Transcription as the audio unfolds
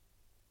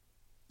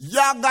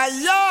Yaga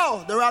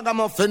yo, the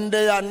ragamuffin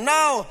there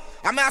now.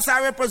 I'm also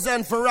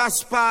represent for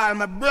Raspal,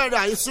 my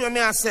brother. You see what me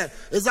I say?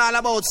 It's all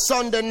about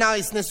Sunday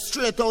niceness,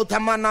 straight out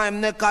of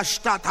Mannheim,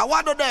 Neckarstadt.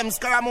 What do them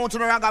scaramouche to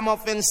the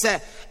ragamuffin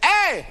say?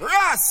 Hey,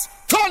 Ras,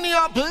 turn it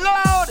up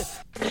loud.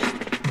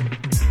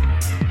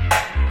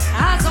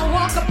 As I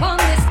walk upon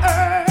this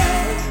earth,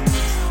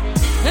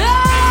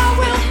 I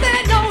will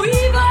fear no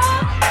evil.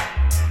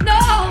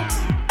 No,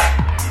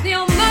 the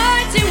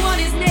Almighty One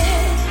is near.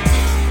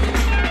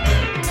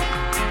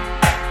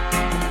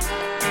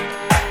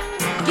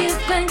 Give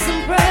thanks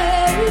and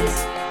praise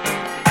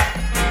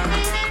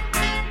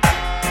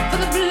for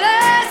the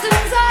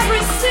blessings I've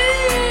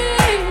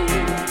received.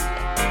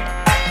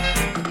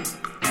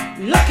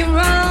 Looking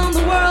around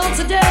the world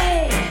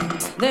today,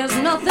 there's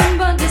nothing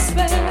but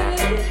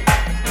despair.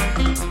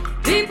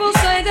 People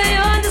say they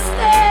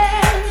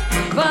understand,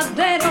 but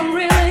they don't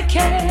really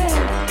care.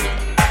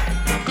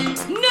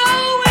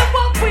 Knowing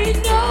what we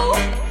know,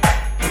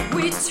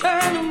 we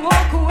turn and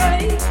walk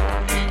away.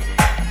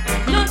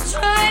 Not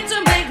trying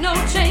to make no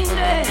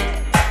changes,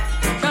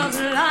 'cause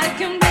life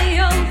can be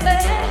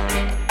unfair.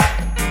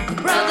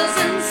 Brothers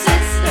and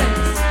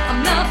sisters,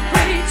 I'm not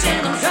preaching,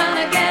 I'm trying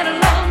to get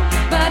along,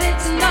 but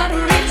it's not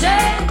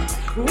reaching.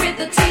 With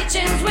the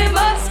teachings we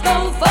must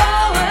go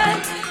forward,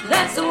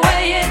 that's the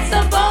way it's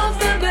supposed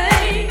to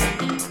be.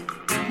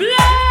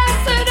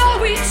 Blessed are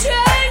we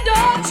chained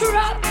or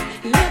trapped,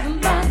 living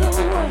by the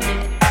word,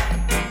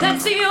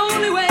 that's the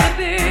only way to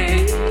be.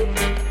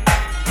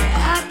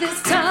 At this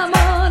time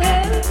on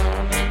earth,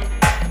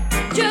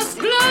 just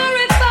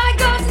glorify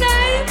God's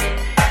name,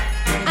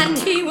 and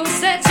He will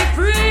set you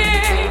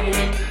free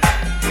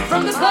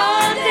from the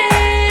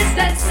bondage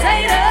that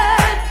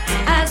Satan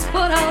has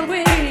put on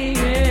we.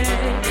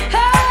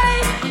 Hey,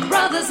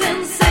 brothers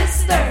and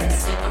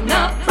sisters, I'm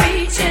not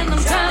preaching,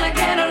 I'm trying to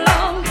get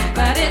along,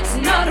 but it's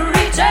not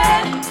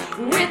reaching.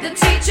 With the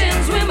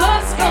teachings we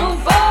must go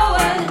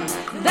forward,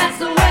 that's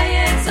the way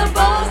it's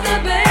supposed to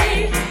be.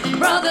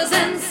 Brothers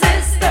and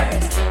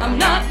sisters, I'm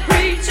not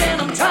preaching,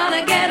 I'm trying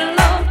to get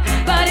along,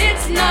 but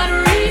it's not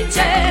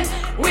reaching.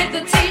 With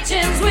the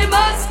teachings we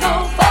must go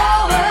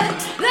forward,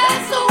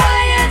 that's the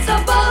way it's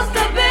supposed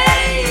to be.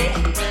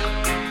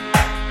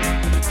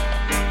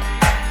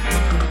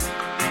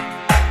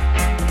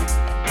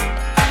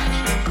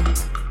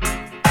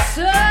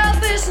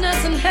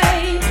 Selfishness and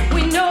hate,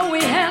 we know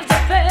we have to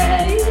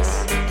face.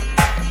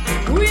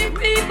 We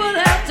people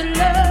have to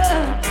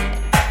learn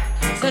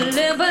to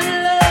live and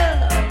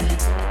love,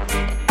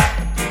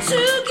 to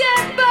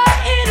get by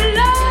in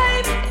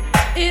life.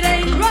 It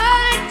ain't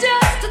right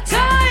just to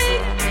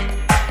type.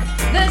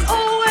 There's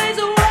always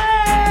a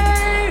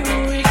way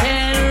we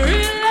can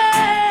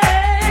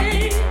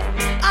relate.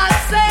 I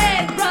say,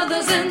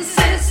 brothers and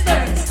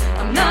sisters,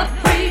 I'm not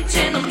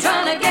preaching, I'm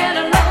trying to get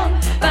along,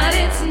 but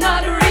it's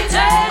not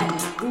reaching.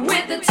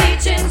 With the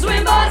teachings we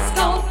must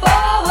go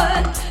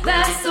forward,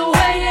 that's the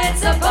way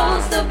it's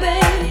supposed to be.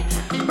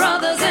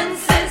 Brothers and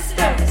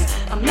sisters,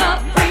 I'm not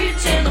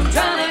preaching, I'm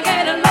trying to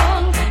get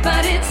along,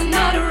 but it's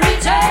not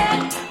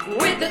reaching.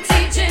 With the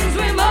teachings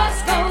we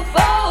must go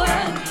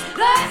forward,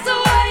 that's the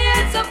way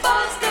it's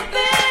supposed to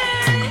be.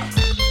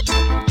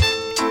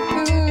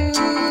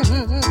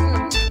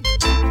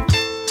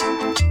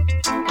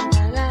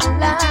 La, la,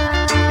 la,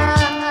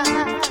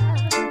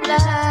 la,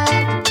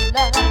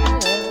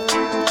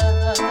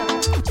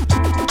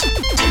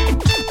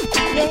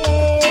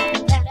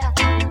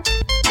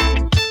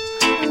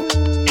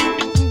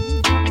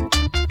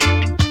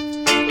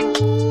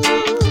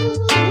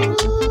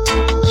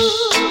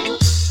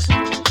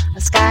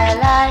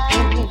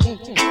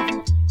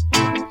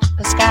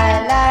 a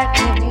skylark,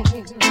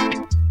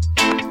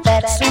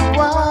 that's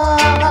what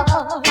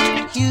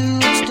you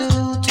do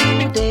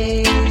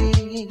today.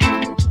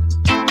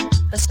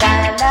 A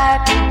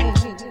skylark,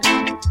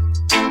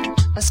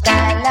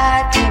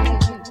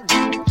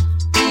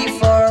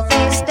 before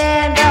they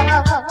stand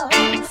up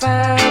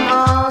firm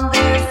on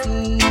their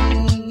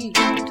feet.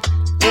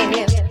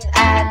 If a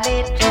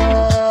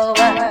little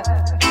work,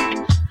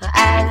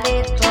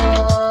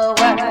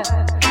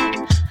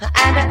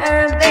 and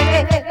earn their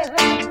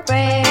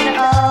bread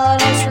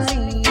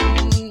honestly,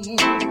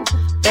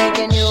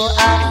 begging you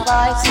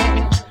advising,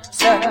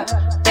 sir,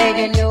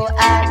 begging you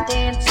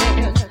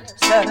attention,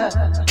 sir.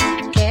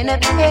 Can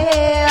it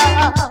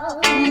help?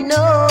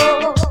 No,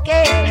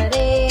 can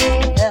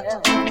it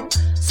help?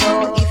 So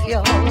if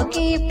you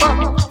keep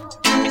on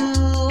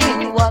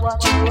doing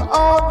what you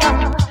are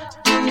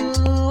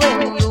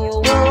doing, you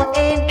will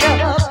end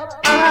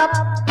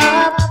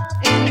up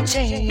in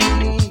chains.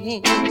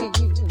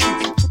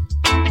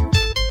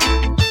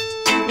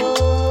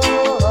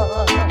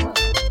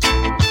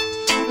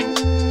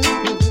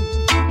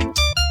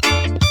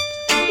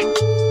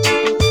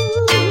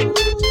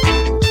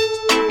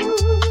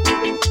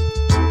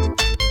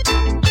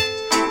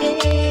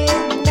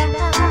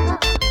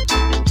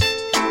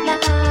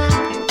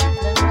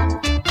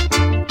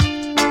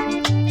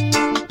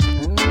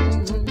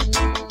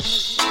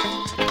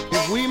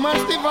 We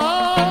must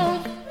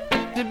evolve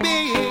to be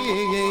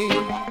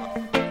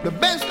the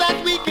best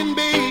that we can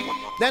be,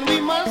 then we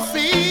must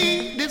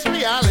see this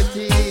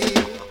reality.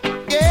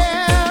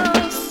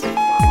 Yes,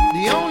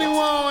 the only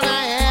one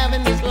I have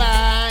in this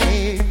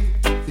life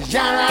is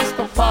Jah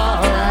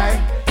Rastafari.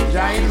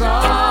 Jah is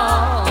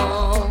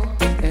all,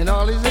 and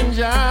all is in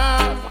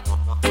Jah.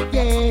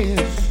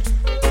 Yes,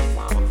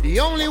 the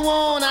only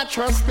one I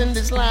trust in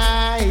this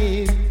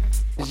life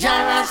is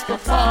Jah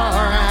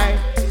Rastafari.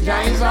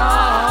 Jah is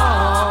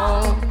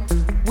all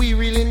we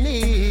really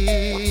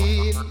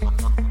need.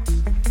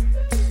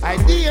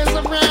 Ideas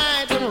of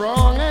right and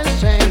wrong has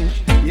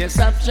changed. Yes,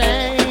 I've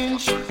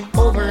changed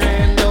over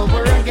and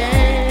over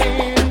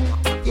again.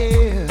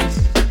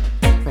 Yes,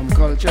 from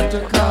culture to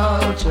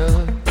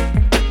culture,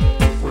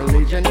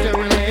 religion to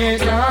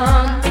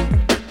religion,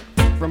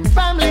 from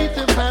family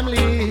to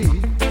family,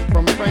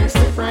 from friends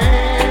to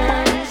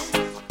friends.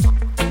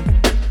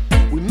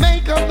 We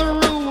make up the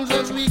rules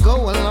as we go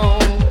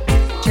along,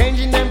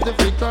 changing them to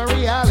fit our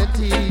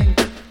reality.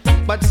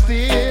 But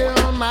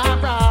still, my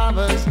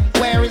brothers,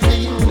 where is the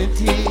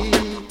unity?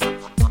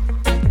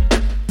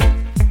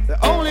 The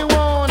only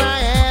one I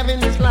have in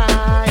this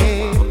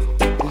life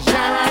is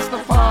Jah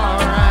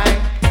Rastafari.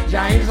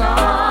 Jah is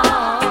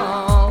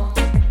all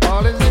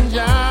is in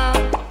Jah.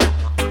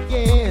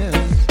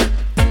 Yes,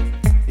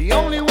 the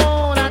only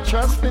one I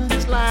trust in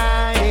this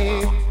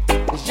life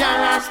is Jah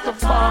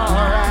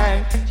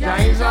Rastafari. Jah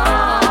is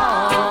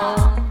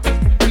all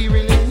we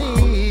really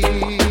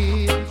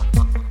need.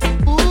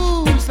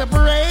 Ooh,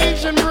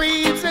 separation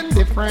breeds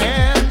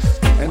indifference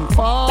and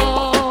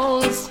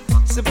false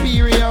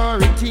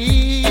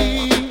superiority.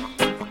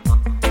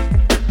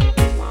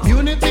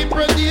 Unity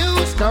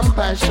produces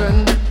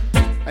compassion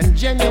and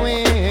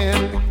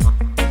genuine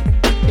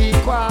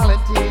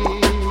equality.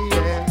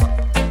 Yeah.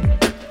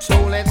 So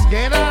let's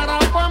get out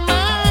of our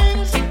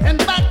minds and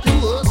back to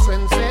our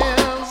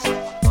senses.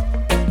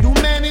 Too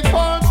many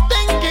false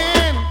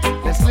thinking.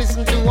 Let's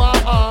listen to our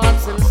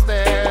hearts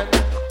instead.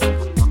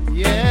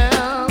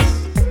 Yes,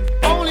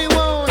 only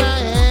one I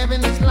have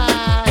in this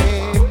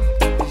life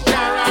is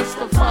Jah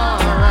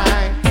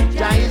Rastafari.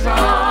 Jah is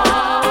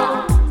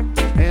all,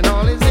 and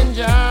all is in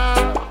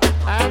Jah.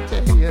 I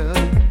tell you,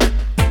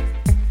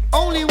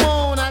 only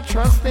one I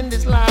trust in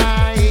this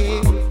life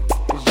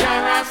is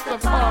Jah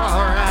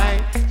Rastafari.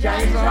 Jah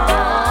is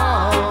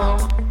all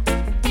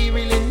we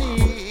really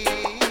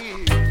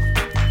need.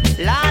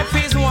 Life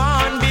is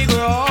one big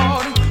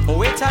road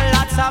with a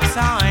lots of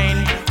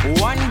sign.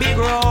 One big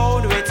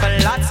road with a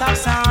lots of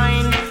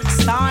sign.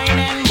 Sign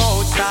in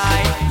both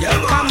sides.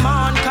 Come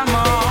on, come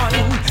on.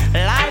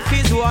 Life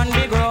is one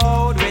big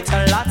road with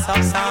a lots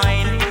of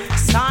sign.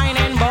 Sign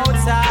in both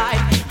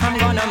sides. I'm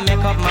gonna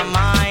make up my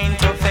mind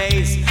to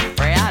face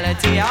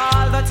reality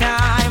all the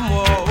time.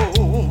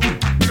 Whoa.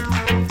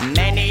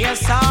 Many a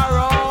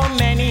sorrow,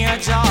 many a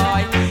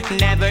joy.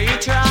 Never you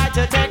try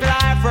to take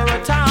life for a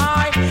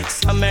toy.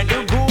 Some may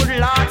do good,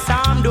 Lord,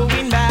 some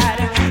doing bad.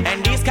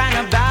 And these kind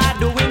of bad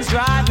doings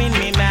driving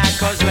me mad.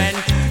 Cause when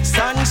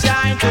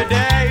sunshine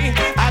today,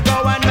 I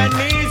go on my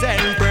knees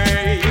and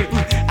pray.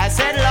 I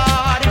said,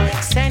 Lord,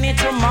 send it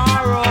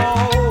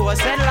tomorrow. I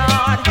said,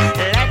 Lord,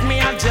 let me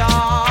have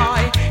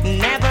joy.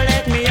 Never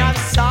let me have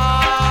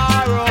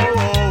sorrow.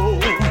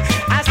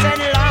 I said,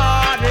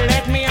 Lord,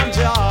 let me have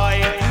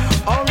joy.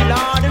 Oh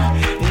Lord,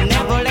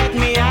 never let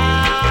me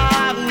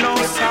have no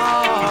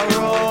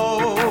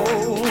sorrow.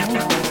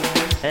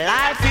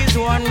 Life is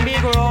one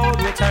big road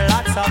with a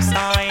lots of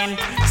sign.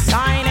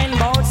 Sign in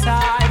both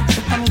sides.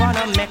 I'm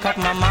gonna make up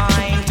my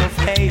mind to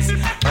face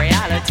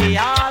reality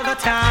all the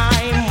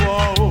time.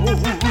 Whoa.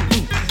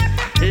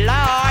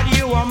 Lord,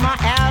 you are my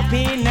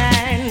helping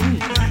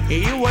hand.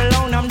 You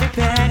alone I'm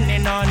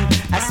depending on.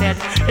 I said,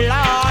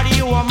 Lord,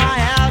 you are my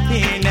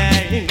helping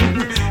hand.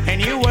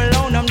 And you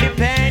alone I'm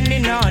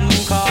depending on.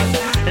 Cause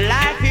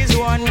life is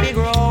one big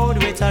road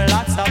with a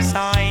lots of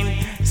sign.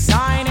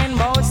 Sign in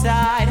both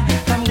sides.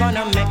 I'm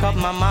gonna make up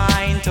my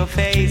mind to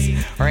face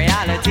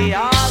reality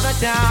all the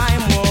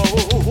time. Whoa.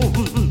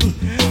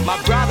 My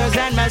brothers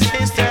and my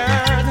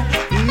sisters,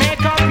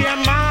 make up your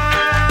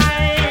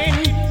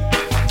mind.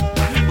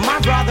 My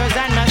brothers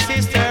and my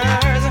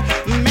sisters,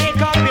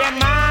 make up your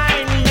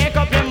mind, make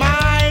up your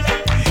mind.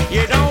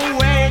 You don't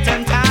wait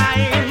on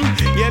time.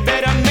 You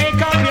better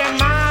make up your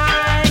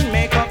mind,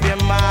 make up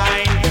your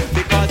mind.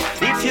 Because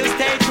if you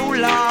stay too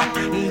long,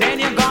 then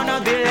you're gonna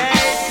be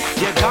late.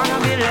 You're gonna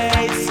be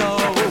late. So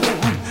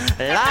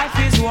life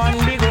is one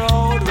big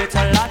road with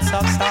a lots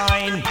of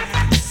sign.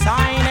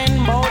 Sign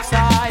in both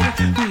sides.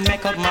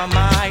 Make up my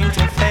mind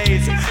to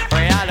face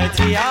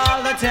reality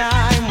all the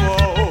time.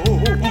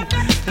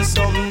 Whoa.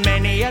 So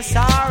many a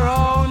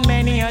sorrow,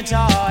 many a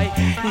joy.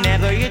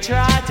 Never you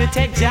try to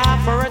take job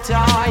for a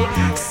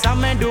toy.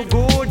 Some may do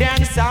good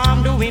and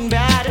some doing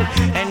bad.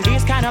 And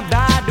these kind of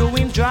bad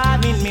doing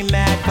driving me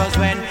mad. Cause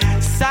when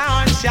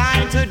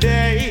sunshine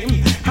today,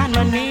 on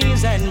my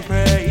knees and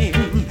pray.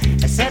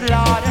 I said,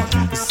 Lord,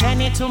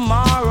 send it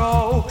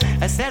tomorrow.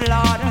 I said,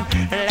 Lord,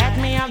 let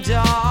me have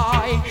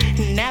joy.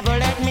 Never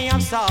let me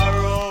have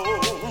sorrow.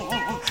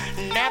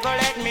 Never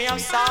let me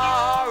have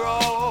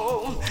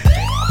sorrow.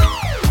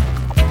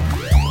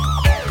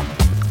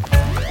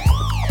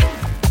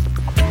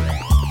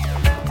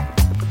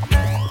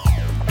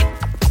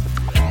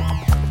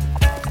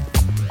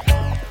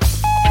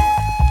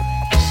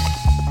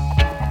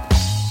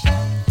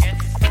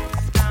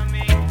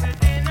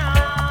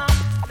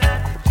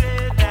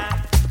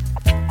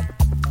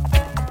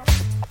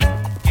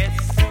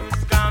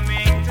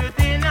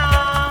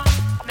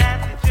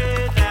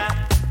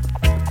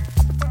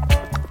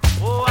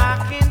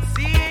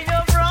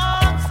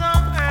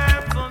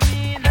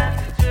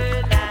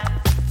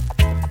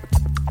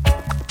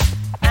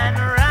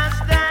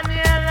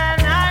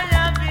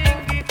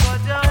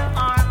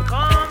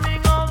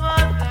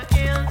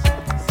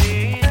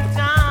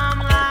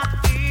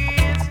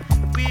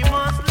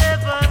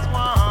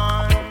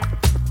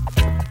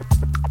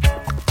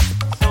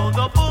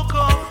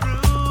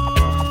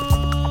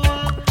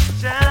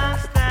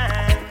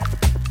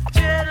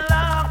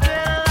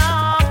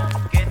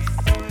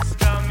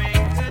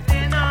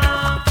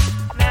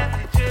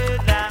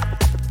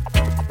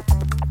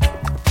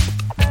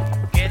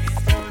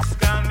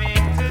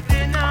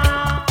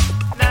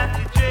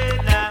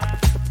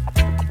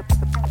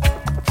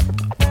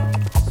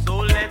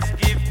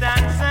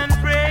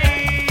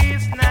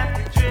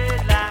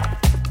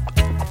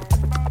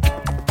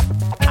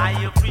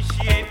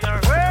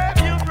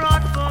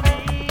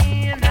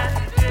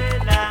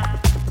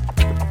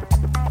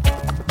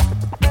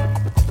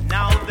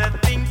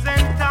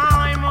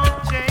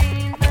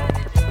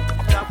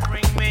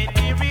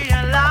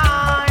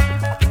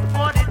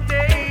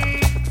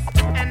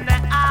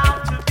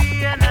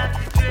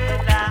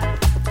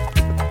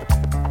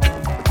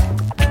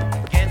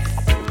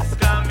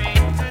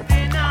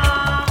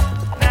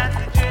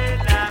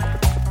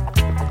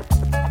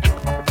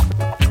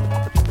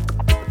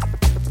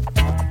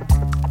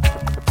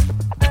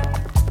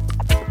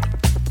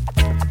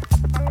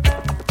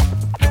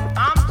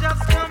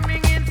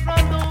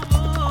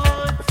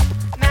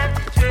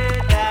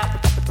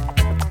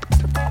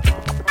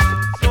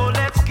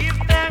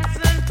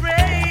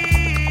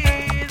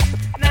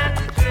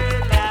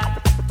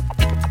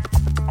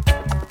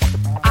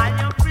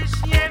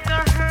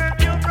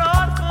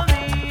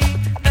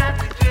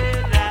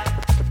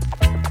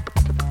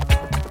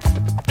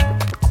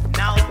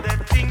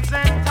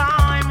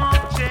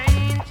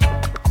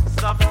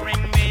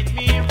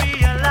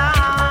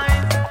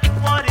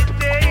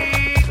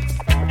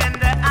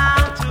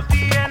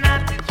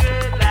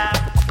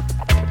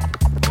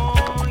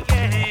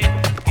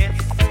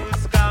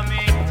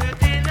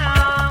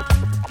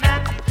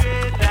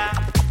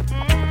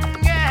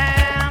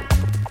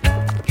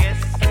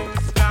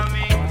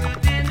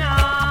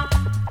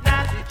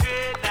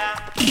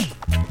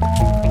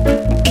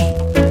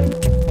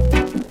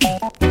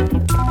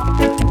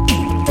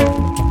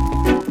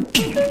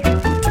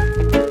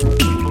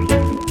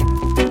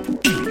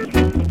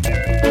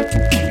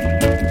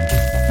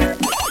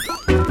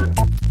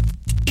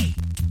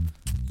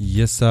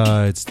 Yes,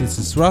 this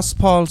is Russ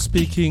Paul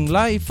speaking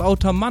live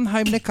out of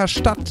Mannheim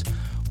Neckarstadt.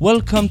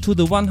 Welcome to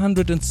the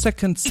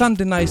 102nd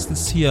Sunday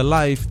Niceness here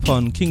live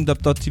on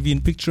kingdom.tv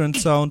in picture and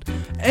sound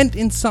and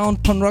in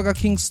sound on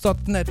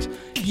ruggerkings.net.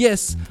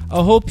 Yes,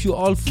 I hope you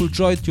all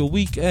enjoyed your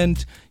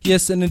weekend.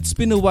 Yes, and it's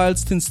been a while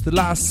since the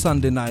last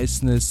Sunday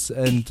Niceness,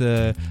 and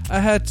I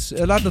had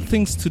a lot of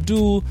things to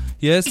do.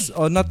 Yes,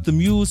 or not the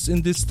muse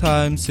in these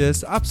times.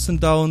 Yes, ups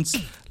and downs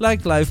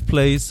like life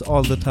plays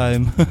all the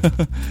time.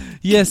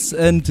 Yes,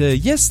 and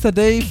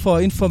yesterday,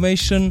 for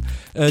information,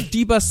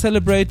 Diba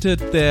celebrated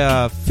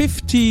their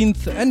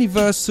 15th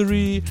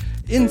anniversary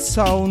in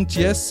sound.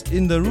 Yes,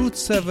 in the Route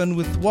 7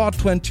 with War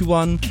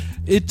 21.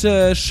 It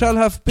shall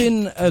have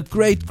been a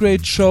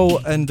great show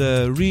and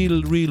a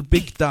real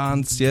big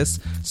dance, yes.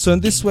 So in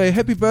this way,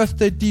 happy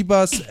birthday,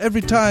 Dibas,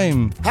 every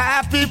time.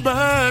 Happy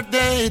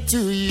birthday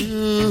to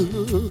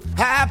you.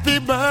 Happy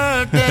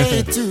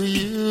birthday to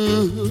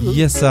you.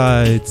 Yes,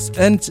 sides.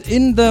 And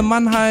in the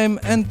Mannheim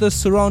and the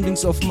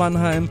surroundings of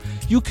Mannheim,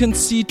 you can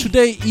see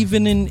today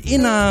evening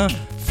in a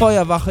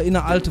Feuerwache, in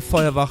a alte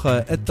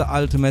Feuerwache at the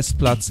Alte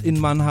Messplatz in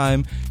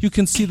Mannheim. You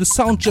can see the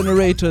sound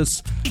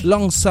generators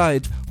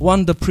alongside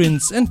Wonder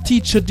Prince and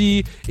Teacher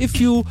D.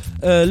 If you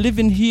live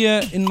in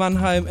here in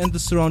Mannheim and the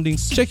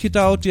surroundings, check it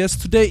out. Yes,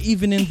 today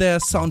evening there are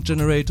sound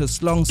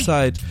generators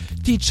alongside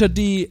Teacher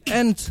D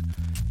and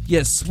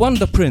yes,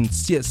 Wonder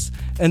Prince, yes.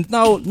 And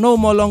now, no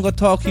more longer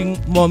talking,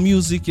 more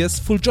music, yes.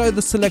 Full enjoy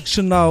the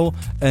selection now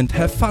and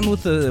have fun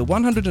with the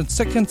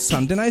 102nd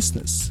Sunday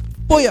Niceness.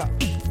 Booyah!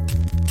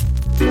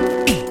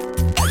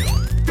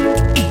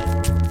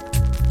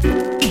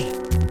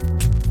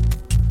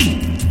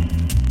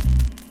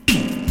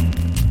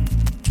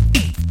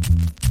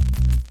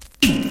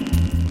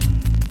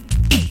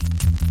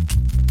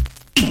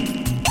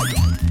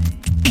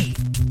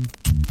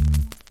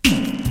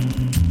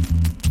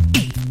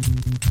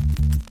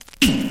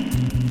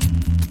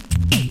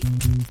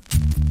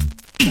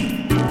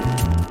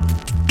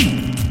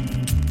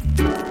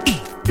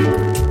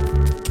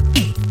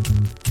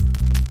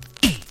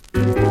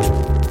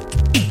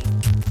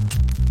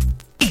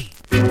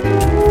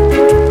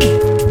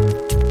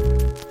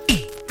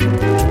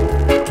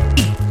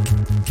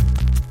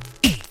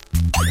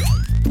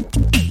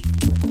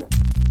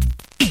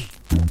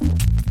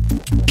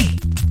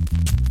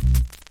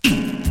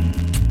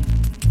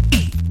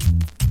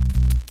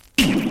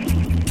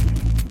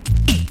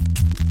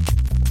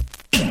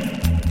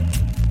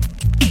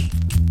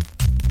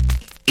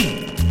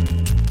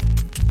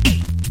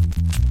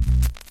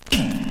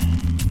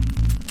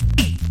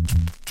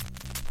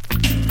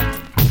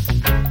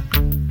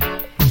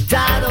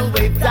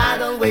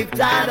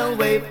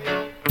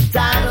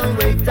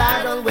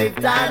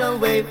 Tidal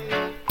wave.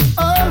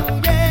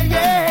 Oh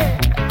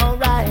yeah,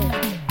 alright.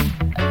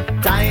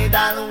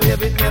 Tidal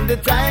wave, it named the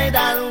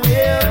tidal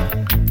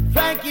wave.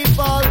 Frankie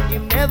Paul, he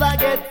never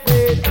get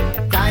paid.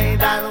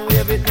 Tidal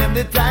wave, it named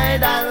the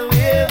tidal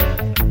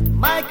wave.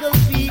 Michael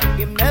P,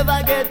 he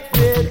never get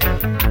paid.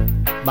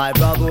 My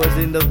brother was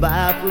in the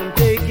bathroom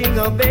taking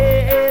a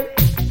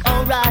bath.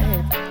 Alright.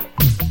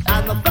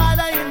 And my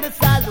father in the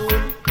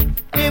saloon,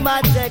 he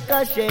might take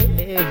a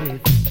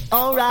shave.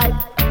 Alright.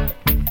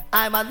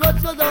 I'm a road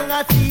so down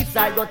a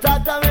seaside, go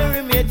talk to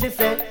Mary mate, she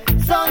say,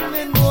 son,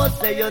 me know,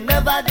 say you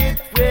never did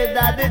afraid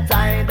that the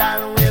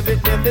tidal wave,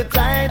 it named the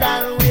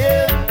tidal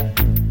wave.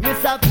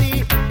 Mr.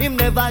 P, him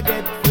never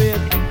get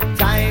afraid.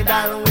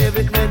 Tidal wave,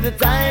 it named the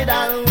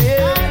tidal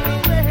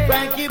wave.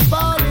 Frankie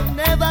Paul, him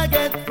never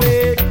get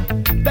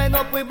afraid. Bend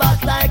up we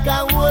back like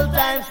a old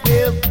time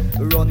slave.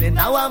 Running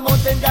our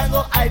mountain, can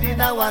go hide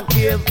in our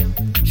cave.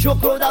 Show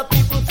crowd of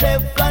people say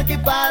Frankie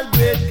Paul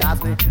great.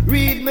 Cause me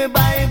read me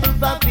Bible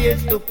from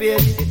page to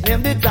page. It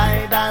named the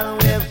tidal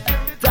wave,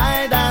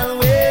 tidal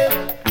wave.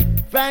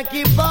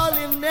 Frankie Paul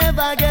him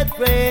never get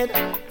afraid.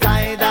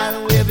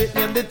 Tidal wave, it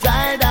named the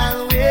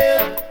tidal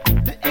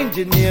wave. The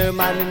engineer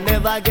man him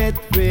never get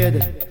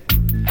afraid.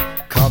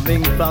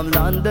 Coming from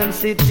London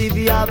City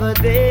the other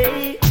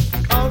day.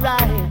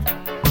 Alright.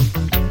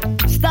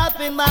 Stop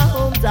in my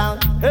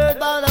hometown, heard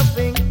about a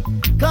thing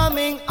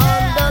coming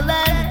on the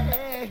land.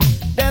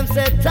 Them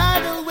said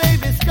tidal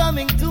wave is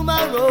coming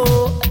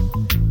tomorrow.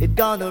 It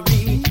gonna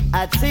be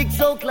at 6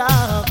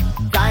 o'clock.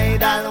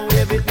 Tidal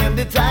wave, it named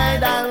the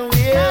tidal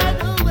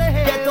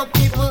wave. Get up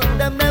people,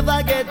 them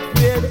never get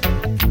afraid.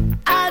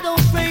 I don't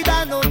afraid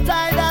of no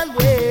tidal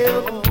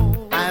wave.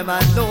 I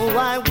might know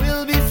I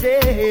will be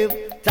saved.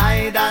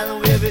 Tidal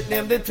wave, it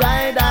named the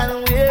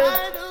tidal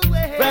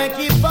wave.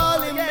 Frankie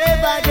Paul, him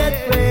never get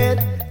afraid.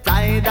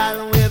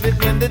 Tidal wave, it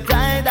named the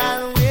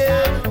tidal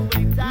wave.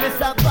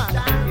 Mr.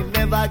 Pan, him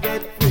never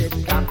get afraid.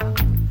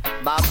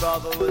 My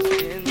brother was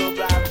in the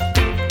black.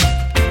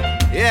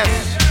 Yes.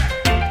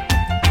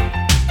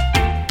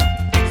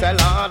 Say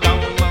Lord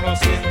have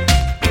mercy.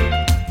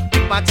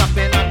 What's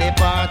happening at the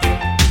party?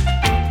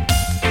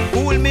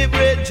 Cool me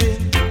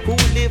brethren, cool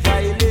the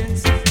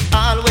violence.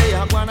 All way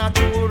I wanna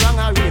do wrong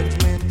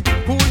arrangement.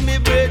 Cool me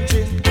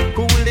brethren,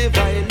 cool the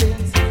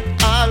violence.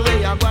 All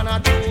way I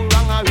wanna do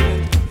wrong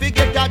arrangement.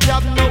 Forget that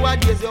job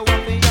nowadays, you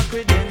want me a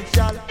credential.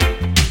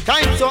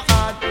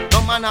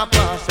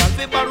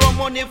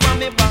 money from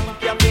me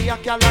bank, you pay a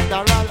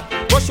collateral.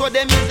 Go show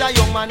them is a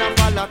young man of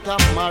a lot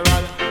of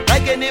moral.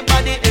 Like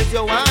anybody else,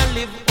 you want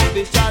live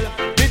official.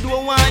 Me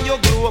don't want you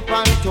grow up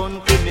and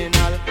turn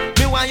criminal.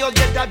 Me want you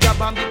get a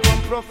job and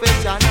become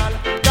professional.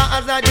 Cause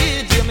as a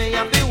DJ, me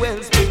have be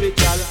well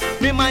spiritual.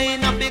 Me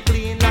mind have be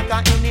clean like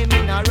a any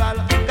mineral.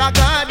 Cause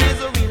God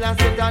is real and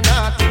set an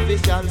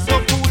artificial.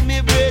 So cool me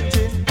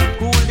breathing,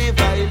 cool the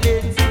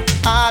violence.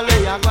 All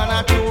we are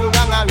gonna do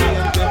wrong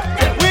arrangement.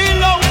 We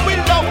love, we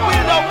love, we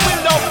love, we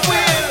love,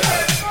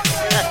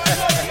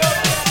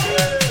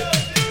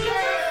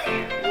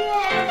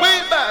 we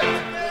bad.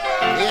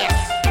 Yes.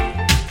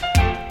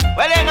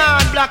 Well, hang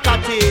on, Black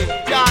Tea,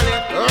 Charlie.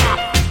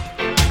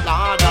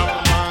 Lord of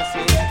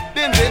mercy.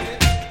 Binzy,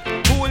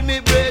 cool me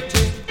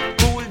breathing,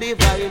 cool the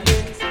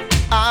violence.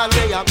 All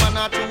we are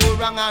gonna do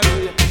wrong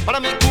arrangement. But I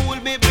mean, cool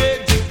me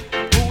breathing,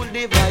 cool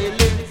the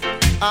violence.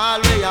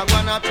 All we are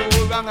gonna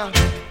do wrong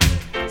arrangement.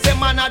 Say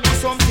man a do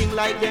something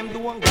like them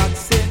doing God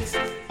sense.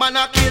 Man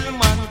a kill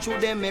man through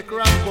them make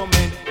wrong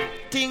comment.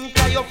 Think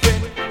of your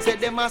friend, say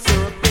them a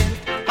serpent.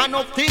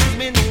 Enough things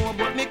me know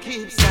but me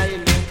keep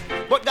silent.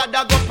 But God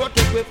a go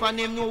protect we from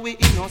him know we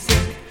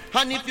innocent.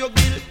 And if you're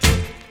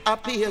guilty, I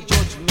pay a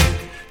judgment.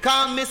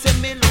 Cause me say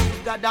me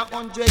love God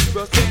 100%.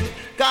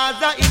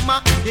 Cause I him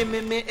a give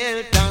me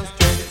health and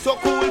strength. So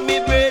cool me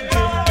brethren,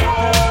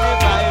 cool me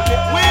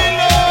vibe. We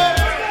love.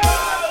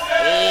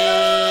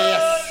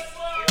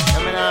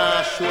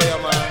 Show you,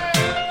 man.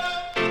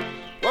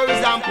 What is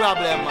that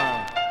problem, man?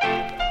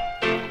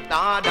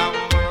 Lord have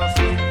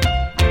mercy.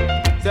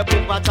 Say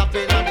Papa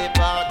chopping at the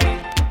party.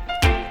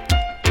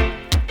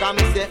 Come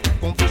me say,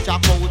 come fish a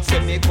out, say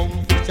me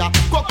come fish a.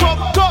 Go,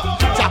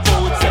 chop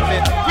out, say me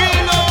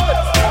reload.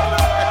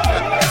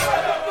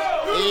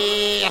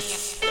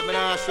 Yes. Let me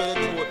now show you the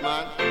truth,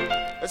 man.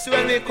 You see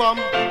when we come,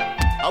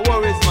 I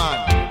worries, man.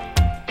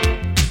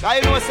 I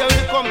know say when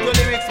we come to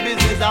lyrics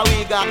business, that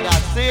we got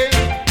that, see?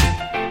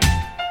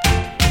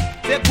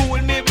 Say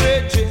cool me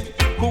brethren,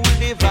 cool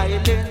the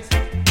violence.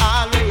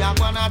 All we are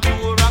gonna do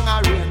wrong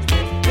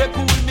arrangement. Say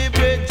cool me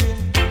brethren,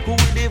 cool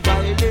the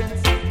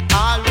violence.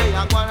 All we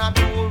are gonna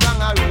do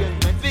wrong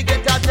arrangement.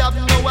 Forget a job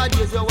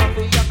nowadays, you want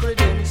for your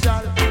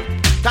credential.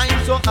 Time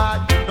so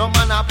hard, no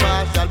man a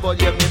partial. But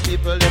yeah, me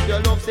people, if you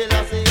love say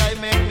I say I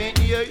make me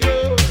hear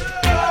you.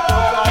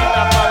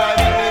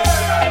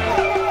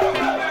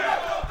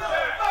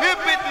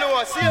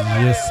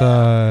 Yes,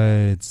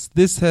 sides.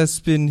 This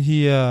has been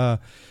here.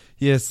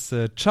 Yes,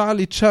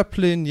 Charlie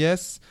Chaplin,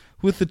 yes,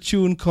 with the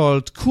tune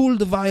called Cool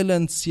the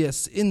Violence,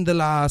 yes, in the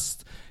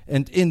last.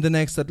 And in the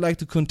next, I'd like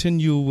to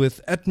continue with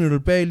Admiral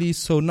Bailey.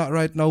 So not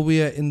right now,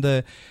 we are in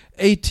the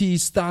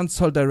 80s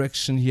dancehall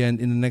direction here. And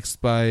in the next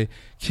by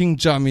King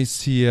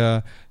Jammy's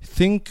here,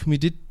 Think Me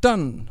Did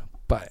Done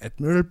by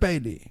Admiral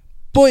Bailey.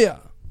 Booyah!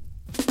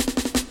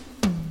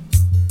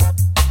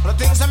 The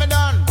things I'm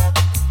done.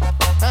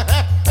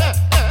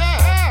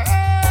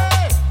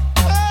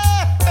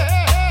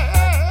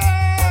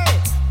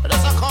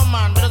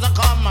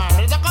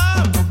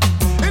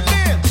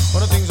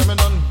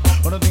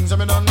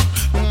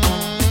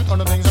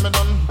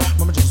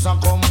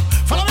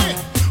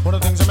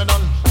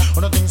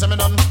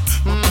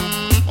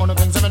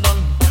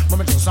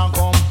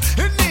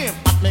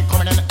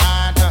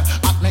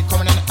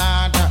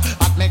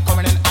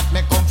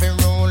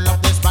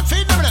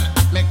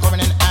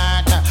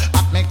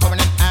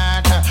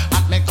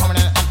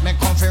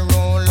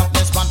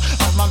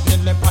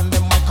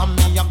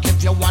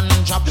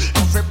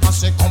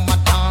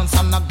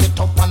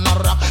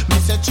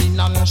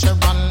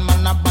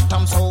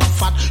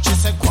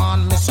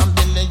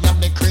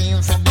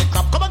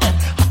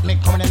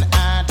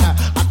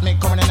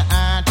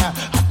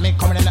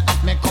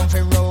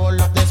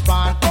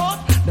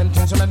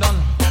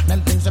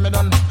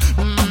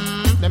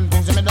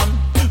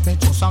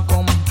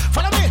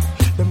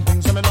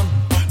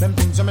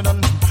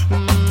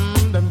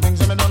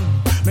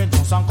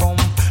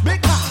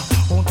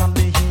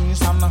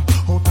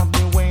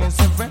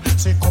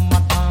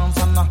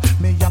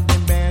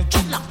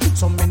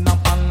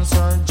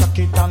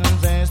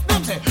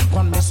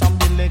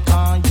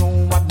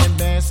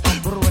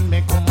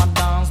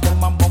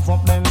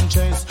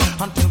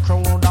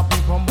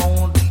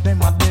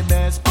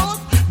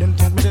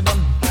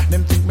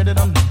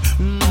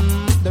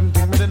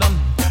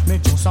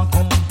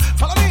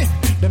 Follow me.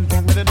 Them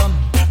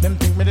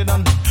think me they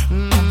done.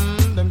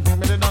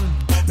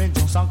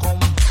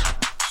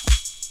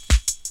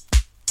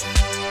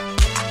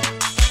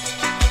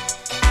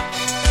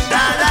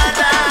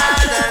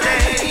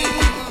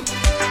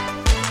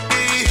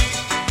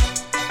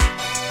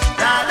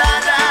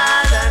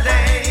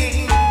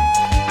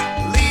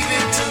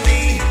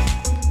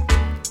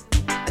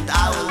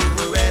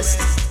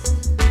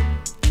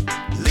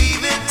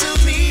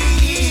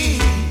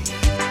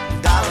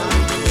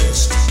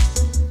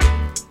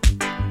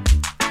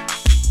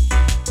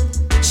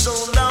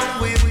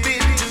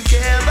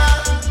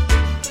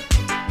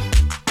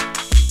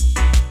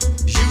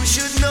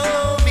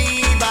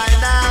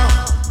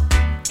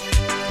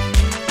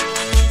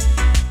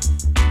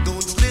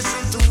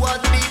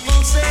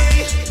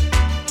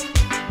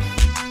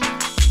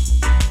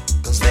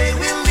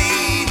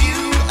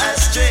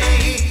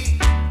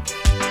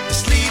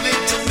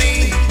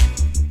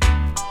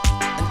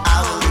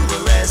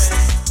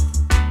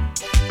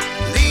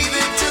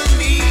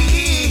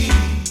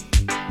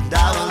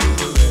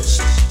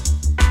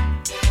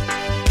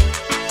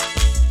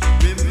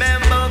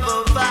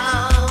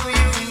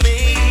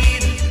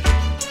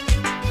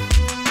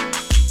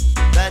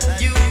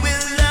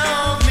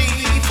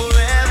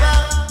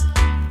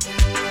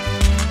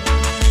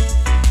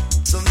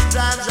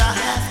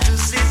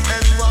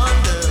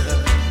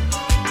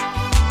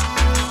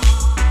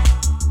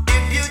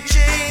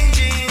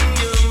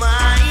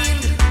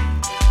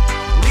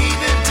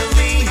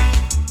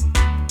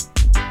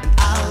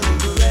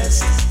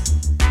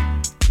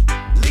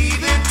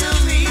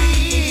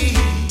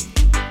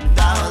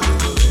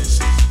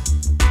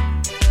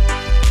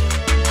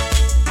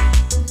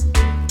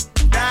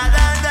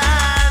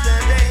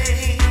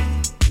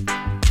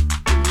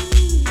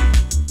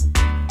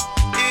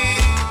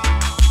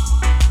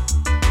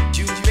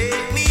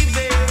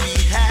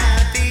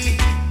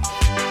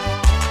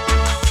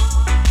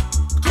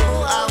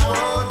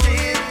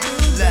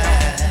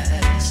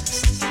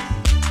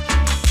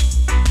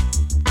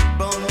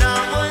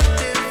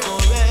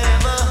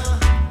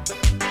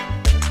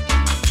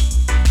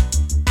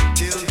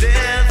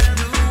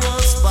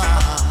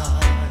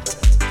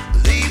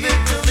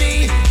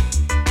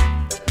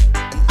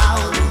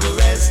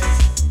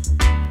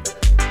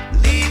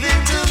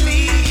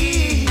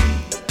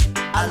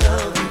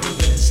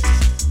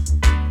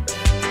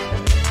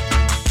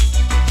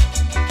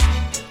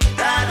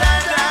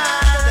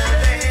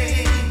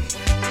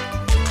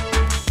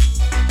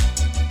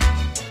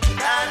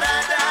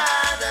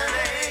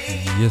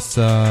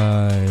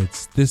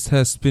 sides. This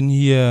has been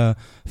here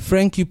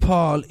Frankie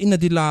Paul, Inna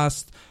the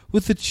Last,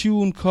 with a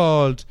tune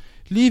called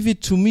Leave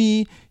It To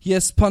Me.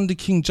 Yes, pon the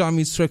King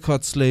Jammy's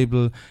Records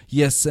label.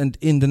 Yes, and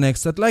in the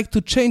next, I'd like to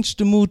change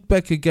the mood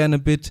back again a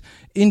bit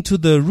into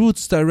the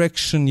roots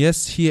direction.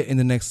 Yes, here in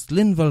the next,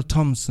 Linval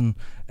Thompson,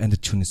 and the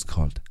tune is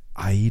called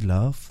I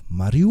Love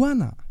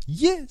Marijuana.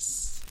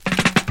 Yes.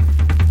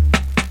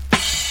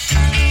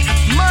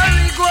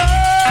 Marijuana,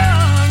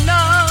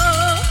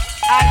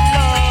 I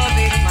love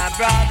it, my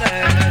brother.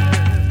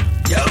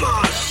 Yeah,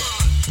 man.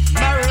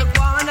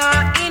 Marijuana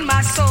in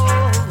my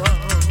soul,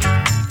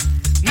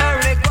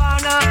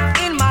 marijuana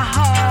in my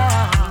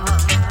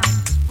heart.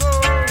 Whoa,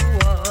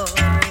 whoa,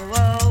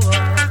 whoa,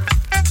 whoa.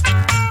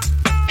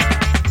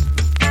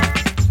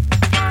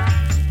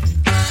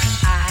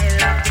 I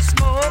love to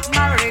smoke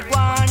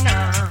marijuana.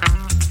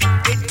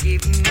 It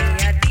gives me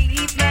a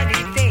deep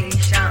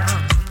meditation.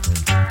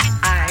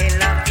 I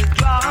love to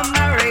draw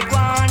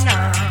marijuana.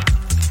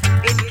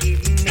 It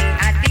gives me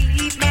a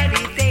deep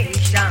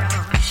meditation.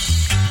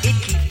 It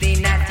keeps the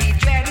natty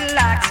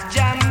dreadlocks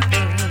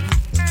jumping.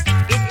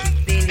 It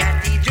keeps the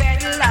natty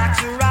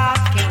dreadlocks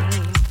rocking.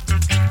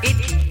 It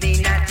keeps the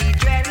natty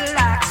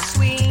dreadlocks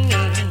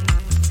swinging.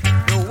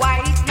 The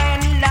white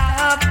men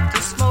love to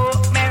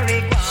smoke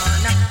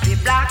marijuana. The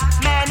black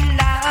men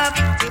love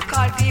to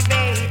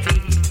cultivate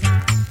it.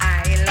 I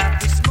love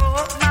to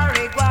smoke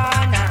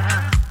marijuana.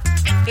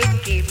 It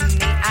gives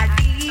me a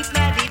deep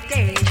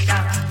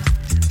meditation.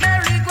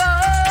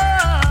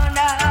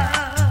 Marijuana,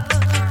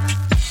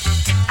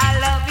 I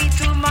love it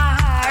to my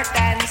heart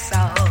and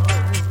soul.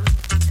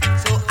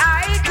 So I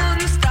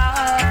couldn't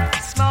stop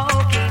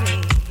smoking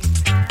it.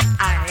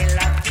 I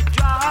love to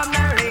draw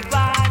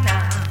marijuana.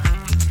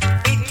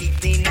 It keeps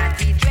the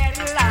natty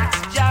dreadlocks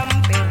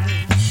jumping.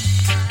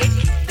 It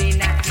keeps the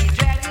natty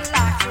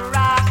dreadlocks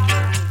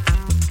rocking.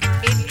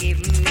 It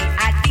gives me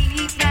a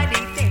deep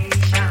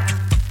meditation.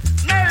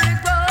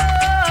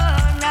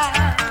 Marijuana,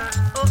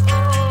 oh,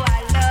 oh,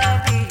 I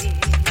love it.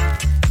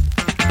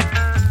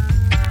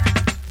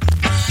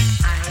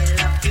 I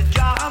love to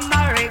draw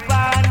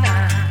marijuana.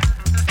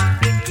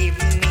 It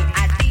gives me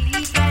a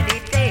deep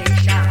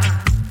meditation.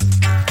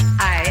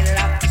 I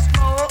love to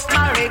smoke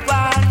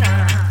marijuana.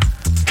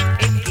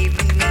 It gives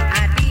me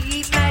a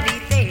deep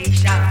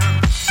meditation.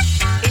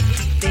 It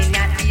keeps the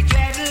natty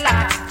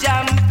dreadlocks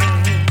jumping.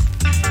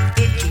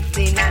 It keeps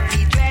the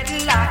natty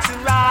dreadlocks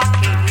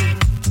rocking.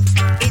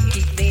 It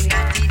keeps the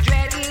natty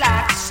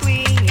dreadlocks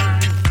swinging.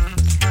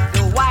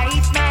 The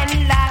white men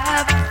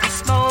love to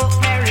smoke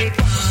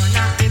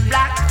marijuana. The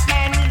black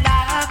men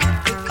love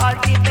to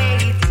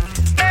cultivate it.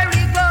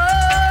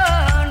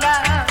 Marijuana,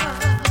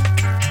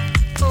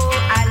 oh,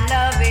 I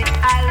love it,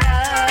 I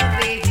love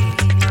it,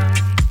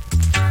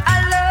 I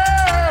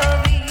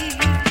love it.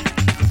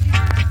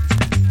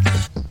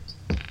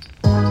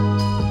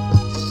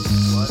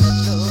 What a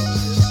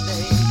glorious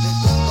day this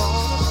is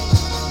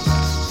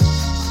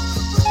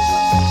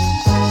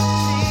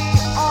see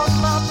all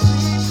my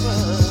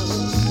people.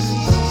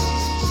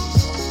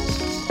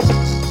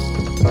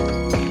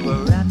 We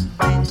were wrapped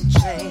in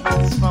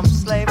chains from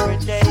slavery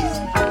days.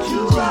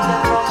 Children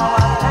from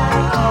our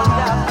land called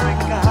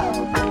Africa.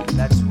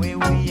 That's where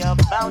we are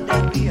bound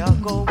and we are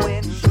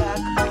going back.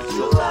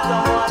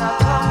 Don't wanna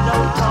come,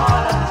 don't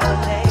call us a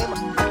name.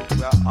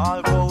 We're all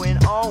going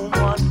home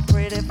one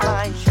pretty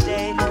fine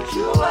day.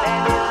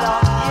 And in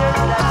long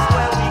years, that's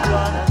where we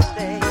gonna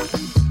stay.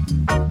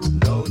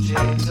 No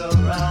chains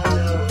around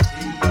our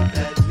feet,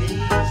 that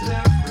means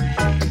we're free.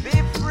 Be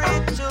free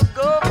to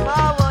go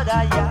forward, we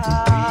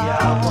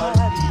are one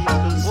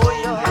people, oh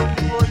yo,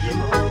 oh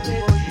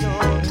yo,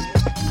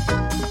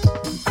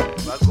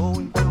 we're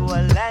going to a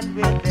land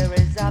where there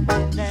is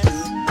happiness.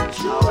 A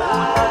whole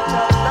lot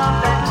of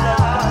love and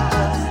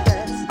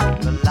consciousness.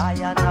 The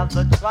Lion of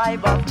the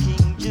tribe of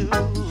King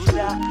Judah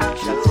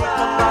shall sit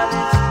upon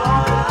his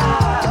throne in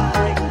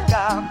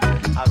Africa.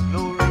 A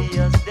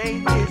glorious day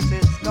this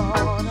is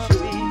gonna be.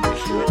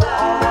 With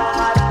all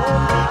my poor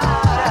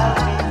people shall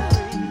be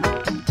free.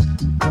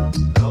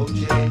 No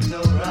chains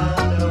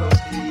around our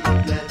feet,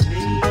 that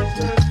means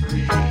we're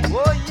free.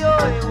 Oh yo,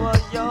 oh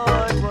yo,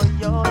 oh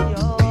yo,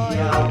 yo. We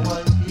are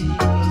one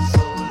people,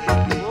 so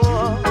live it.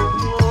 Oh,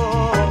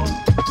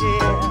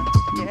 yeah,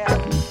 yeah.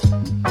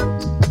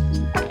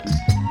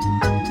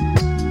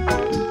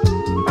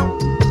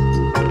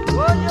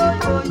 Oh yo,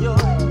 yo, yo,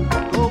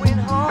 going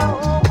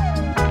home.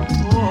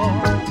 Oh,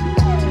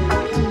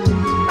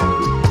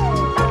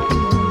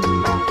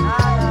 na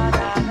na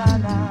na na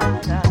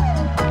na.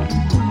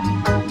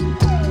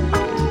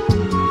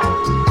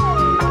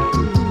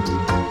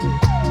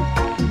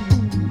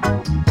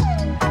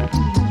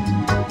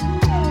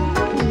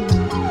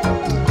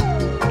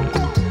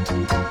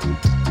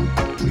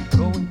 We're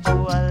going to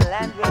a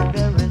land where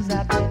there is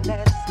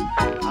happiness,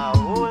 a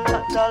whole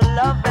lot of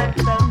love and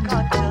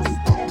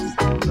self-consciousness.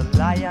 The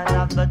Lion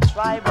of the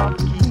tribe of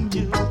King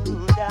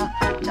Judah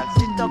shall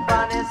sit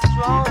upon his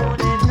throne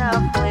in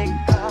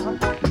Africa.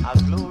 A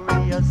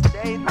glorious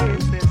day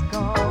this is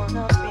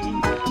gonna be,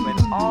 when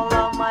all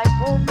of my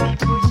poor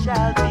people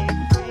shall be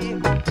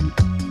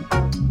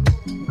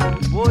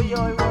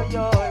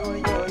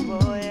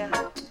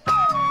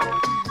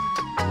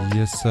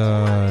Yes,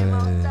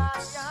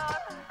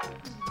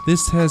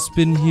 this has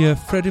been here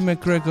Freddie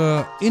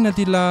McGregor in at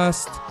the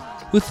last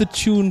with the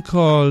tune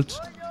called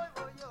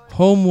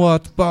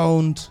Homeward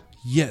Bound.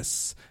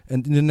 Yes,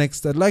 and in the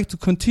next I'd like to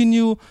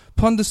continue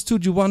upon the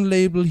Studio One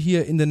label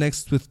here in the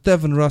next with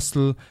Devin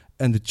Russell,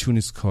 and the tune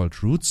is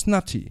called Roots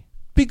Nutty.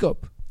 Big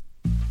up.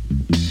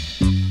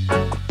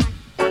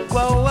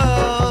 Whoa,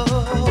 whoa,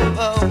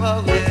 whoa,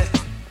 whoa, yeah.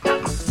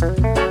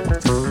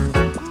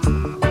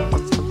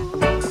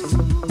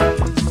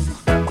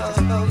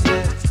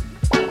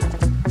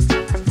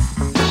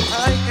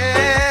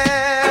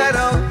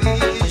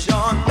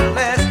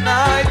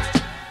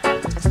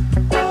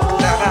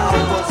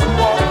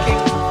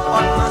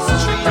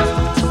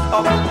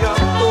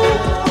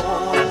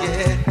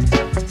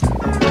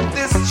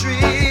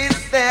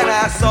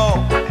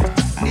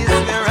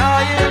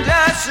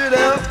 Should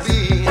have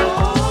been,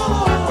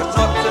 but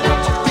not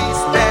to we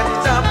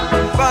stand up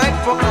and fight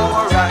for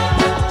our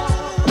rights.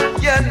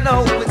 You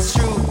know it's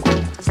true.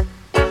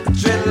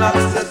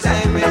 Dreadlocks, the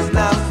time is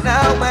now,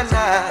 now and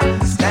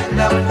now. Stand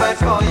up, fight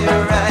for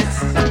your rights.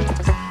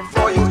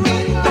 For you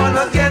ain't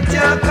gonna get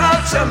your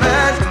culture,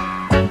 man.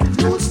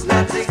 Roots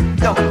Nutty,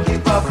 don't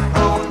give up,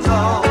 oh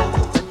no.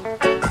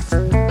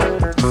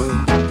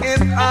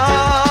 If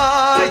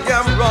I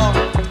am wrong,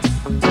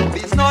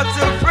 please not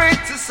afraid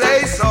to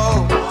say so.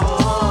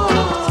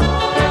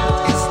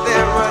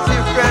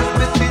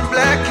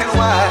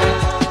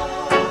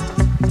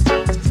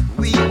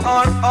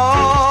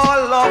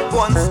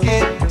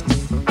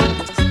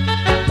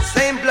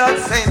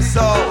 Same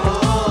soul.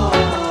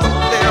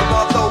 There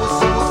are those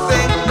who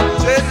think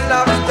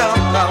dreadlocks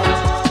don't count.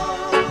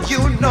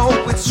 You know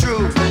it's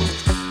true.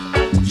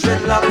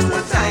 Dreadlocks,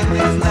 the time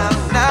is now,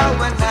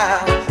 now and now.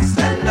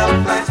 Stand up,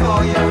 fight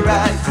for your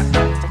rights.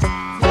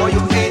 For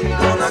you ain't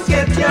gonna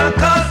get your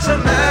culture,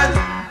 man.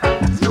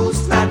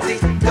 Roots Nutty,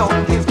 don't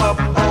give up,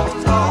 oh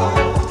no.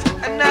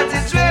 And that's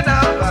it,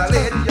 dreadlock,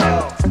 valid, yo.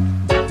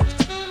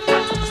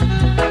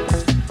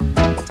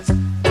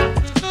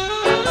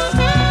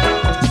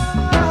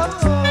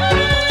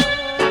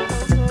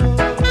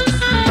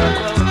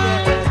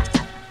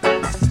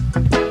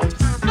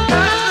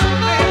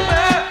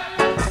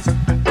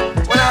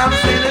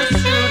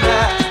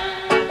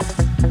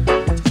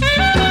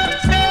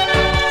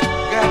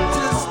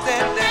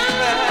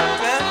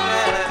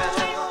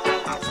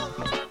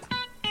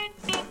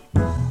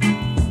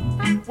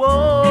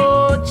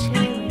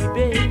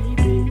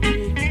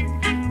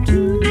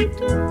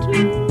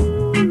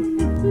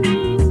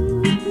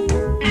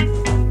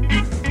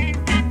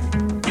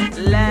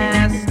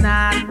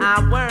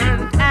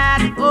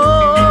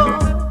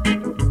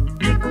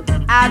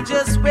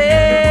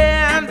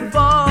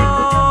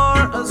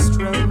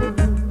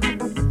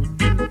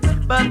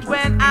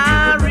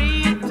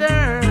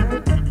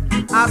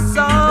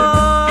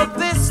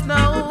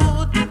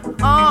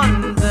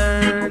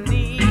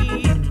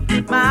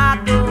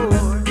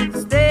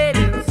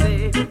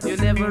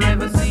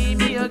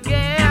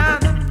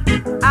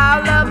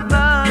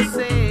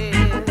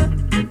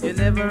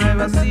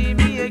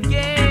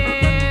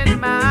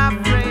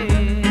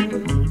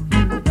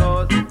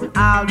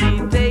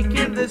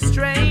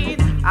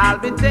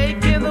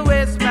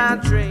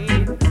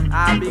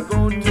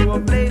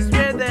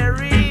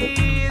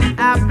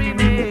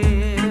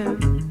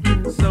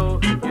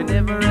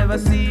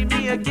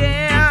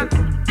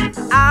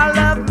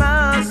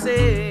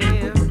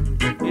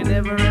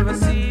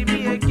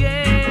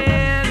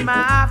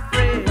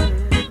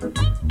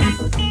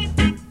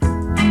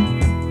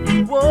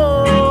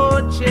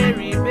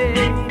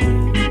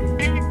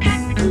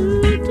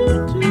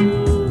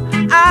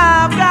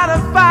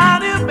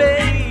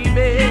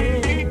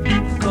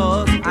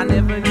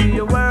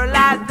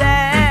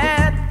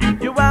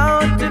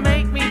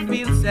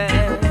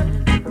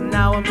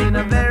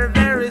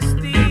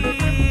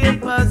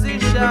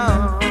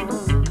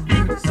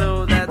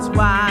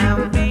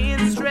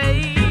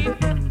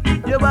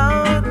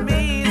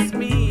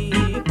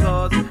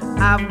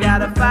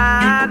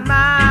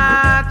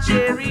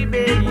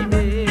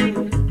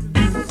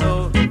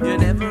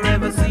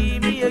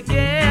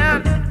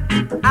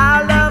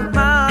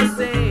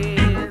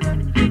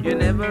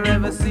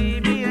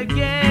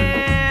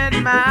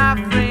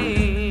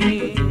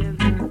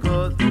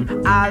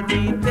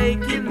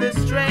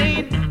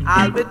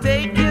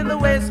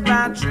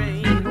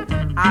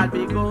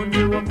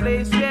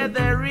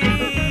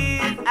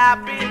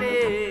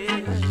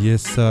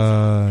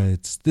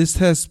 This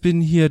has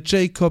been here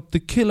Jacob the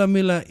Killer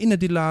Miller in at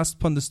the last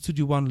upon the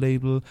Studio One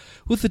label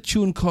with a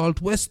tune called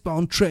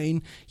Westbound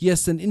Train.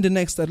 Yes, and in the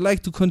next I'd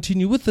like to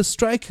continue with the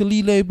Striker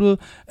Lee label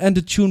and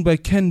a tune by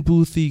Ken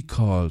Boothie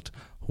called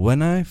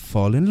When I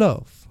Fall in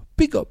Love.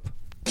 Big up!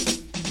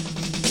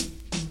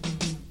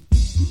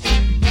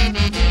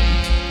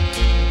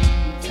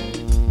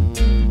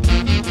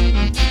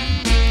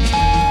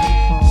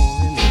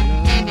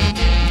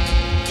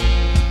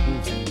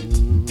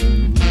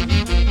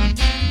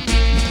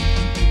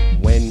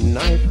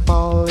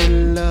 Fall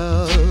in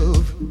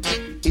love,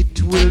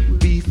 it will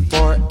be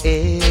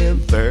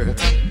forever,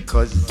 'cause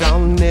 'cause I'll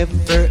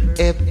never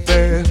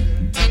ever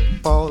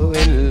fall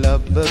in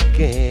love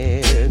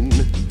again.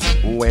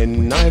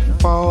 When I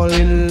fall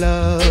in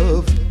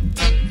love,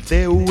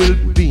 there will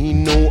be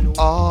no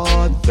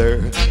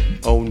other,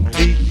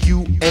 only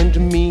you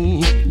and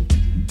me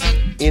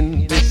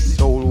in this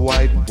whole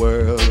wide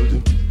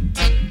world.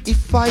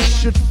 If I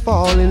should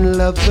fall in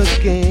love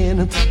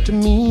again, to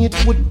me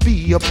it would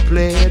be a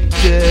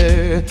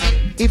pleasure.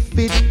 If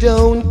it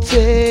don't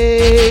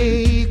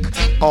take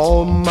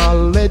all my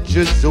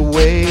ledgers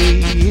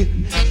away,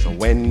 so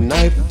when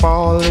I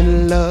fall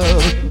in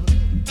love,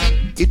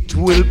 it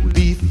will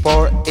be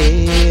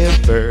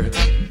forever,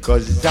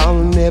 'cause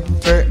I'll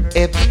never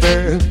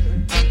ever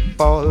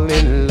fall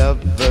in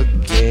love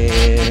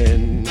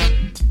again.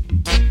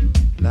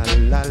 La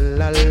la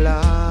la la.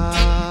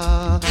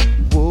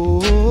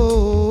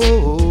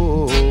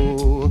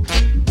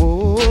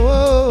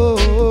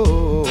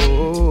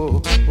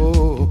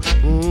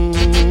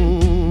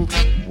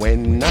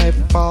 When I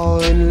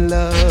fall in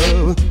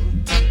love,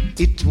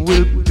 it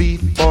will be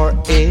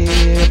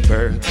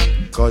forever,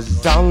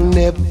 'cause I'll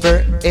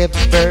never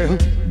ever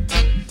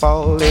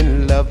fall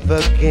in love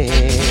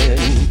again.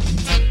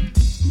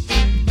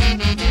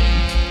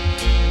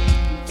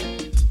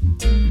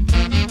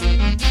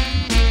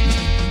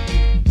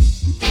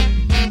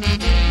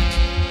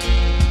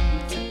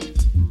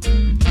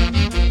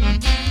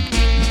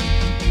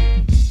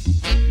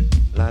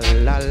 La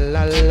la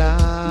la la.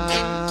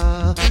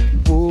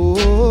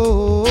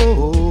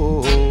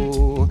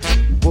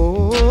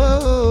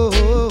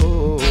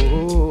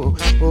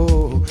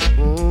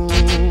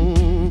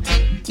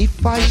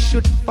 If I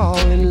should fall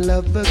in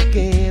love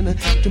again,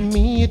 to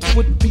me it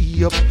would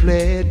be a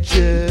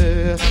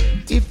pleasure.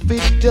 If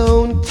it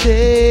don't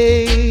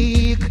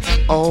take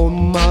all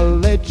my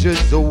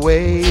ledgers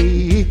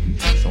away,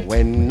 so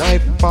when I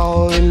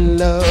fall in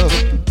love,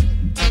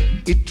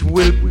 it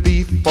will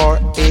be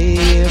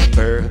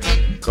forever,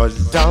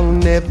 'cause I'll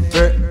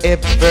never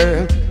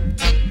ever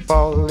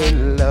fall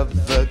in love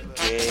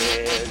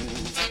again.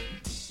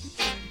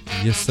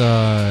 Yes,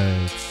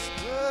 sides.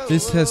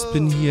 This has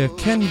been here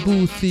Ken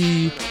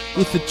Boothie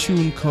with a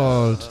tune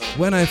called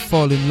When I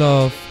Fall in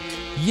Love.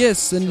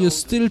 Yes, and you're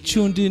still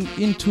tuned in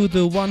into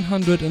the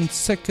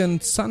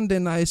 102nd Sunday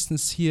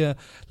Niceness here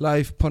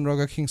live on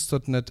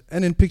roggerkings.net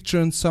and in picture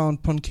and sound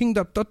on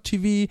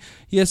kingdub.tv.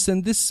 Yes,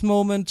 in this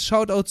moment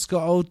shoutouts go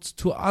out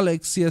to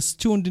Alex, yes,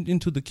 tuned in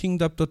into the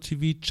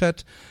kingdub.tv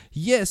chat.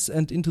 Yes,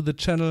 and into the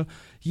channel.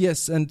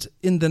 Yes, and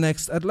in the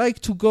next, I'd like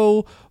to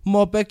go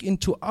more back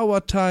into our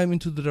time,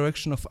 into the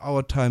direction of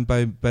our time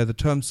by the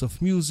terms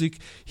of music.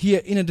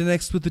 Here in the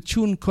next with a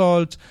tune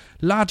called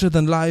Larger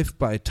Than Life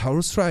by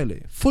Taurus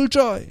Riley. Full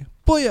joy.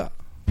 Booyah!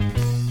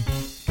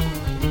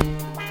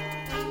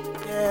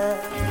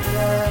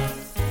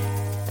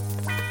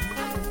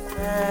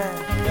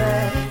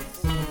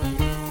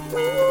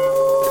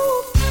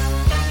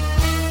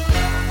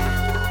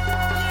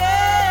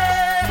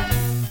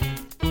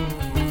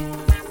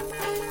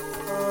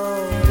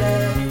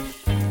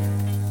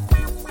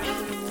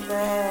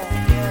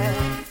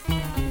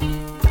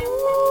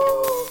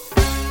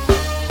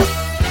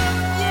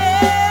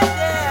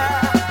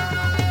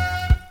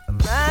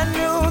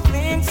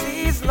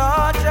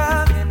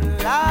 Larger than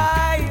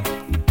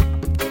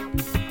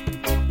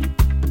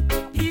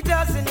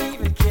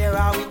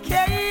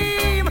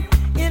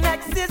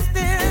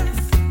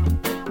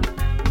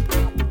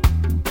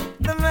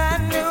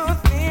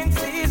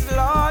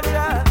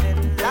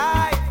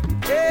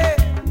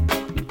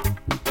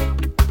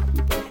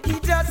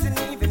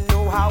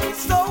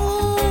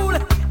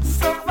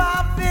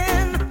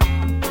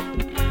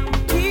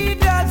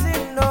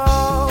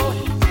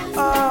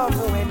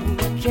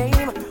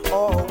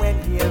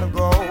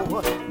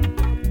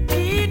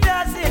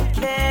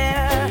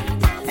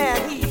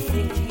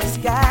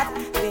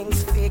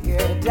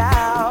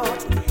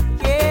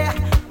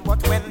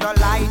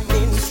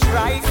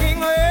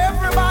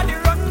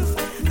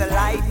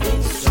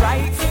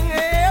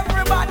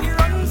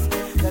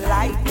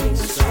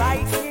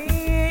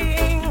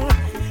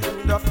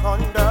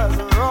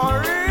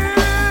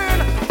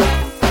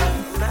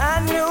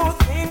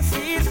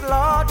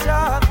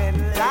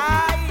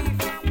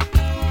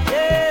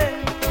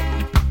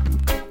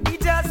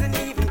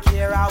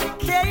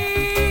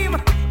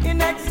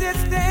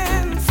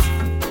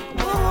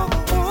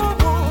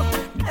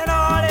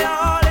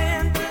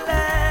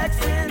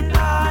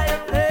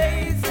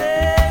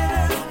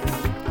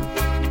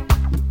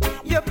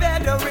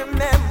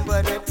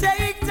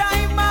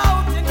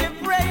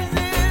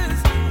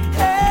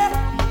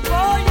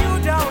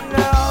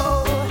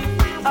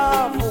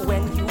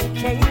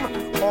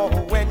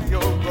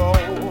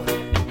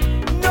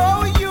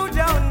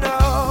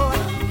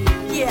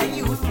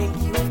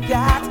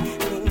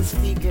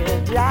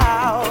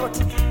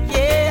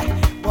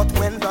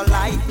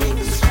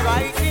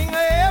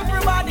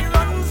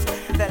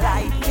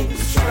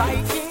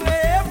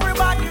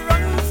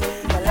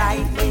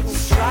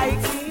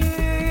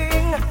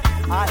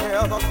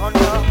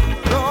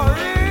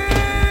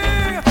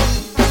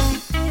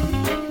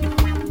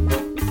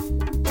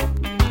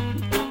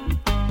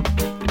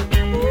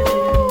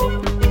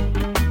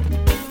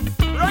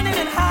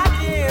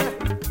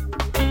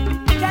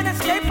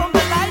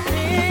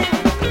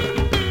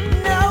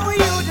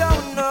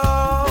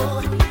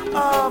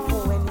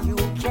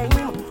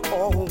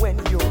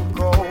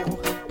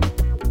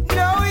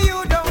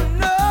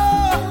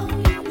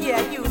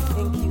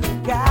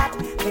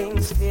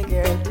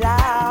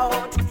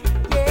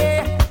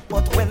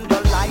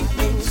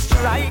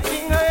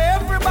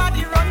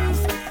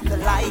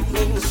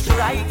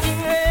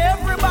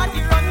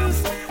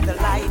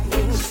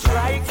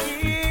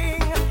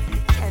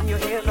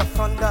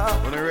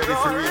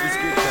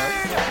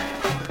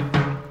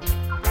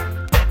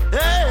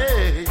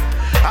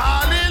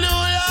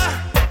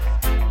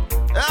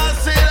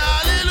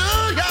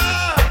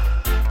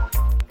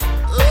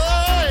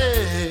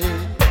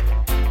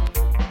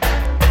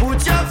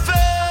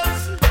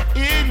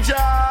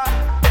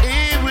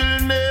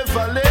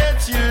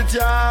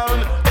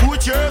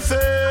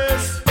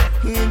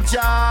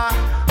Jah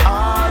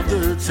all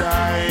the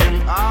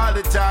time, all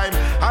the time.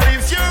 And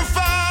if you're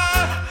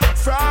far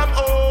from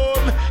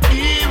home,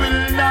 He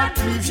will not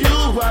leave you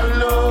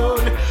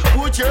alone.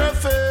 Put your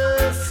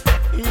faith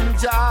in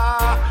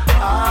Jah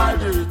all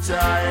the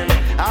time,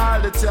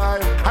 all the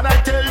time. And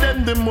I tell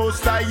them the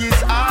Most High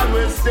is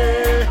always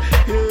there,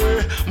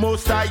 yeah.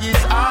 Most High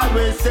is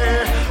always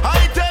there.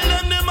 I tell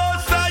them the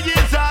Most High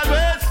is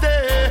always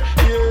there,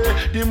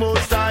 yeah. The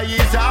Most High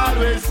is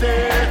always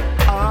there.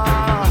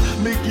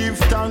 Me give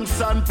thanks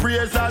and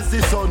praise as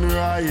the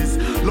sunrise.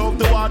 Love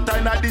the water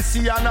and the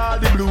sea and all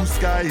the blue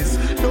skies.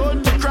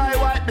 Don't you cry,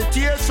 wipe the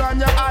tears from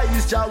your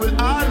eyes. Jah will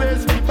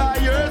always be by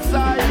your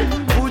side.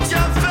 Put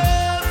your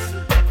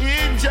faith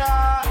in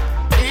Jah,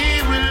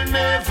 He will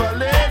never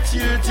let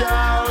you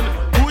down.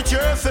 Put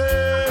your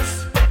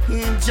faith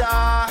in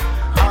Jah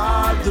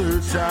all the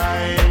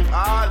time,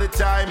 all the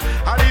time.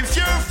 And if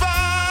you're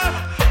far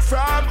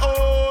from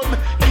home,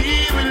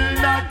 He will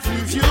not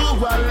leave you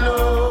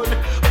alone.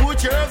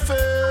 Put your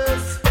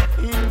faith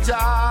in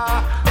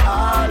Jah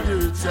all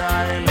the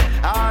time,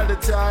 all the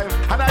time.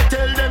 And I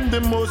tell them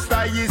the Most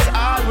High is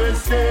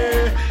always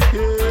there,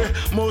 yeah.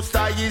 Most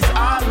High is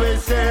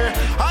always there.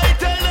 I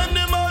tell them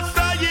the Most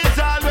High is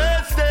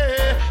always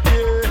there,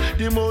 yeah.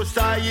 The Most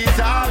High is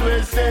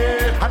always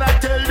there. And I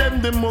tell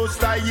them the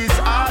Most High is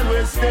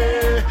always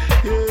there,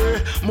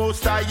 yeah.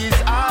 Most High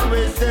is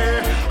always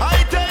there.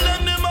 I tell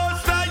them the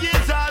Most High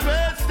is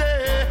always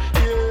there,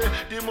 yeah.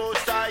 The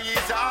Most High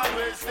is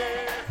always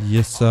there.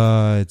 Yes,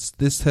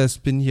 this has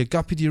been here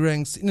Guppy D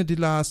Ranks in the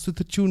last with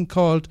a tune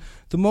called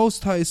The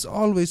Most High is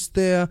Always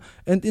There.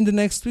 And in the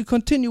next, we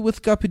continue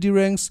with Guppy D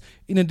Ranks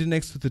in the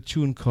next with a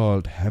tune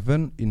called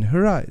Heaven in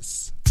Her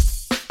Eyes.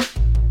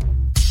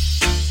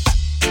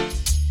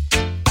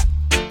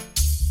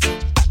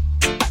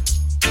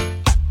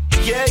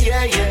 Yeah,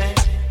 yeah, yeah.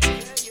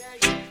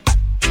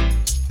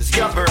 It's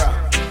Gabara.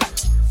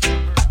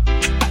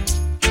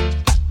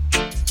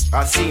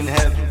 I seen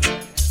heaven.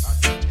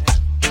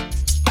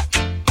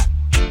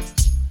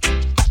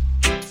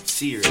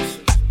 Serious.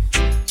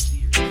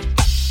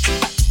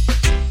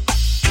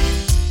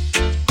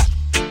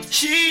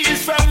 She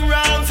is from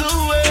round the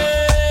way.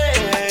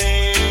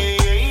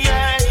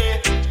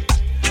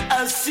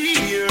 I see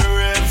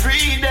her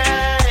every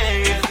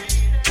day.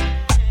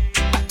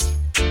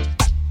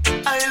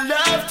 I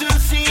love to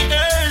see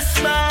her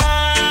smile.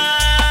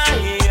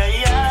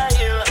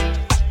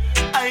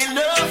 I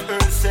love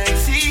her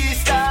sexy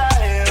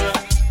style.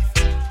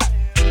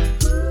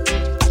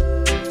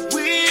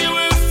 We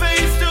were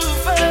face to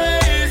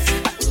face,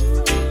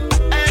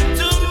 and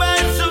to my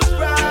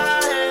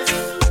surprise,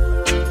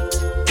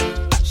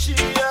 she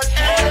had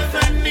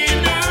heaven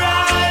in her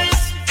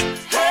eyes,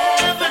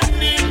 heaven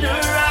in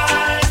her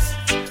eyes,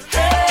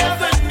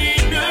 heaven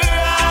in her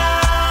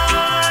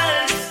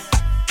eyes.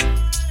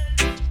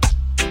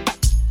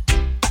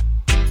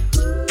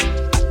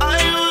 I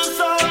was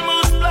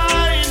almost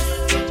blind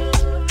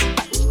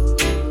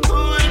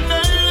when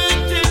I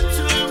looked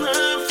into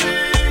her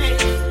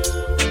face.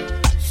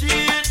 She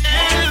had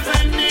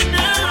heaven in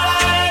her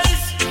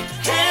eyes,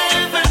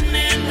 heaven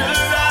in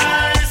her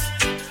eyes,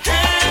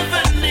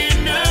 heaven in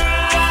her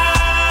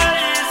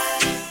eyes.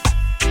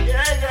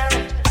 Yeah, yeah.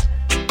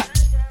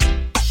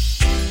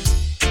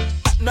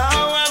 Now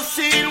I've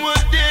seen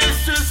what there's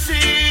to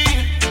see.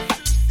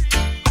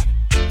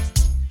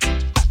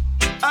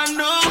 I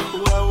know who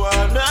I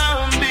wanna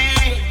be.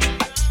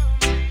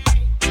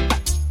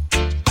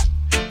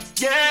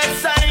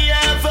 Yes, I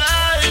have a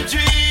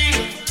dream.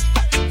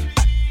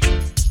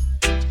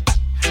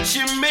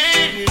 She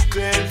made it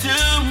clear to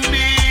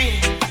me.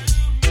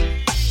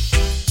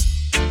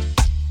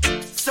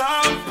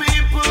 Some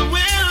people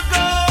will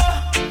go,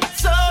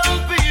 some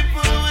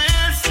people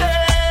will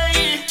stay.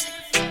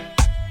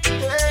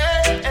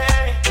 Hey,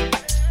 hey.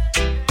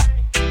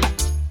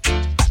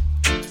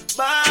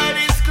 But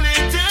it's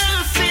clear to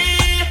see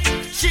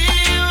she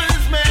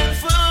was meant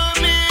for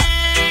me.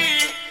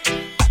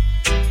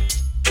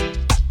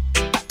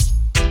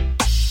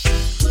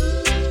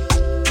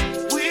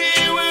 We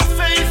were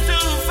face to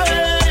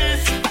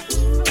face,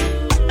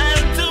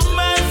 and to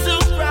my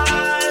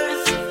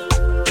surprise,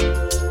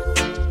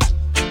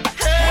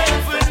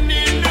 heaven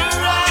in her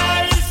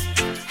eyes,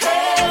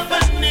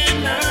 heaven in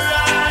her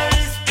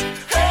eyes,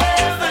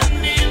 heaven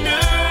in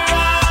her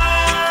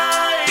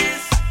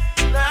eyes.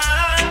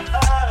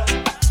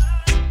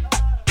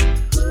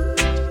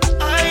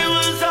 I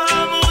was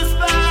almost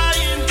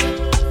blind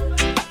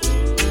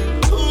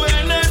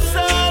when I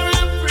saw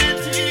her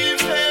pretty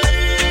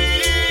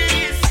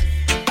face.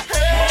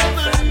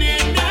 Heaven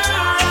in her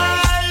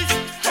eyes,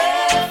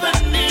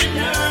 heaven in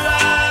her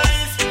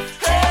eyes,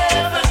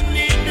 heaven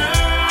in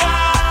her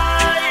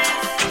eyes.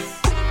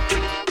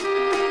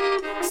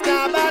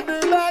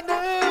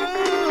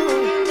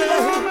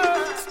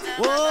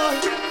 Whoa,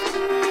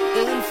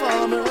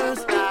 informers.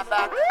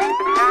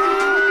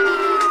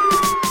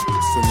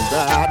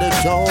 Somebody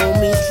told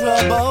me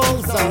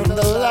trouble's on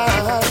the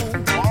line,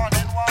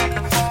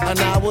 and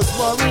I was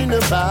worrying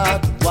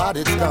about what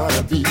it's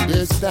gonna be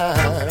this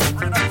time.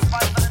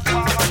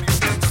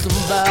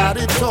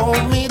 Somebody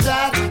told me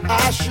that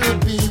I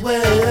should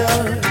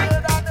beware,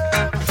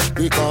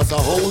 because a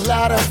whole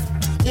lot of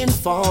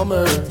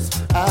informers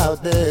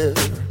out there.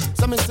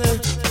 Some say,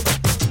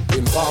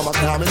 informer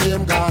coming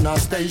in Ghana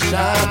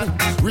station,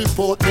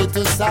 report me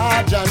to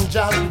Sergeant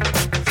John.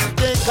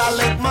 They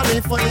collect money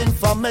for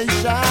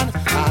information,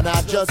 and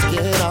I just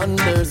can't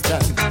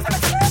understand.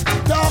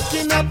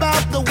 Talking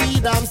about the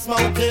weed I'm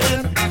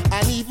smoking,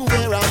 and even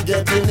where I'm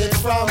getting it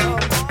from.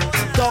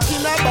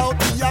 Talking about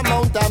the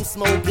amount I'm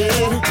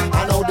smoking,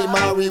 I know the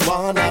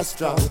marijuana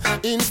strong.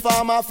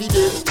 Informer fi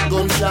dead,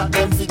 gunshot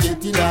them fi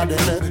get in a them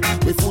head.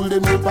 We fool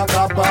them with a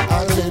copper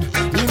and lead.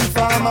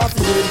 Informer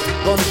fi dead,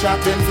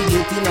 gunshot them fi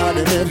get in a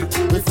them head.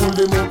 We fool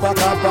them with a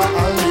copper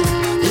and lead.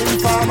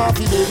 Informer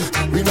fi dead,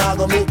 we not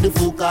gonna make the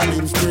fool call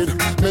him spread.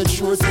 Make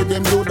sure say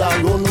them blood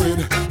and run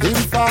red.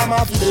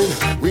 Informer fi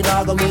dead, we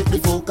not gonna make the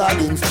fool call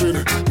him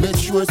spread. Make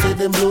sure say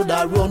them blood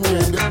and run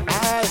red.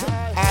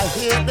 I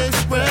hear they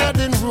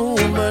spreading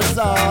rumors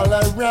all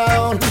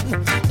around.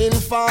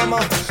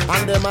 Informer,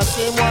 and them a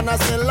same one I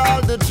sell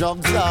all the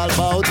drugs all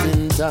about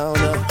in town.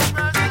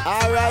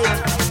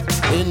 Alright,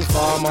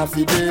 informer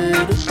fi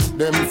dead,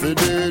 them fi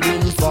dead.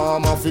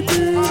 Informer fi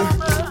dead,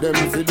 them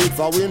fi dead.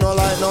 For we no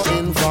like no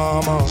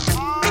informer,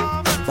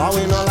 for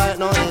we no like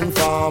no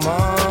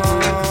informer.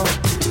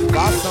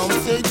 Cause some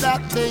say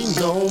that they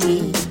know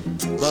me,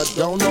 but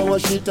don't know a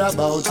shit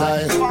about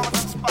I.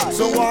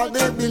 So all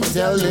they've been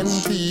telling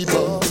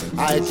people,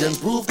 I can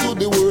prove to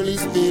the world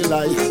it's be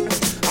like.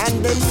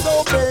 And them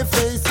so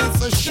bare-faced,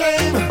 it's a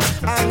shame.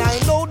 And I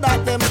know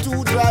that them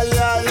too dry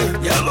eye.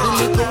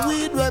 The little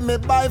weed when me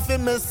buy for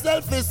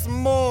myself is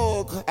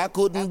smoke. I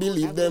couldn't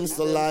believe them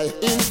so lie.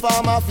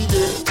 Informer fi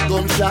dead,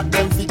 gunshot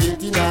them fi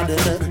get in a them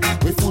head.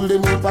 We fool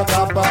them up a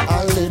copper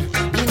and lead.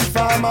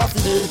 Informer fi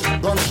dead,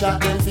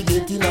 gunshot them fi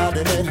get in a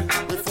them head.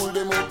 We fool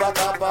them up a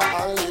copper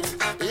and lead.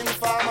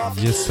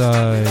 Yes,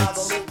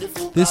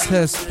 this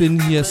has been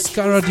here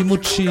Scara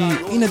Dimucci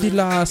in the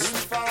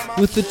last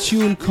with the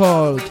tune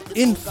called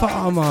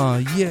Informer.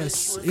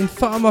 Yes,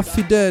 Informer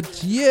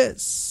Fidet.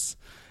 Yes.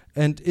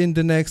 And in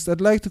the next, I'd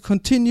like to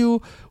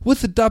continue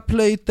with the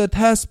dubplate that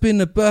has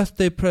been a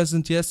birthday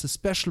present. Yes, a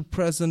special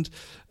present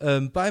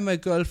by my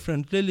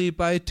girlfriend Lily,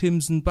 by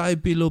Timson, by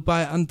Bilo,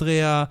 by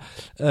Andrea.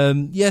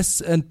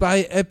 Yes, and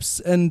by Epps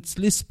and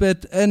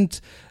Lisbeth and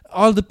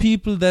all the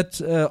people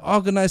that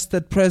organized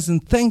that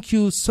present. Thank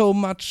you so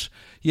much.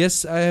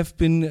 Yes, I have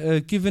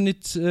been given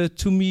it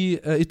to me.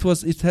 It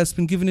has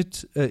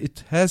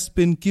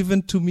been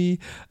given to me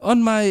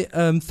on my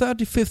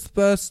 35th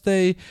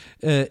birthday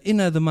in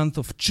the month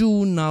of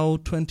June now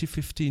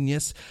 2015.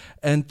 Yes,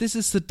 and this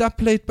is the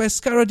dubplate by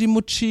Scara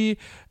Dimucci.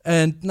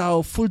 And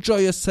now full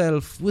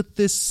yourself with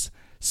this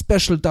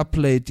special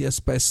dubplate. Yes,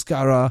 by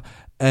Scara.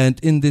 And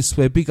in this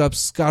way, big up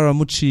Scara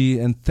Mucci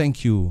and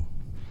thank you.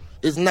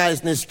 His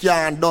niceness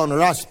can't done,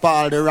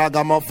 Raspal the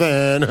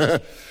ragamuffin.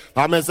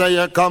 I may say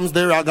here comes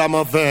the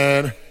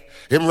ragamuffin.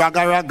 Him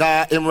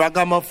him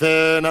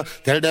ragamuffin.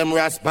 Tell them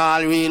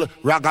Raspal real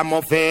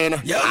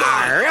ragamuffin. Yeah,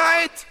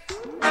 alright.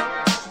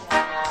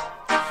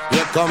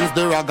 Here comes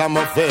the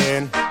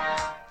ragamuffin.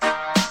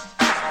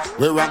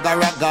 We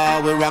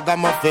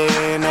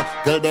ragamuffin.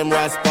 Tell them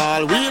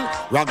Raspal wheel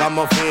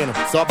ragamuffin.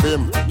 Stop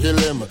him, kill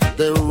him,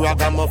 the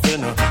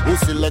ragamuffin. Who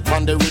select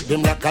on the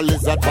rhythm like a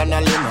lizard on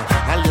a limb,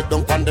 and lay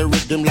down on the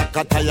rhythm like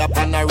a tire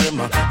on a rim.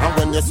 And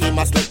when you see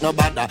him, select no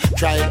bother,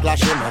 try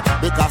clash him,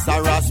 because a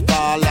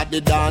Raspal at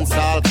the dance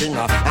hall king.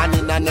 And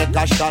in a neck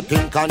a shot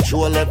him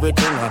control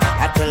everything.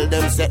 I tell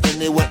them say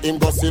anyway him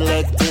go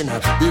selecting.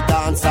 The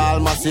dance hall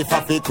massive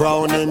of the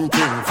crowning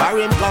king. For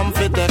him come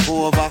fi take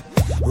over.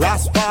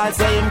 Raspal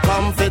say him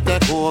come fi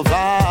take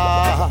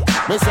over.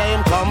 Me say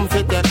him come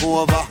fi take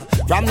over.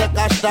 From the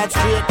Cashtat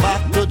straight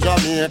back to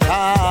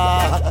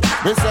Jamaica.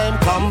 Me say him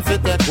come fi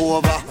take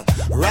over.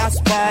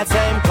 Raspal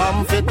say him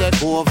come fi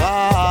take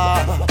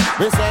over.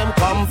 Me say him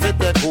come fi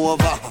take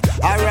over.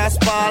 A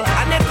Raspal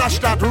and the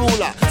Cashtat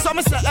ruler. So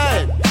me say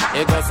hey,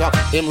 he goes up.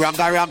 Him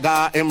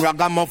him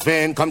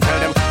ragamuffin. Come tell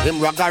them him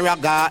him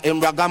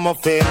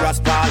ragamuffin.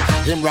 Raspal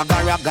him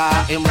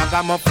him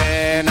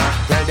ragamuffin.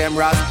 Tell them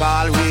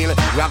Raspal real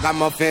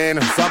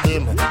ragamuffin. Sub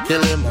him,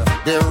 kill him,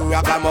 the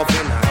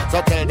ragamuffin.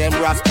 So tell them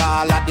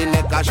Raspal at the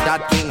neck of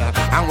that king.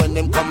 And when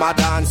them come a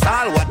dance,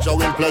 I'll watch how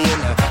him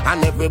playing.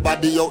 And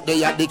everybody out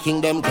there at the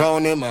king, them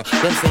crown him. Them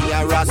say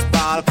a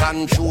Raspal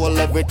control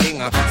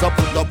everything. So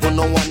put up on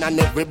no one and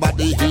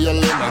everybody heal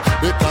him.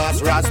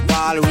 Because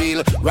Raspal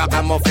real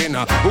ragamuffin.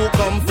 Who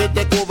come fit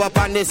take over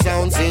on the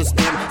sound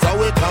system. So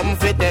we come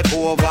fit take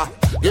over.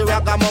 The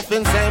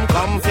ragamuffin same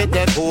come fit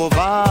take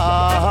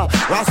over.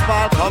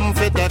 Raspal come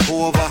fit take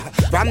over.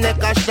 From the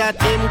cash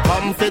that him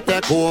come fit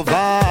take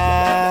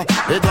over.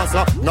 It goes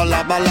up, no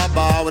laba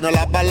laba, we no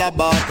laba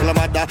laba, tell the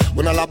mother,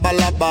 we no laba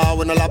laba,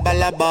 we no laba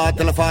laba,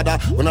 tell the father,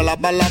 we no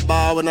laba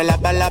laba, we no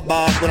laba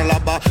laba, we no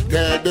laba.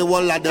 Tell the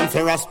whole of them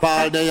for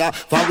Raspal there,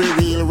 for we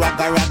real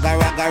ragga.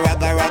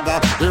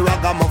 The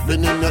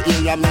ragamuffin in your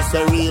ear, miss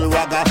a real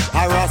ragga.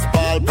 A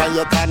Raspal ball pan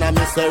your corner,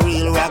 me say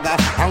real ragga.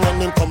 And when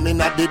them come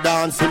in at the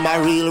dance, him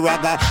a real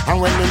ragga.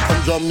 And when them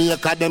come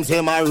Jamaica, them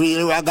say my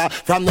real ragga.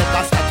 From the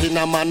Castat in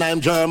a man, I'm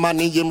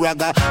Germany, him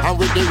ragga. And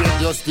with the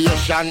radio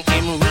station,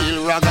 him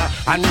real ragga.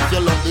 And if you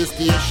love the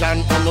station,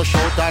 you no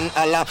shout and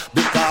holla,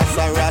 because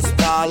a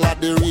Rasta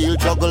the real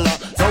juggler.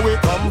 So we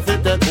come fi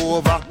take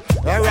over.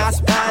 A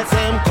Rasta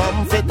say him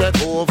come fi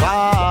take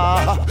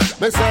over.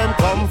 Me say him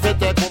come fi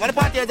take over. The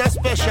party is a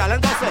special,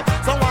 and that's it.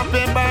 So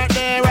happy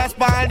birthday,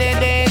 Rasta the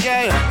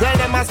DJ. Tell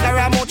them a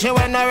Scaramucci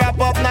when I wrap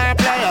up now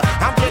play.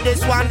 And play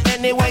this one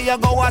anywhere you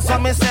go, as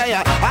some me say.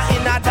 I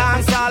in a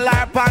dance all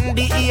harp on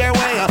the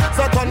airway.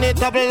 So turn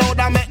it up loud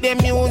and make the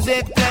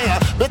music play.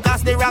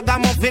 Because the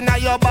ragamuffin are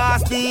your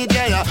boss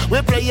DJ.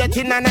 We play it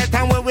in a night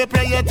and we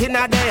play it in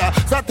a day.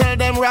 So tell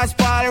them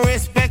Raspal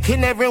respect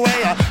in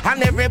everywhere.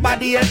 And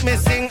everybody help me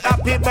sing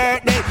happy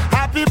birthday.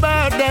 Happy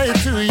birthday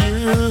to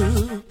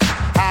you.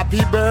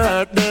 Happy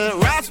birthday,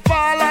 Raspal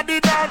I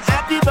did that.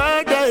 Happy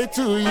birthday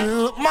to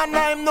you. Man,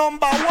 I'm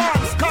number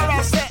one.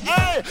 Scara say,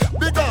 hey,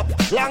 big up,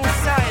 long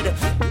side.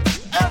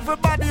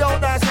 Everybody out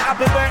there say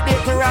happy birthday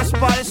to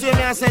Raspal. See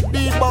me, I said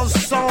D-Buzz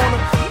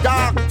Sound,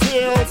 Dark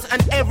Tales,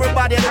 and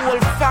everybody, the whole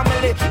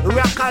family.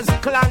 Rockers,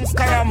 Clan,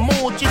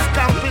 Scaramucci,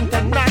 Scamp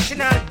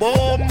International,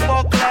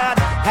 Bombo Clad.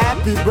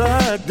 Happy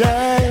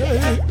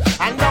birthday.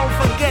 And don't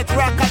forget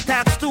Rock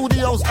Attack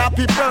Studios.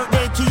 Happy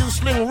birthday to you,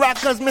 Sling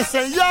Rockers. Me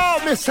say yo,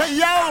 me say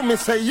yo, me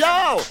say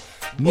yo.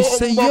 Me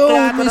say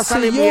yo, me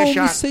say yo,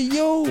 me say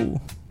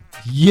yo.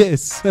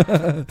 Yes,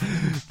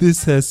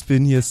 this has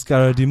been here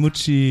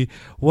Scaramucci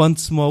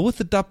once more with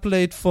a dub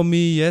plate for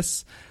me.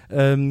 Yes,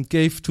 given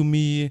to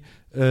me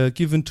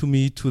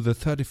to the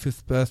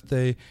 35th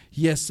birthday.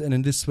 Yes, and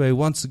in this way,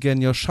 once again,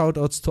 your shout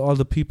outs to all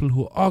the people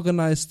who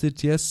organized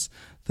it. Yes,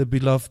 the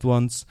beloved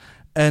ones.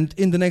 And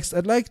in the next,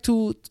 I'd like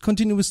to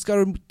continue with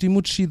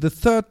Scaramucci the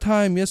third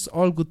time. Yes,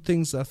 all good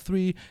things are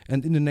three.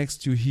 And in the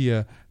next, you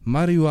hear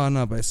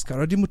Marijuana by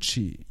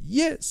Scaramucci.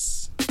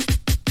 Yes.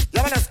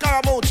 Yeah, man,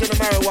 Scaramucci the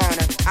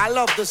marijuana. I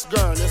love this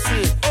girl, you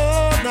see.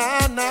 Oh, no.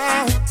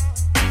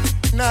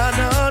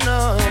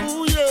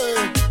 Ooh,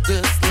 yeah.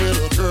 This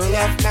little girl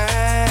of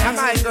mine. And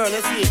my girl,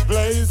 you see,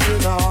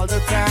 blazing all the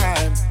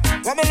time.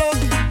 Come along.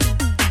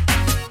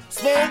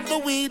 Smoke the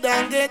weed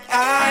and get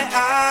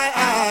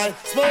high.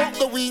 Smoke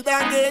the weed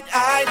and get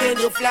high, then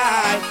you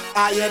fly.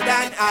 Higher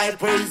than I,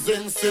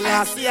 praising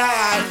Selassie.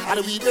 And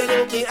the weed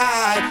don't me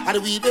high. And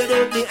the weed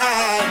don't me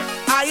high.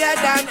 Higher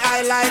than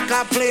I, like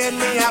a plane,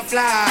 me a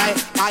fly.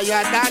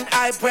 Higher than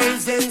I,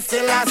 praising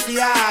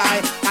Selassie.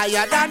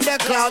 Higher than the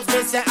clouds,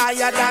 me say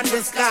higher than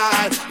the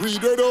sky.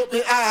 Weed don't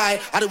me high.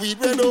 And the weed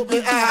don't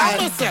me high.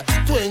 I say,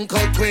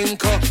 twinkle,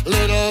 twinkle,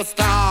 little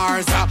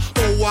stars.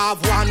 Oh,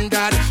 I've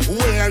wondered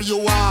where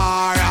you are.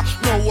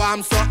 No,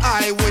 I'm so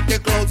high with the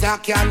clouds I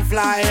can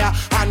fly.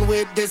 And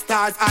with the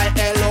stars I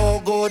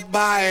hello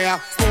goodbye.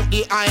 Smoke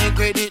the high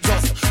credit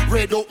just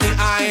red up the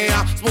eye.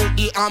 Smoke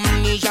the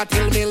amnesia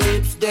till me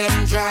lips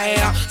them dry.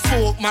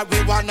 Smoke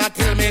marijuana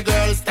till me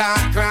girls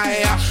start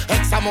cry.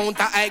 X amount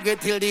of high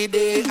grade till the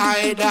day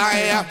I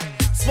die.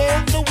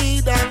 Smoke the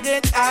weed and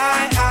get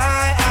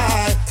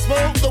high.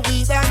 Smoke the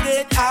weed and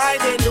get high,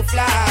 then you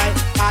fly.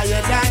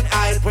 Higher than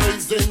I,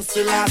 praising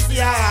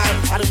Selassie.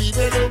 And the weed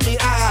don't be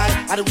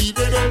high. And the weed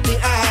don't be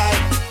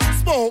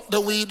high. Smoke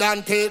the weed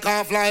and take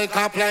off like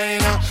a plane.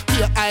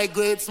 Be a high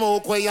grade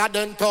smoke where you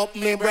done top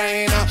me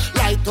brain.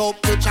 Light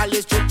up the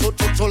chalice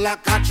to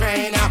like a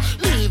train.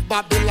 Leave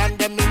Babylon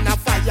them in a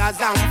fires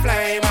and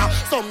flame.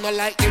 Some no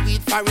like the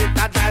weed for it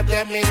that drive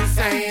them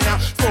insane.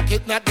 Smoke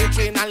it not the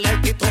train and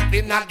let it up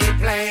in the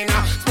plane.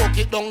 Smoke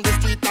it down the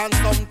street and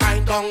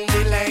sometime down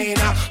the lane.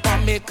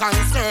 But me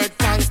concert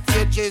and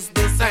stage is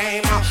the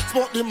same.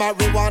 Smoke the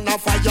marijuana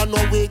fire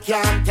no we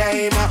can't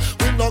tame.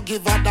 We no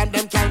give a damn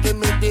them can't give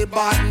me the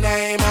bad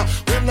name.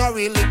 We no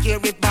really care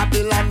if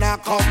Babylon a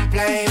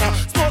complain.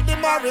 Smoke the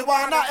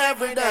marijuana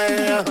every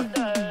day.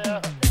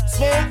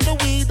 Smoke the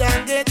weed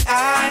and get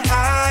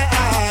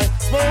high.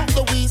 Smoke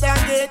the weed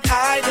and get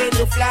high, then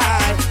you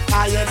fly.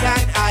 Higher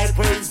than I,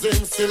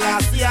 praising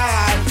Selassie.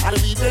 And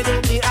the weed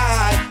don't be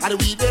high. And the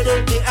weed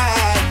don't be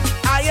high.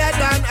 Higher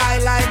than I,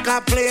 like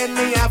a plane,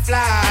 me a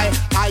fly.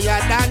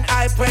 Higher than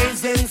I,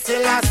 praising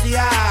Selassie.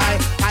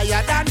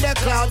 Higher than the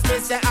clouds, me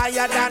say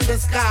higher than the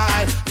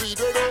sky. Weed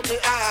don't be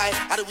high.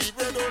 And the weed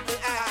don't be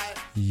high.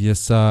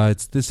 Yes,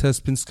 this has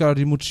been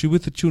Scaramucci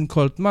with a tune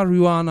called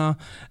Marijuana,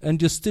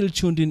 and you're still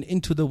tuned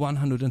into the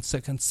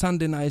 102nd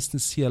Sunday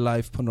Niceness here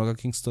live on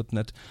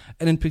RockerKings.net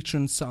and in picture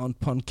and sound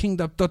on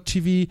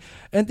KingDub.tv.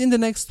 And in the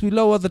next, we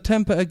lower the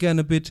tempo again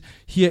a bit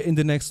here in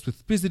the next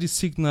with Busy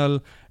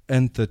Signal,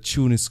 and the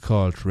tune is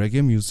called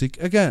Reggae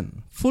Music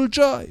Again. Full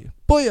joy,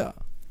 booyah!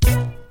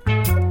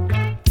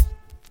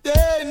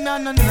 Yeah, na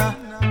na na,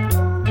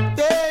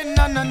 yeah,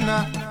 na na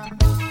na,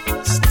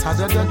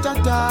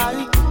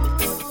 sta-da-da-da-da.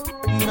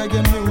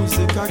 Reggae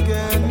music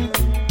again.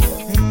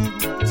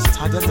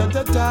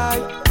 Sta-da-da-da-da.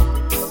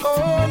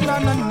 Oh, na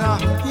na na,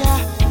 yeah.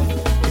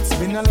 It's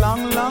been a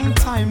long, long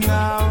time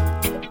now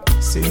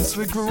Since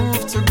we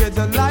groove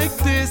together like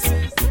this,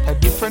 a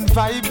different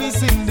vibe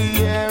is in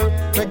the air.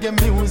 Reggae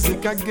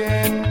music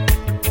again.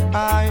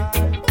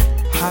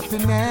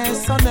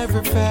 Happiness on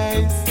every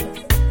face,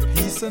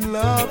 peace and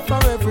love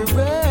for every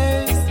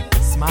race.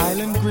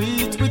 Smile and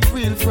greet with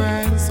real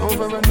friends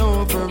over and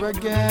over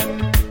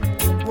again.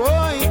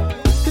 Boy,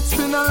 it's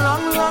been a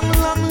long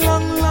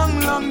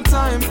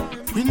time.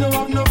 We don't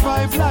have no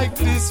vibe like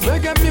this.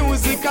 Reggae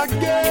music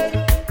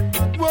again.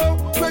 Whoa,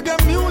 reggae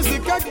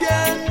music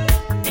again.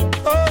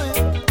 Oh,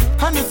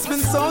 and it's been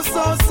so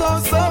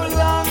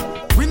long.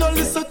 We don't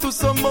listen to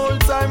some old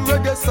time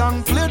reggae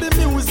song. Play the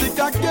music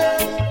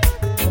again.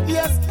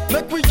 Yes,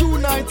 make we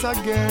unite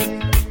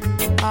again.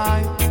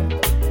 I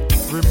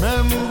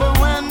remember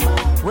when,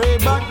 way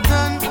back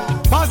then,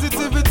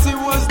 positivity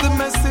was the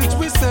message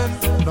we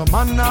sent. No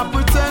man not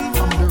pretend,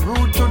 from the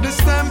root to the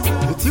stem.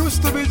 It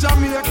used to be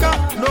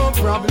Jamaica, no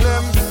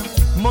problem.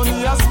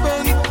 Money I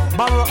spend,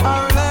 borrow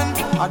Ireland,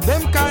 and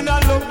them kind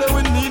of love that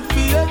we need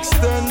to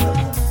extend.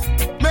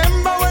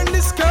 Remember when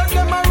the skirt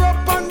them are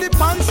up on the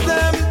pants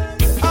them.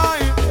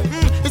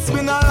 It's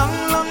been a long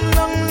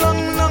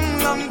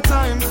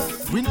time.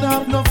 We don't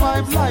have no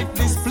vibe like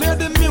this. Play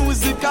the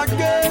music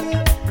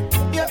again.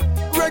 Yeah,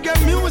 reggae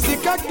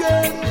music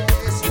again.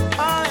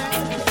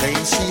 They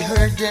see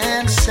her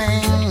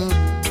dancing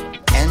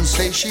and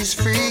say she's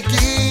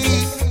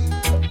freaky.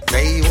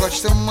 They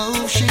watch the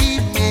move she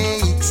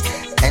makes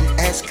and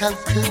ask how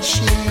good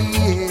she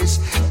is.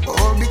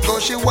 Or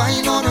because she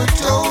whine on her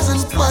toes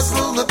and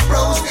puzzle the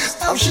pros.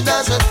 How she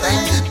does her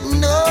thing,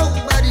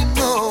 nobody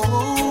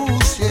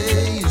knows.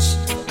 Yes,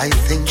 I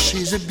think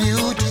she's a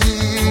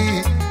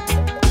beauty.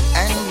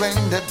 And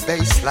when the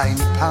bassline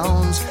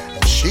pounds,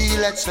 she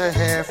lets her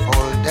hair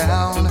fall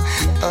down.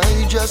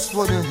 I just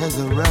wanna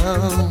hang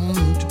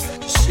around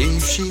to see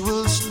if she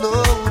will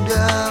slow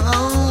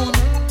down.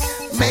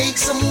 Make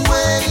some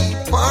way,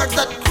 part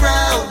that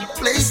crowd.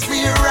 Place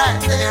me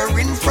right there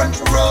in front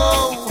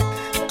row.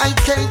 I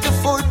can't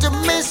afford to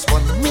miss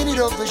 1 minute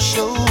of the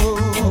show.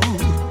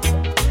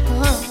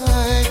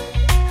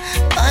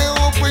 I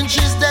hope when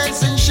she's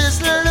dancing,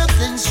 she's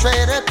looking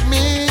straight at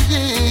me.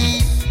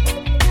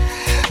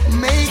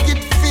 Make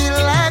it feel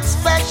like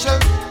special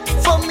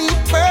for me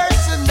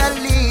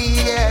personally,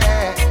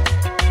 yeah.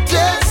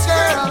 Dance,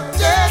 girl,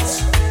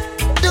 dance.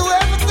 Do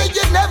everything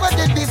you never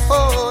did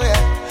before,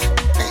 yeah.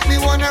 Make me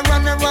wanna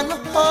run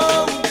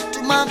home to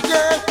my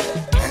girl.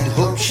 And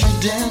hope she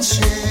dances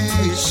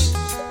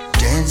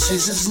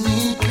as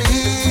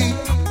neatly.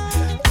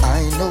 I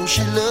know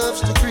she loves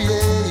to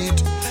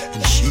create,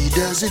 and she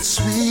does it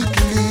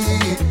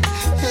sweetly.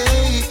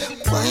 Hey,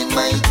 find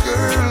my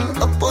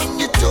girl up on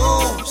your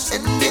toes,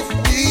 and if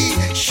we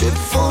should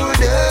fall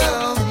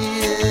down,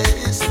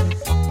 yes,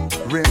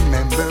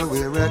 remember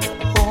we're at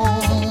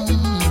home.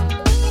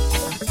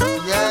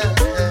 Yeah.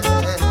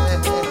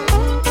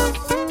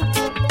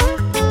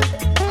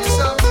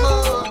 Some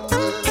more.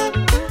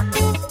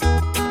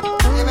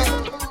 Amen.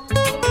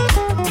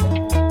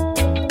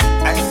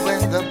 And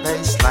when the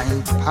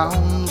bassline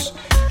pounds,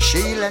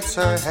 she lets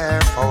her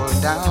hair fall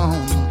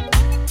down.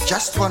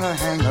 Just wanna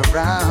hang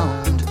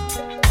around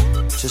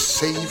to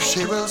see if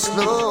she will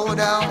slow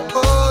down.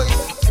 Boy,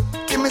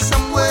 give me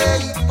some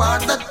way,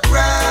 part that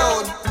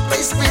crowd.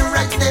 Place me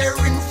right there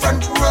in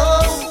front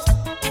row.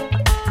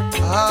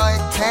 I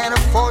can't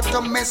afford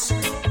to miss.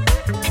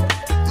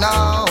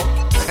 No.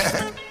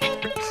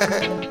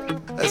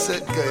 I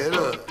said,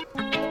 girl,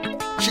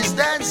 she's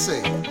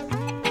dancing,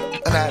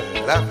 and I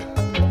love it.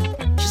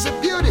 She's a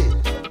beauty.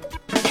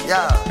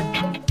 Yeah.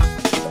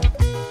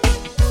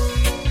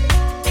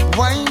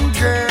 Wine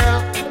girl,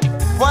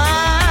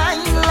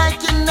 wine like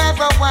you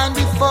never wine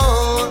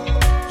before.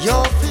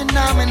 You're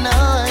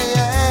phenomenal,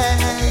 yeah.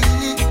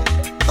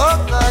 Oh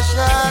gosh,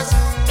 yes.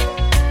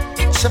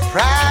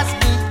 Surprise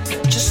me,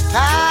 just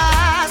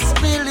ask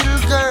me,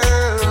 little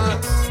girl.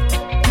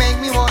 Make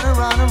me wanna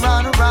run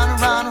around.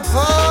 Oh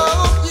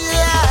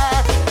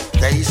yeah.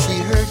 They see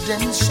her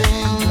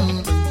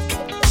dancing,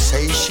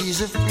 say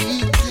she's a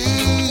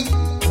freaky.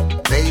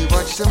 They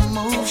watch the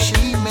move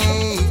she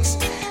makes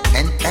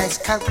and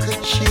ask how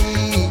could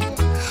she.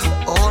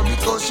 Or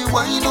because she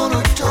whine on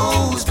her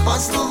toes,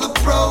 puzzle the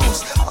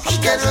pros. How she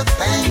get her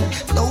thing,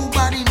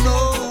 nobody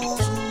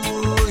knows.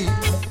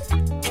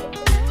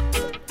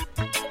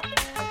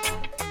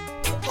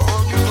 Or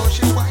because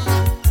she whine.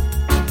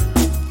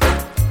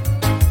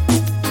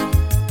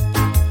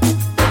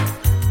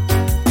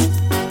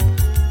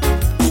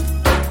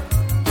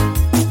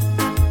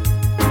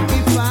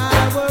 If I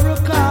were a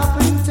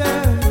carpenter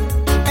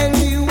and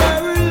you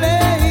were a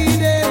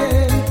lady,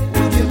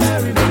 would you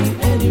marry me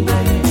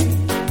anyway?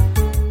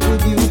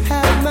 Would you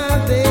have my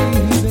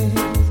baby?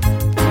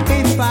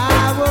 If I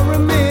were a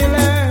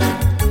miller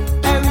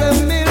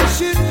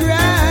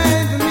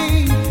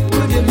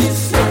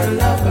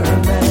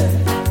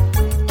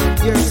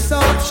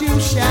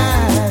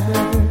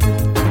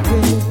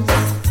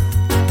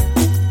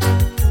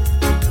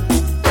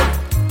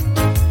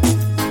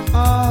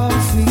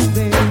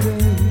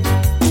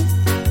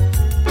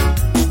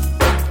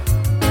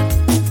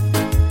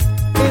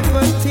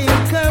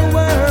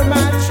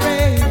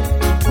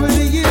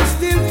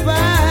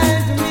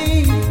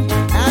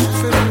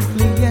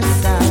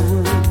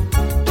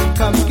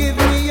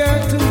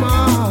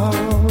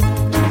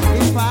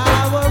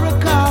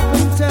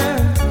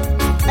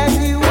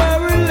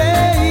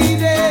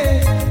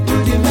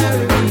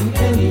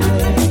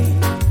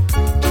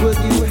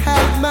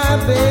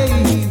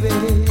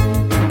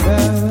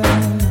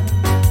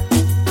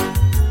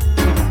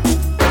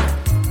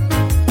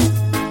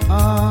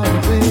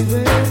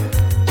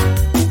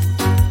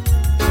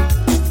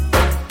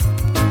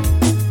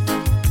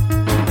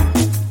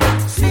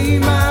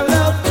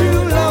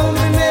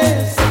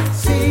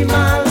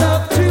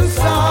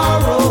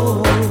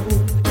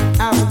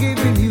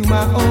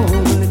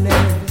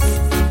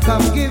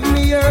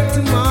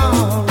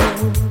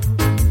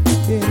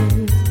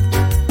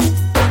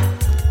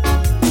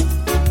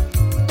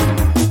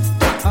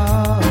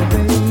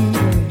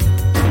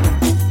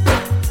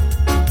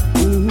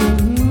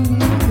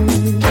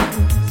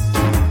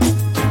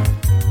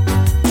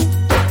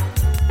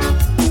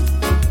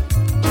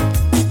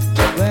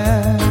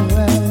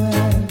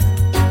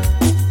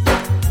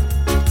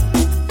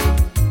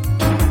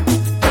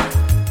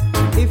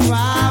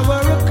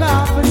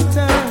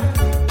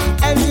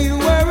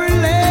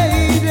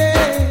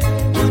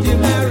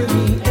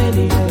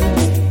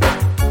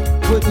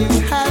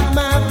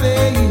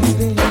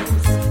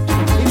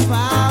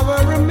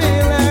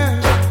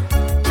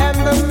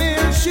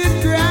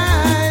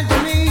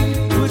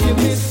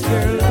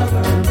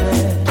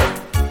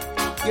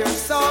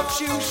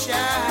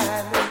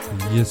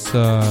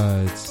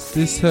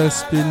This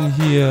has been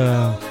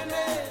here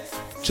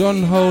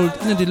John Holt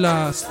in the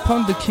last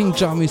on the King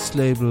Jammy's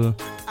label,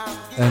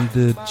 and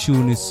the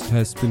tune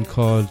has been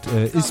called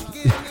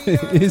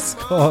is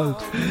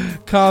called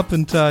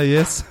Carpenter.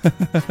 Yes,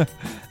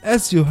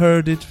 as you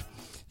heard it.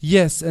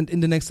 Yes, and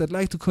in the next I'd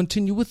like to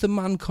continue with the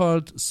man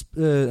called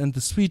and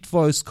the sweet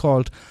voice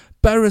called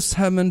Barris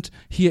Hammond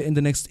here in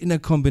the next inner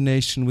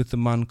combination with the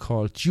man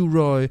called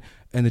U-Roy,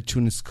 and the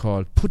tune is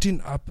called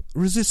Putting Up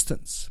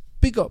Resistance.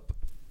 Big up.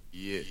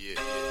 Yeah.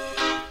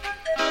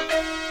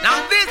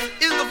 Now this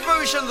is the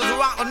version of the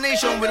rock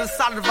nation with a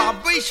solid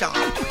vibration.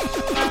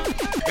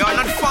 You're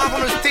not far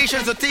from the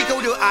station, so take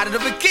out your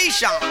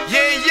identification.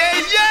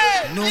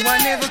 Yeah. No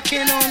one ever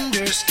can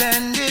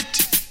understand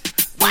it,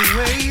 the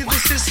way the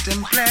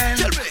system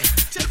plans.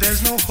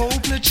 There's no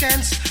hope, no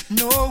chance,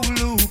 no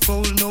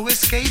loophole, no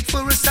escape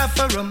for a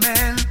sufferer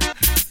man.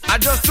 I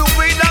just the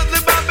way that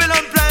the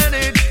Babylon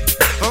planet,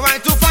 for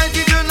right to fight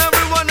each and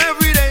everyone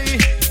every day.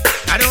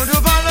 I don't do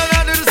follow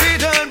that to the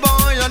Satan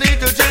boy. I need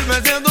to chill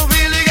myself, don't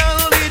really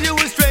gonna lead you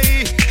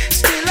astray.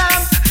 Still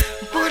I'm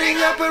putting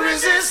up a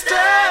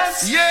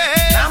resistance.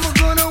 Yeah, I'm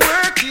gonna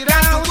work it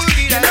out.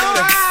 You know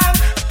I'm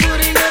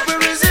putting up a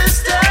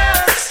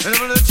resistance. And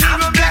for the children,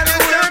 I've gotta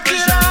work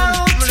it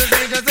out.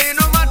 They say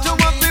no matter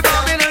what the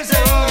Babylon say,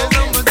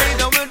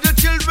 the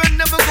children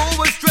never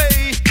go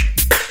astray.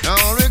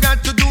 All we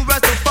got to do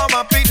is to follow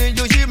my feet, and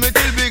you hear me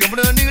till big. I'm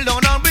gonna kneel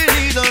down and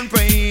believe and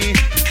pray.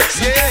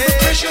 Sometimes the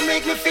pressure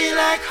make me feel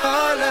like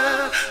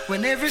holler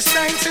when every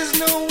sign says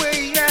no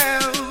way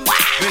out.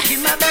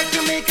 Breaking my back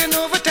to make an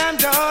overtime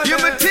dollar. You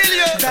may tell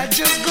you that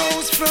just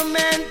goes from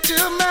man to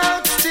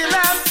mouth. Still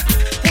I'm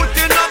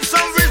putting up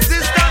some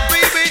resistance,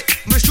 baby.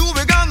 Me sure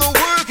we gonna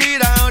work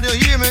it out. You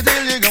hear me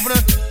tell you, I'm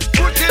gonna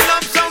putting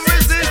up some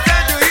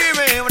resistance. You hear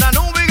me? But I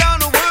know we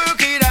gonna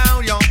work it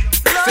out, yo.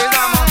 Say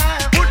I'm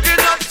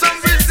putting up some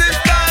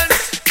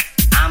resistance.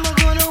 I'm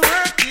gonna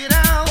work it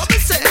out. What me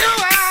say? No,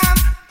 I'm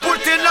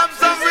putting up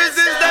some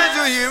resistance.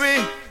 You hear me?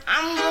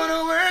 I'm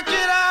gonna work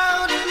it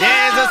out.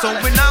 Yeah, so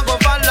we now go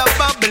follow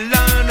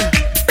Babylon.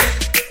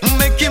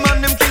 Make him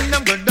and them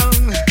kingdom go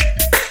down.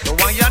 So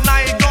why you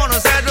not gonna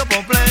set up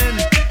a plan?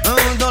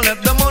 Don't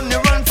let the money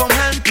run from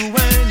hand to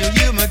hand. You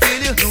hear me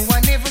tell you? No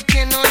one ever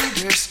can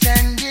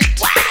understand it,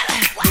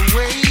 the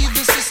way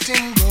the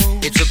system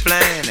goes. It's a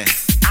plan.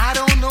 I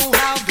don't know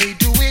how they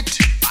do it.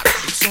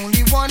 It's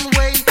only one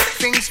way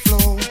things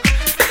flow.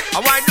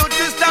 Why don't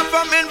you stop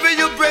from envy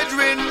your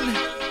brethren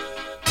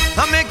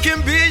and make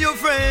him be your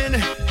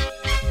friend?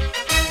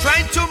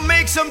 Try to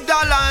make some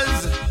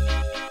dollars.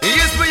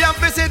 Yes, we have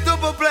to set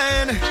up a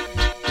plan.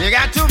 You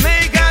got to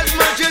make as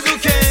much as you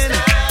can.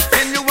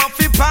 Then you have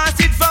to pass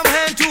it from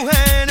hand to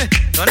hand.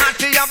 So not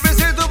to have to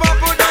set up a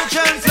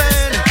production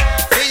plan.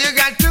 Then you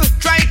got to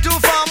try to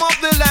farm up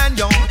the land,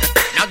 yo.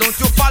 Now don't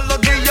you follow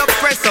the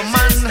oppressor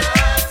man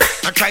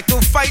and try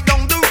to fight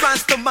down the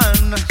Rasta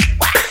man.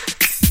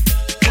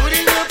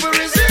 Putting up a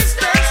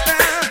resistance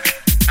now.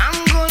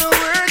 I'm gonna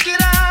work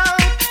it out.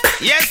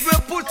 Yes,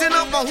 we're putting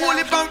up a whole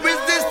heap of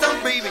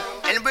resistance, baby.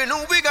 And we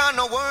know we're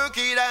gonna work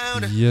it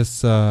out.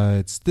 Yes,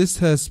 this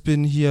has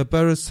been here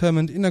Barris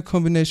Hammond in a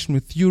combination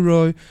with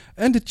U-Roy,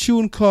 and a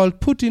tune called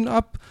Putting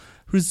Up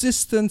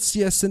Resistance.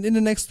 Yes, and in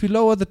the next we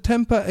lower the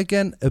temper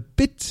again a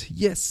bit.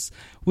 Yes,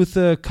 with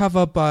a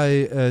cover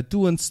by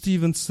Duane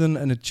Stevenson,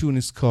 and the tune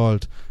is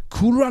called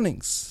Cool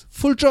Runnings.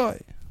 Full joy.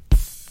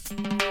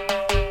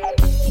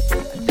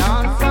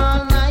 Dance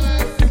all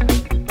night,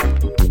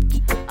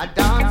 I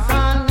dance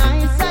all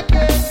night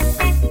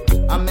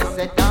again. I miss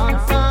a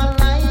dance all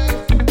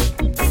night,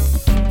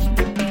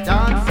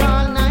 dance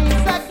all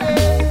night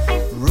again.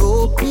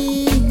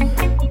 Roping,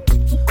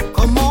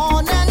 come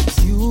on and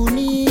tune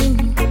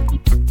in.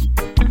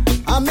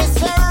 I miss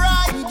a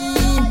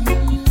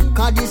riding,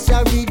 'cause this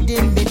a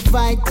rhythm is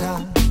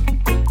vital.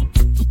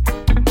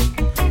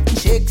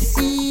 Check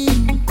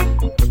scene,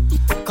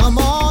 come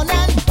on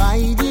and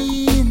bite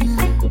in.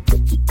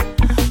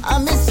 I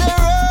miss a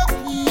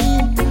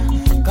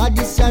roping, 'cause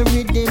this a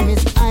rhythm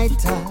is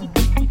vital,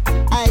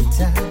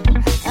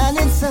 and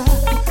it's a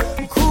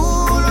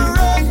cool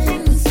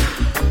runnings.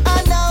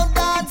 I know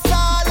that's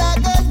all I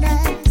got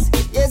nice.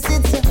 Yes,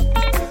 it's a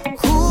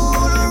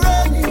cool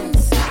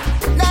runnings.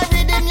 Now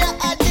rhythm you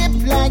a dip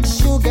like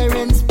sugar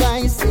and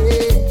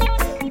spices.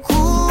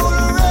 Cool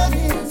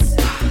runnings.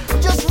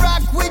 Just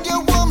rock with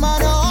your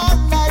woman all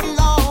night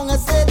long. I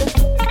said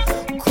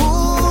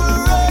cool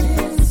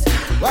runnings.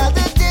 While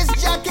the disc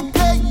jockey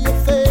play your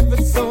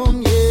favorite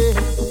song, yeah.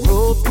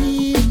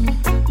 Roping,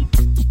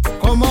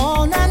 come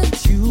on and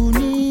tune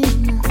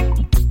in.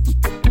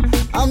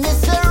 I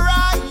miss a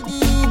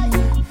riding,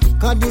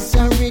 'cause this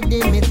a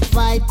rhythm is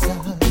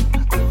vital.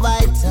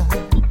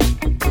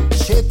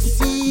 Check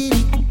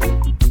scene,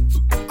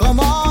 come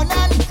on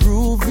and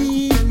groove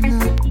in.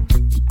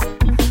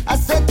 I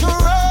said to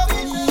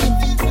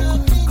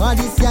rolling, 'cause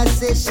this your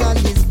session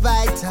is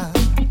vital,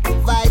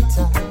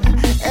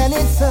 and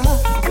it's a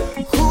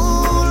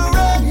cool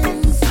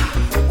runnings.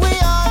 We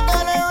all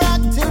gonna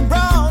rock till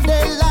brown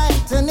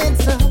daylight, and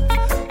it's a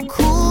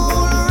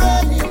cool runnings.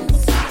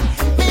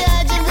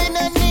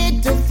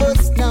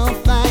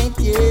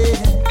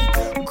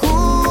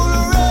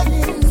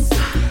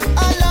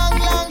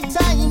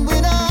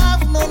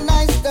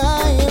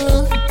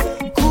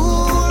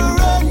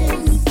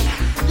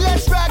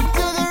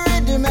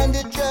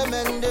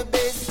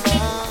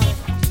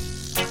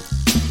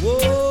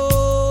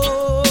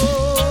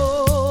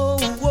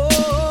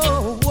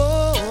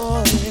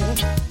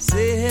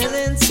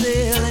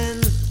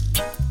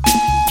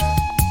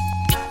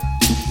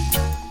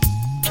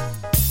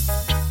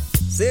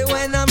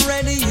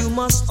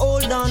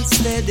 on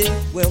steady,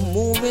 we're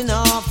moving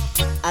off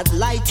at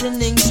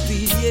lightning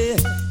speed, yeah.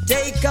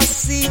 Take a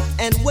seat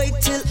and wait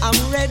till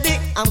I'm ready.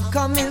 I'm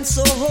coming,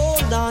 so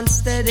hold on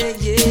steady,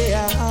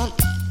 yeah.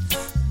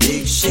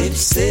 Big ship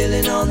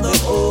sailing on the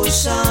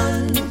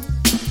ocean.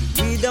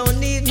 We don't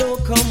need no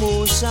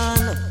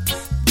commotion.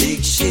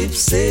 Big ship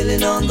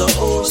sailing on the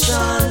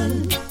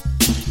ocean.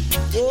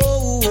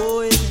 Oh,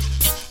 oh, yeah.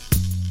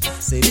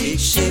 Say big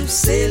ship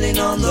sailing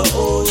on the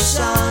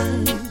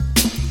ocean.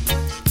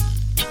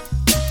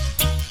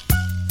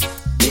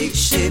 Big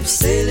ship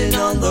sailing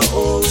on the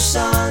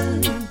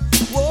ocean.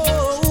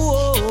 Whoa,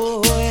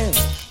 whoa, yeah.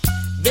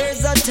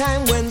 There's a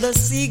time when the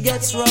sea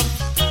gets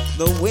rough,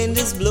 the wind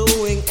is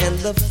blowing and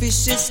the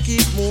fishes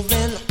keep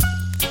moving.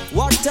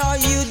 What are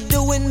you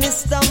doing,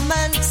 Mr.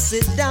 Man?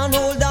 Sit down,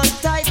 hold on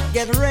tight,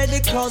 get ready,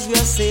 cause we're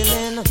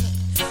sailing.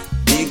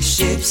 Big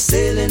ship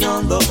sailing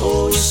on the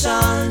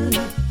ocean.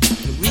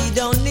 We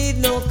don't need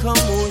no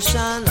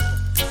commotion.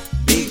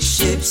 Big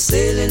ship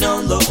sailing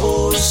on the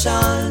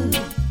ocean.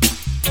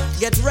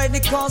 Get ready,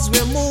 cause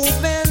we're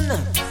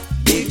moving.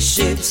 Big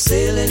ship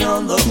sailing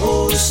on the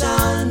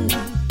ocean.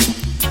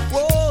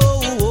 Whoa,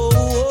 whoa,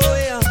 whoa,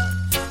 yeah.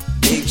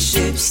 Big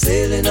ship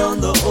sailing on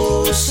the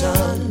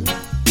ocean.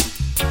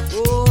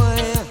 Oh,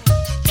 yeah.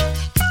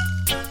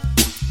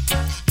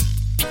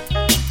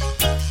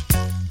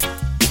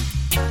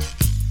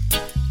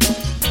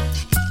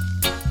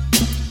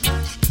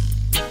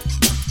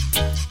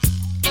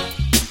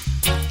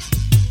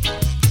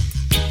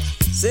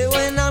 Say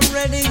when I'm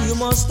ready, you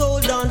must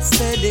hold on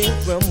steady.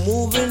 We're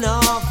moving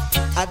off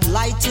at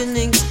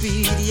lightning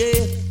speed,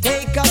 yeah.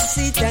 Take a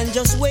seat and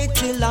just wait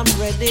till I'm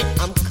ready.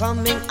 I'm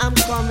coming,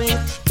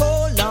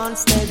 hold on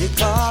steady,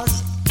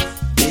 cause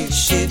big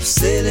ship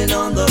sailing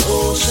on the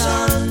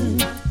ocean.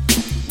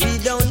 We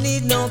don't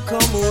need no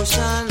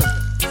commotion.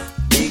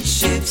 Big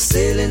ship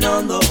sailing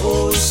on the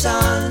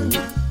ocean.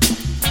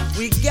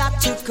 We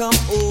got to come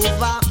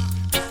over.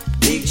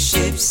 Big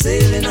ship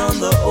sailing on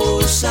the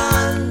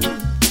ocean.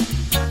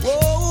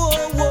 Whoa,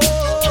 whoa,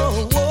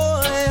 whoa,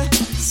 whoa, yeah.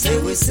 Say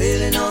we're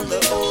sailing on the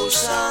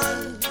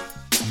ocean.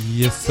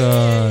 Yes,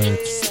 sir.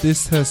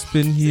 This has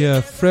been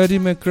here Freddie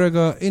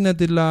McGregor in at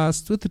the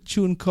last with a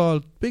tune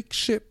called Big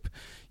Ship.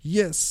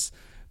 Yes,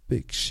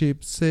 big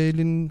ship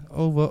sailing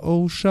over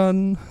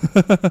ocean.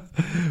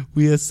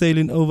 We are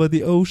sailing over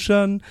the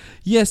ocean.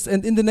 Yes,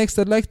 and in the next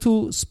I'd like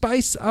to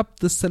spice up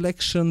the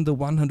selection, the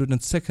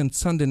 102nd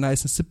Sunday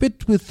Niceness, a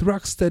bit with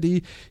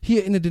Rocksteady.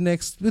 Here in the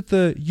next with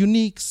the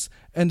Uniques,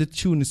 and the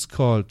tune is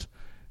called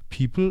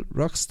People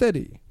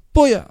Rocksteady.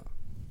 Booyah!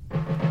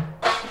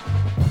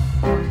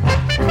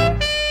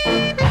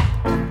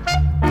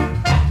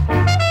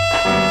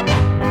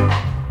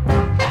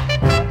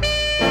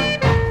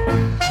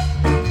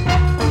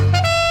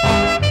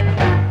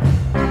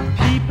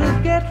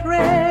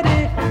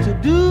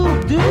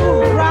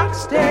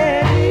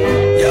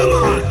 Rocksteady. Yeah,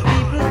 man.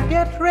 People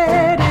get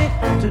ready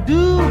to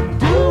do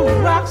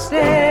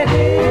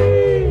Rocksteady.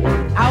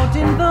 Out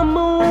in the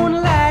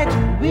moonlight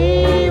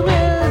we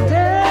will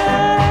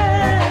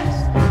dance.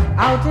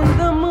 Out in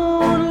the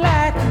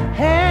moonlight,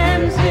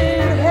 hands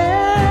in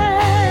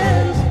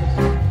hands.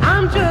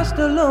 I'm just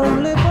a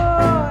lonely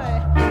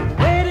boy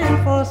waiting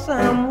for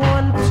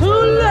someone to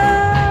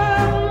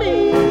love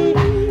me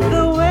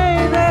the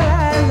way that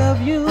I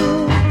love you.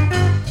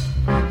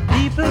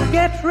 People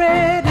get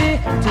ready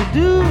to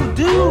do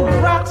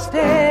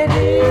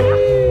Rocksteady.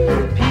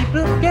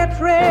 People get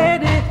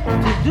ready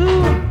to do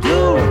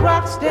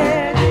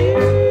Rocksteady.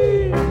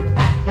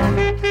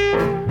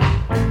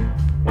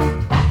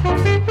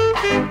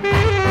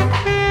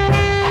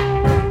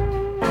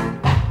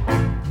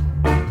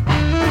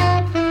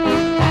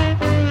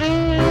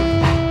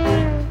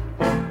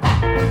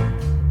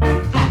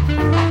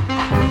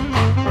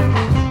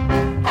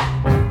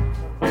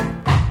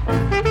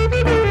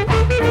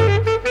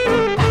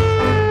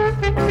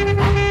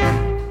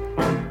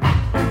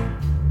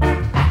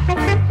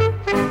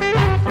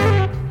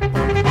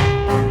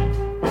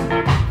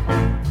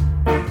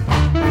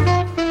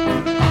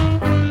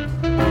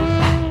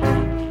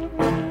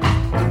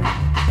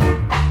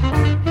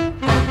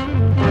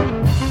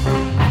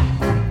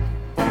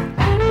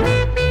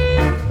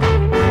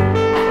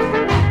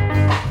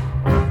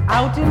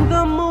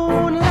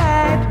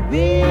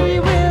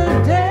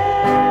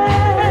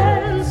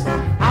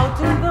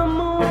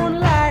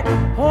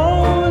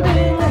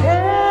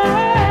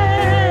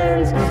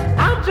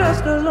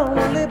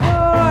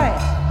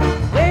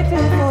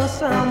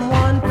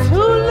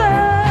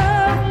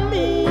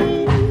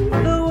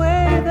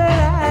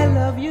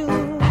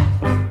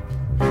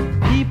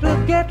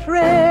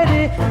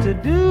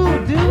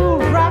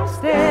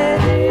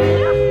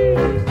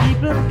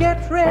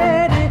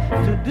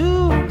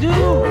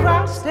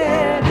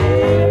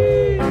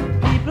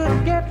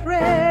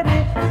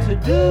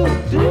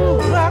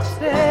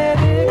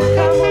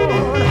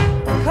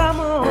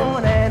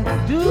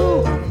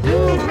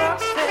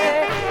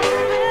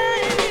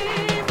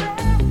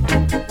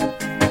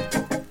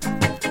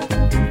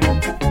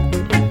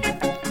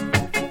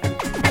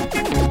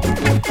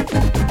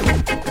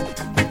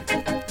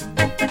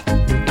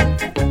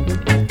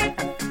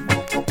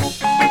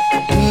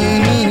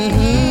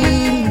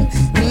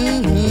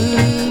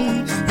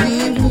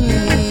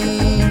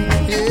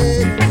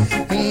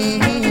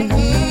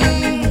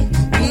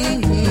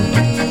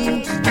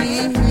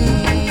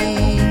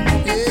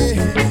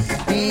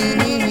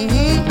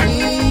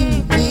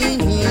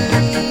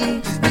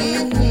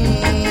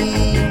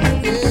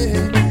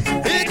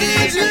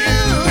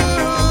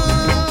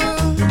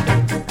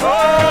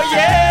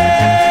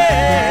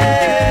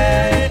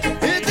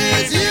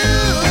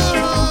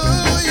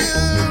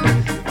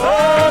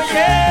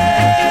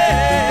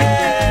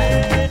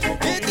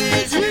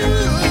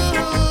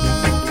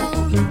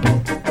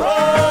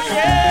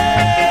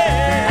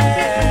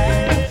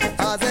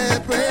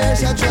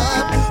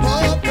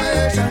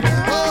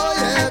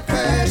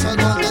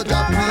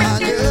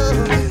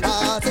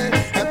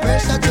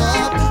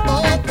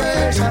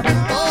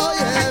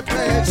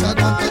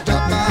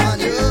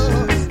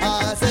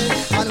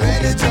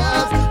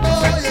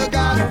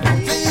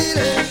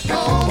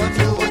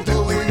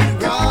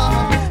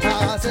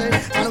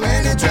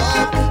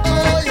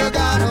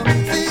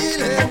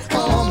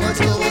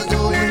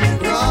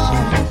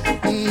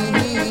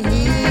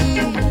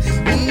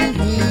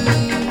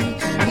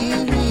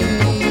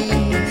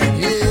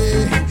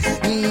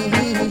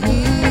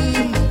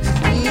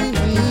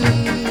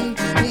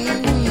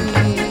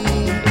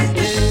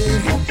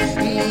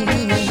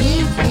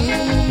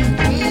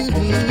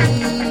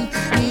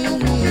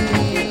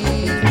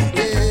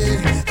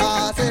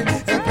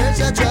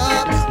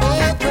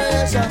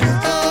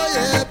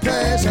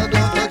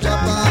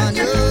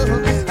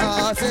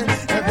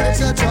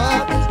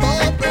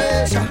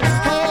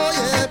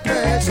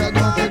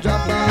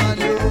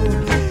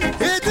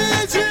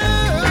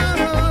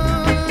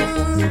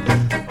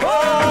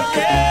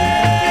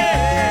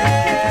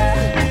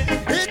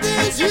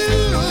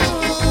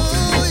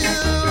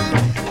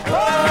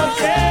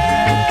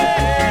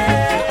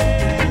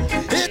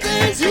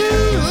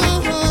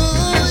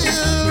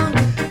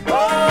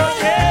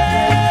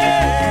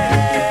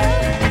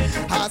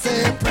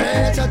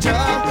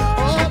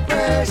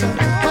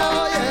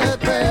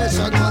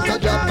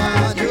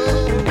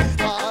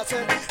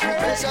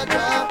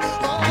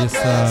 Yes,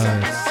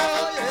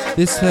 guys.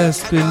 This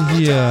has been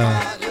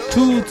here.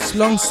 Toots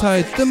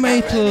alongside the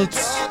Maytals.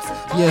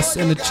 Yes,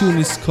 and the tune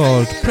is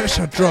called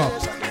Pressure Drop.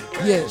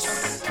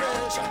 Yes.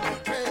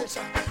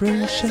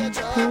 Pressure,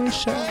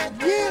 pressure.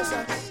 Yes.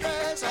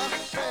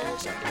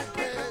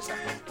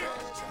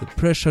 The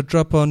pressure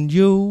drop on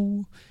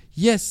you.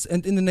 Yes,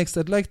 and in the next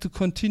I'd like to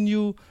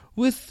continue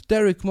with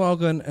Derek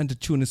Morgan, and the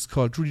tune is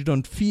called Rudy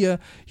Don't Fear.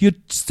 You're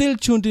still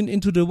tuned in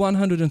into the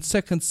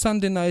 102nd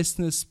Sunday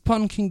Niceness,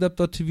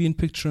 PonKingdom.tv in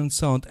picture and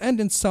sound,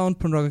 and in sound,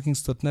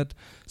 PonRockerKings.net.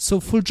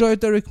 So full joy,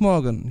 Derek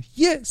Morgan.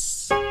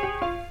 Yes!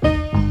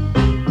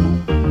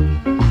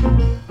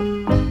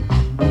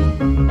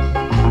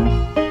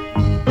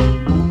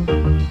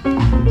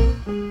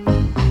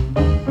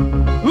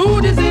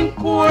 Rudy's in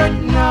court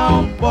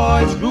now,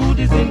 boys.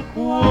 Rudy's in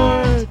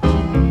court.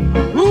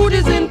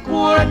 Rudy's in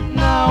court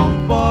now,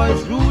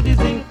 boys. Rudy's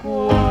in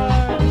court.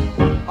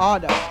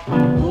 Order.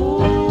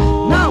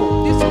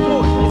 Now this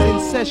court is in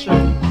session,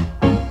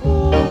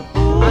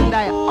 and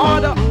I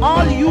order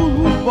all you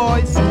rude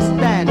boys to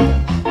stand.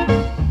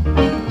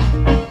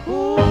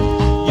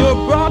 You're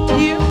brought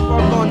here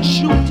for gun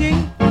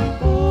shooting,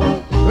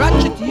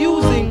 ratchet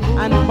using,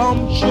 and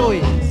bomb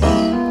showings.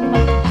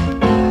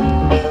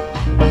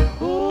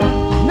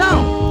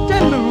 Now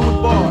tell me,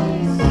 rude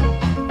boys,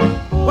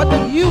 what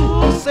have you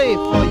to say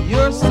for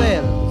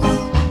yourselves?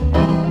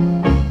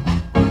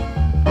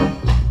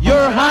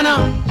 Your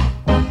Honor,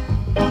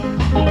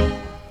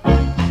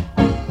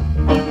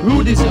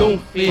 Rudy's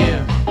don't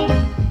fear.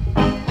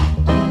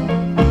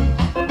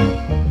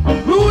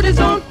 Rudy's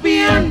don't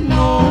fear,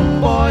 no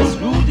boys.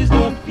 Rudy's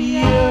don't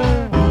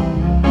fear.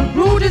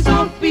 Rudy's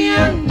don't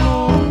fear,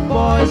 no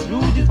boys.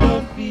 Rudy's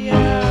don't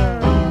fear.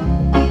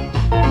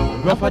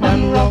 Rougher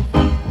than rough,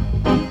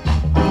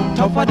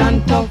 tougher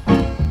than tough,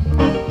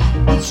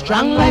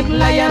 strong like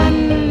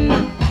lion.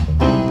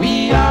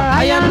 We are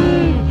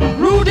iron.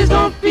 Rudy's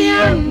don't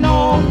fear,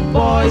 no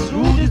boys.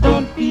 Rudy's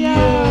don't fear.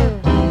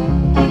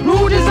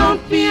 Rudy's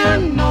don't fear,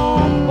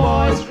 no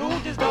boys.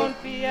 Rudy's don't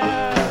fear.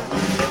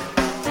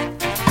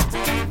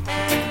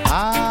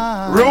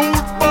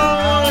 Rude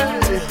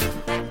boy,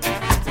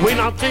 when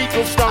I take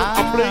a stop,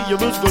 I play your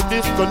musical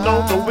disco,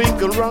 no, the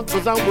winkle rock,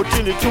 cause I'm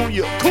watching it to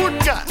you. Good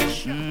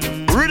gosh,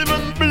 rhythm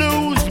and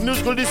blues,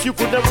 musical disc you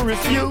could never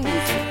refuse.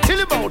 Tell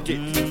about it,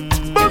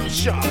 boom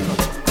shot.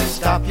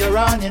 Stop your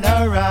running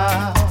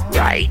around.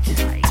 Right.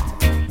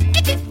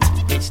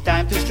 It's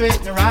time to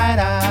straighten right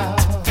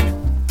out.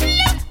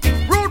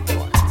 Rude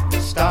boy.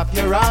 Stop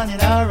your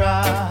running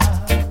around,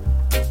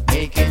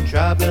 making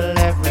trouble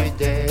every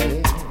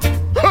day.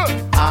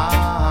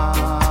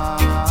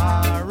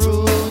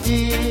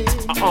 Rudy.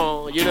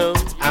 You know.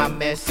 A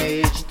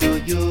message to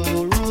you,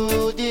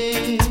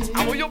 Rudy.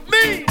 How you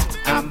mean?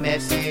 A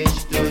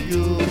message to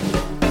you.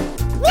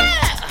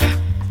 Well,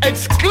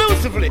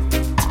 exclusively.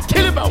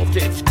 Tell about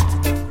it.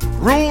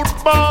 Rude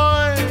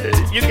boy,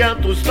 you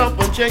got to stop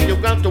and check, you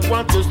got to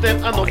watch your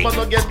step, and don't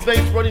wanna get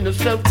bass running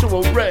yourself to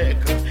a wreck.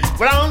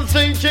 But I'm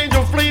saying change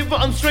your flavor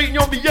and straighten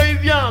your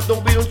behavior.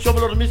 Don't be no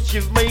trouble or the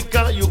mischief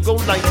maker, you go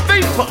like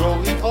vapor.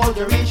 Growing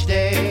older each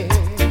day,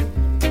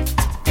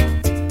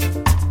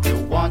 you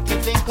want to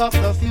think of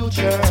the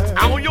future.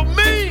 How you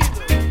mean?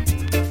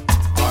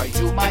 Or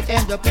you might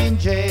end up in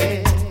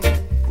jail.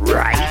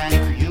 Right.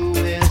 And you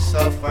will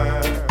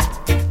suffer.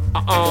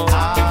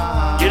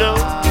 You know?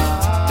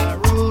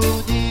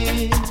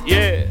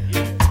 Yeah.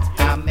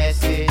 A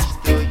message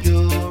to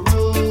you,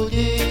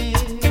 Rudy.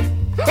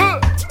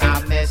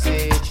 A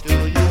message to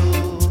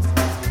you.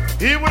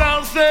 Hear what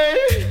I'll say?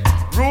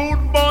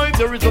 Rude boy,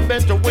 there is a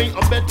better way,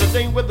 a better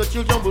thing where the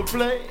children will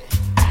play.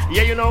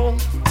 Yeah, you know?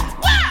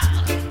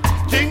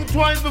 Think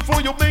twice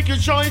before you make your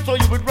choice, or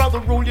you would rather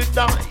roll your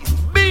dice.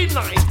 Be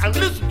nice and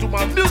listen to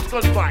my musical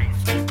advice.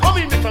 Come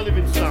in, Mr.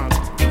 Livingston.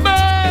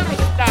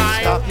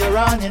 Stop your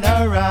running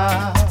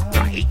around.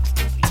 Right.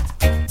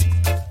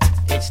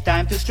 It's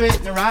time to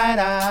straighten right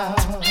out.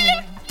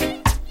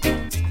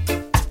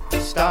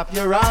 Stop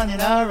your running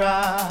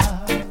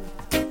around,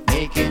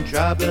 making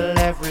trouble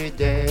every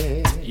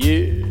day.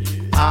 Yeah.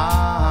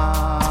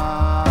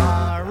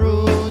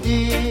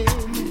 Rudy.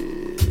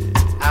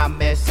 A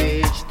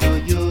message to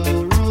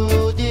you,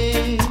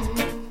 Rudy.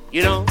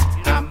 You know?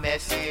 A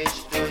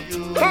message to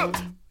you.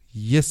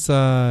 Yes,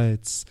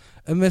 it's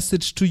a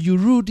message to you,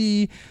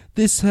 Rudy.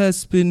 This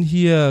has been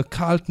here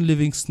Carlton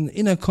Livingston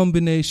in a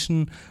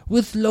combination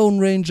with Lone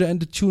Ranger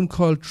and a tune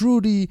called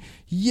Rudy.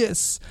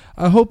 Yes,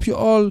 I hope you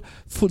all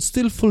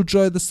still full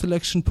joy the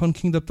selection upon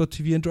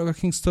PonKingdom.tv and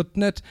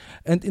RockerKings.net.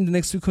 And in the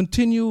next we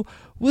continue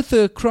with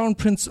the Crown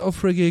Prince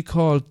of Reggae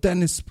called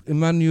Dennis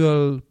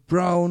Emmanuel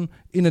Brown.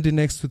 In the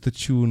next with the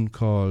tune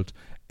called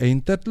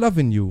Ain't That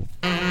Lovin' You.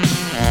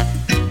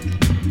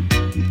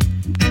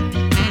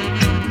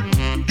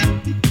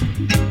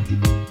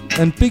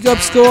 And big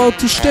ups go out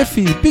to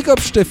Steffi. Big up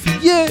Steffi,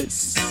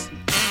 yes!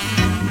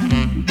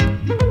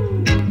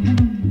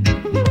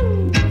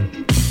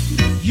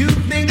 You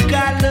think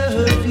I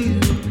love you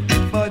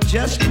for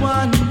just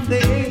one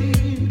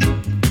thing.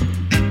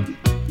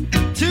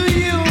 To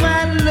you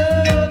my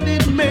love,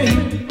 it may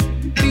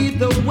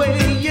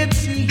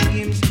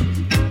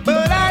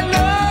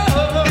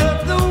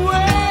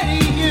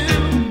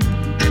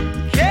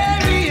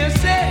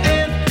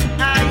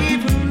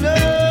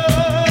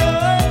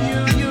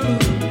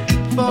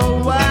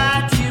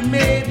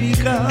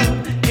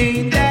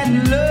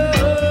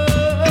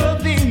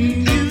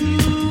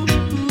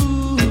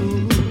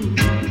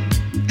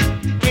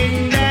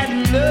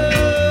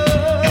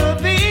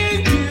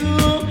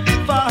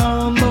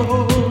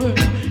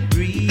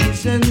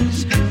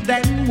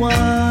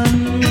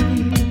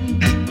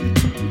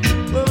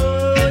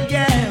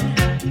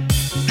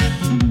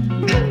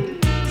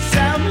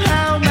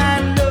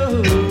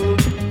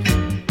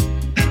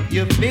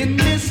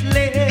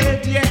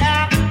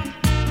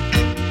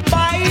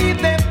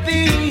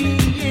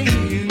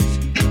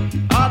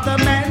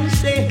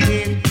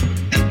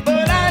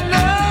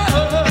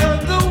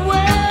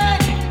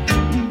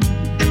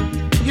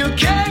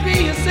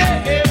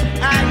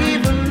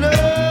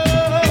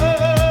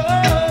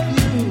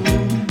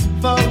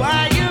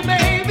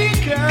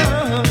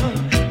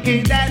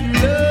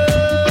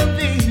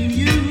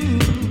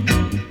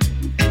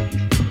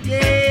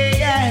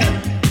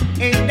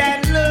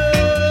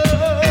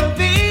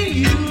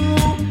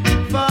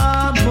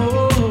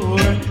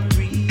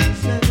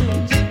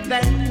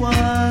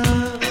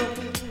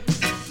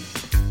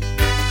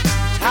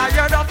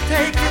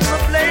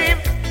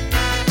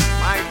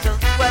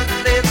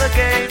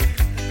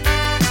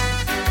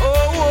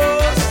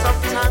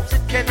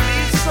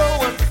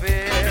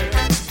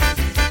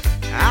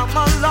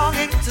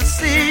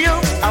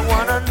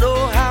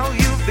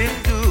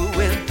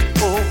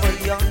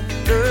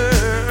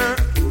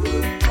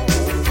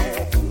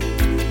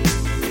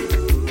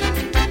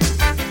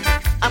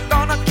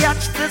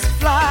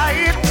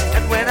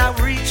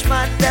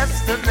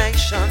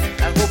destination.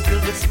 I hope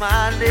you'll be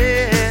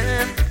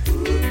smiling,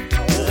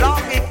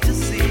 longing to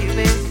see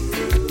me.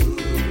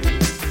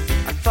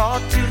 I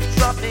thought you'd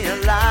drop me a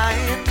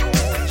line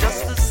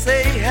just to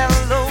say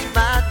hello,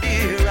 my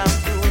dear,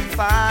 I'm doing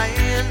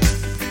fine.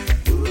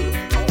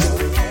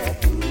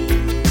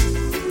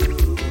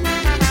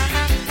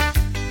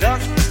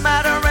 Doesn't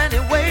matter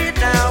anyway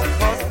now,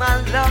 'cause my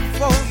love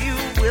for you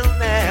will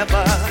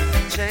never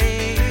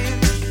change.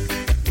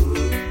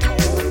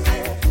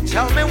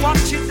 Tell me what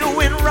you're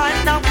doing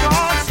right now,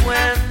 'cause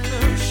when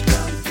push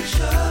comes to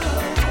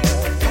shove,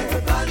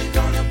 everybody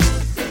gonna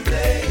put the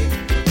blame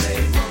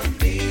on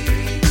me.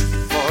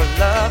 For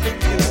loving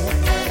you,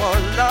 for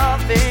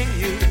loving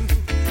you.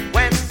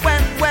 When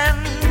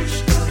push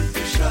comes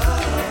to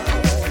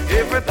shove,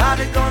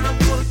 everybody gonna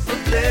put the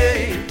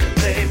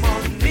blame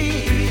on me.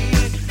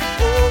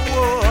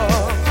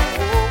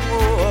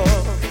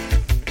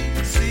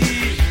 See,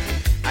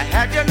 I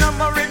had your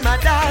number in my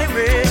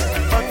diary,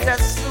 but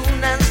as soon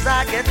as I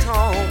get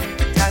home,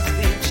 it has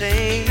been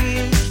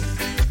changed.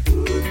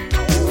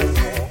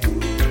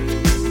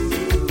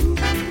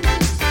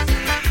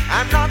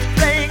 I'm not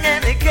playing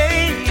any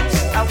games.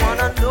 I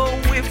wanna know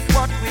if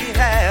what we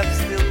have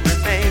still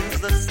remains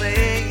the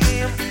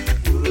same.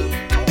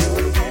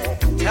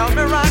 Tell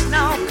me right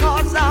now,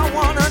 'cause I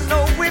wanna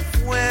know if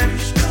when.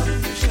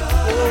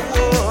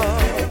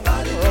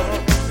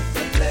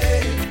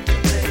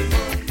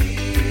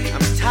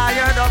 I'm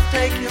tired of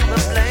taking the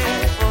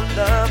blame for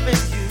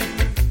loving you.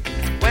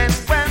 When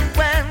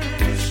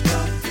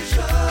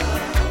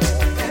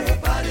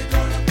everybody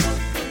gonna put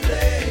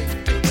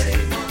the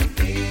blame on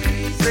me.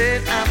 Say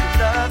I'm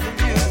loving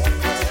you,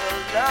 it's a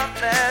love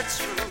that's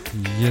true.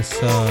 Yes,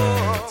 sir.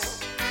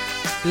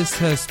 This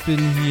has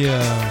been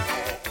here.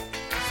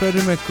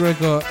 Freddie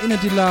McGregor in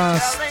the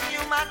last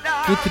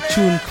with the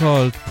tune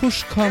called Push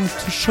Come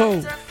to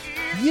Shove.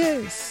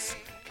 Yes.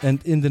 And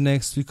in the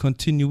next we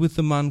continue with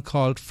the man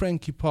called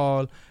Frankie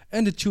Paul,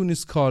 and the tune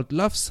is called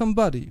Love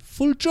Somebody.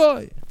 Full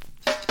joy.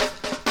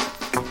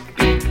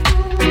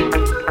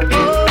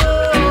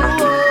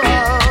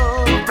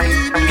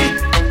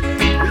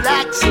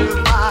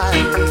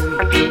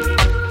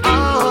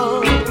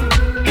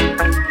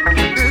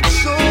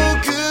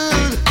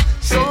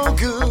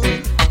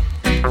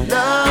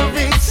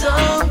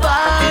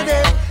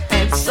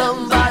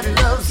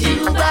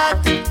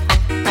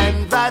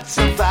 That's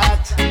a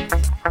fact.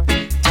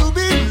 To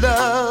be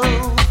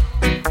loved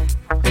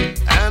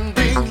and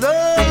being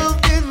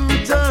loved in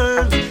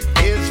return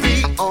is the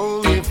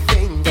only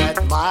thing that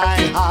my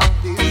heart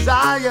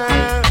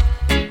desires.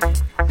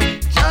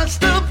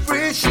 Just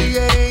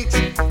appreciate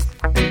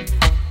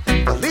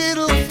the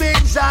little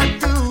things I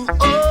do.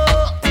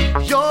 Oh,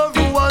 you're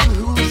the one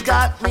who's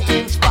got me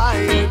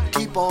inspired.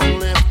 Keep on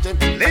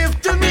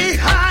lifting me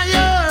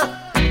higher.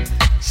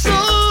 So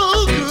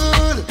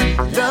good,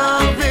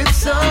 loving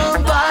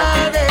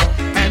somebody,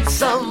 and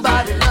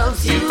somebody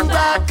loves you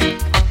back,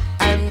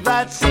 and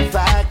that's a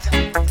fact.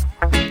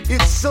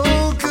 It's so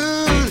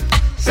good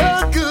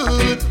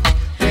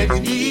when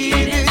you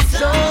needed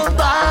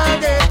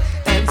somebody,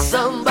 and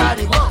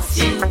somebody wants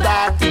you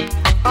back.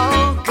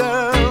 Oh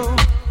girl,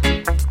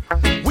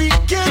 we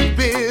can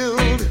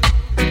build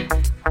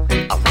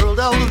a world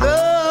of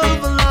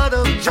love, a lot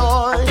of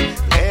joy.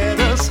 Let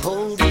us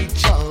hold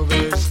each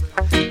other's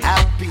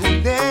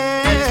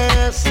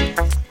happiness.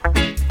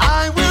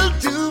 I will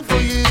do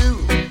for you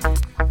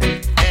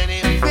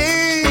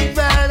anything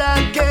that I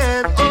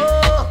can.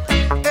 Oh,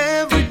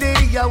 every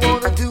day I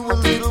wanna do a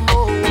little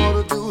more, a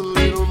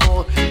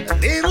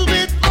little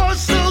bit more.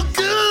 So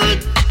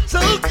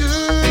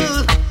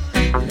good,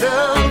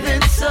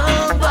 loving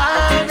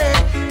somebody,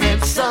 and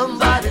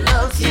somebody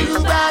loves you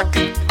back,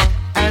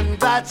 and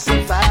that's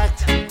a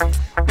fact.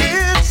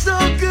 It's so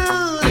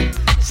good,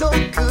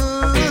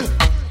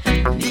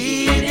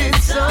 needing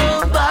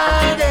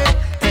somebody,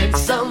 and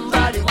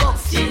somebody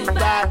wants you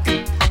back.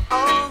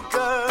 Oh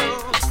girl,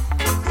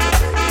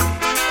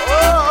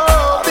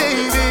 oh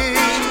baby,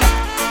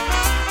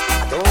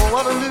 I don't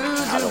wanna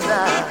lose you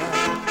now.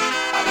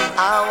 I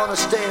wanna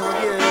stay with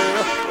you.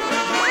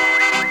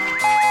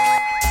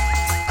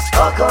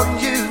 Stuck on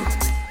you,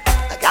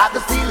 I got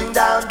the feeling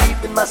down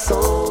deep in my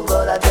soul,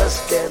 but I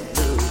just can't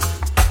lose.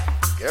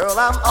 Girl,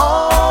 I'm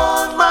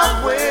on my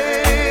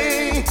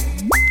way,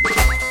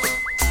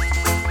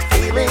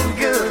 feeling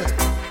good.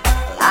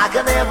 Like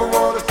I never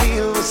wanna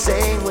feel the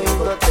same way,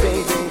 but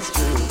baby, it's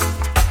true.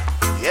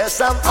 Yes,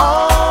 I'm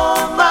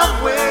on my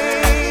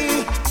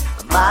way.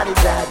 I'm mighty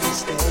glad you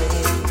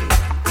stayed.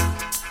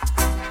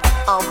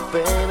 Oh,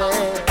 baby.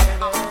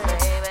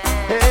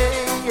 Hey,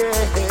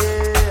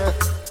 yeah.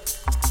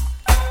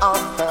 Oh,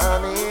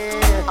 honey.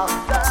 Oh,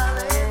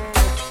 darling.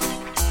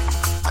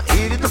 I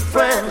needed a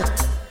friend.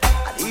 I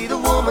need a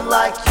woman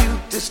like you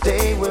to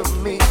stay with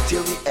me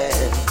till the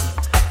end.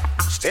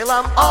 Still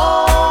I'm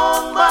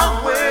on my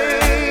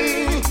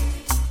way,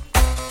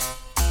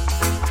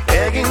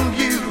 begging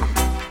you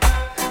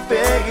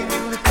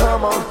to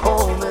come on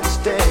home and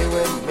stay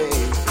with me.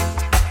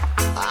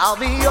 I'll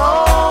be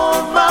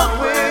on my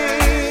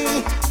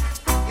way.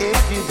 If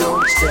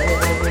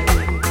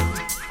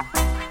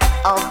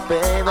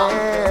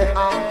baby.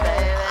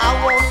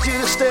 I want you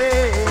to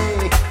stay.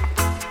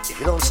 If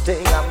you don't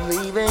stay, I'm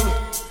leaving.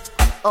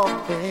 Oh,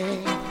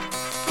 babe.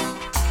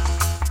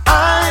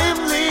 I'm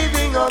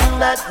leaving on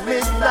that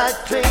midnight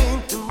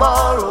train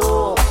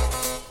tomorrow.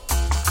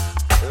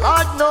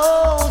 Lord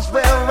knows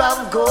where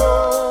I'm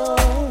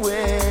going.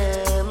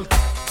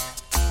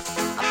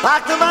 I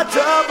packed up my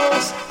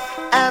troubles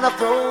and I've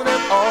thrown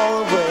them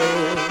all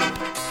away.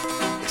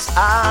 'Cause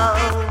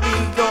I'll be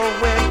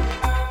going,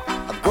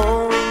 I'm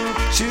going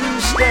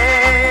to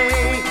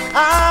stay.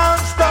 I'm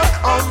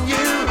stuck on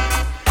you.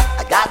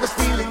 I got this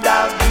feeling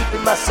down deep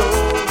in my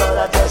soul, but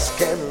I just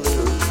can't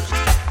lose.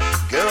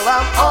 Girl,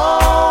 I'm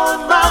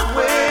on my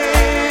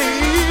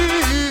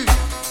way.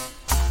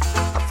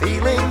 I'm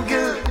feeling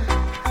good,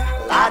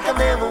 like I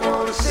never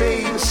want to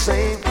say the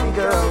same thing,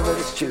 girl, but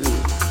it's true.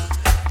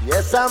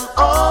 Yes, I'm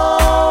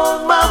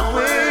on my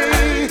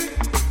way.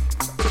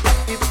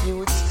 If you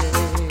would stay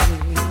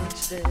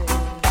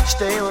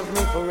with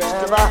me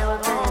forever,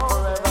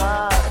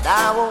 and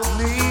I won't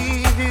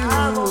leave you,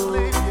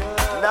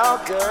 no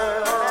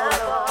girl.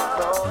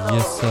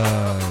 Yes,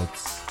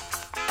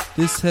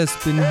 this has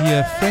been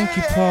here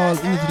Frankie Paul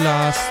in the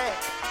last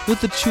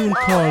with a tune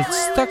called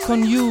Stuck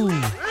on You.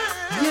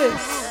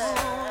 Yes.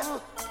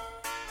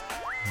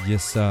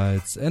 Yes,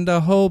 sides. And I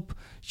hope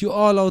you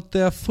all out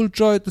there full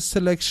enjoyed the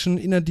selection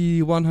in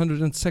the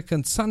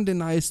 102nd Sunday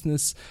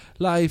Niceness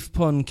live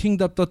on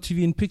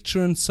kingdom.tv in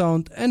picture and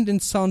sound and in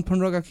sound on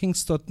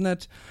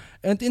rockerkings.net.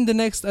 And in the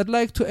next, I'd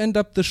like to end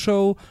up the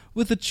show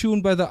with a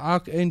tune by the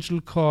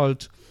Archangel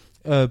called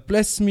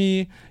Bless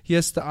Me.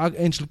 Yes, the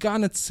Archangel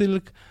Garnet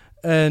Silk.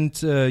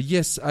 And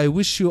yes, I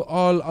wish you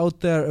all out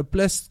there a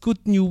blessed,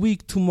 good new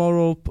week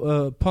tomorrow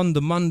upon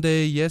the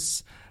Monday.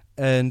 Yes,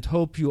 and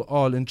hope you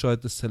all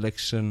enjoyed the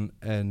selection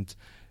and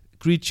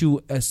greet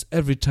you as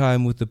every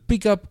time with a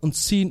big up und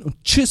ziehen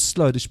und tschüss,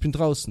 Leute, ich bin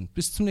draußen.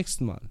 Bis zum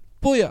nächsten Mal.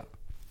 Boja!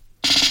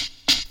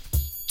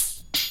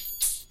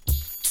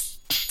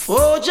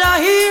 Oh, Jah,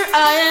 here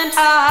I and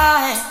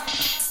I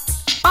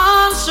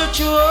answer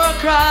to your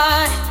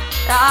cry.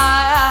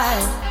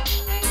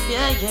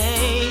 Yeah,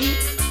 yeah.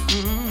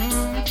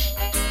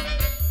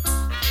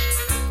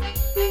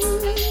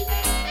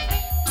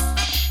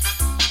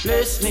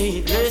 Bless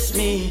me,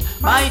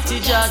 mighty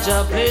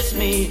Jah, bless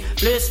me,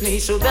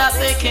 so that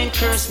they can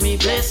curse me.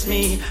 Bless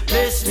me,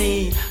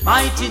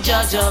 mighty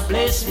Jah,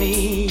 bless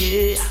me,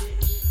 yeah.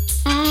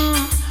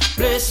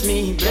 Bless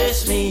me,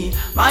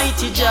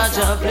 mighty Jah,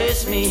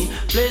 bless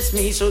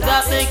me, so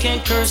that they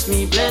can curse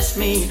me. Bless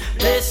me,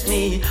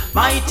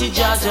 mighty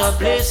Jah,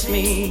 bless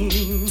me.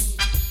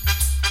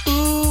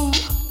 Ooh,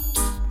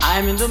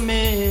 I'm in the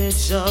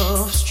midst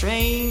of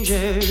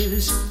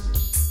strangers,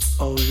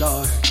 oh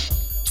Lord.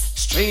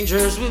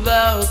 Strangers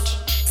without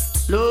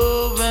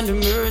love and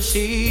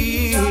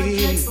mercy.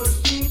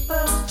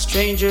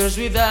 Strangers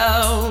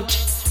without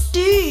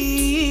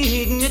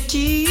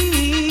dignity.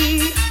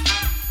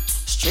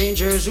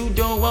 Strangers who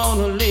don't want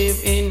to live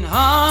in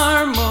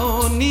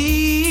harmony.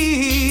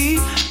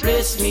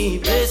 Bless me,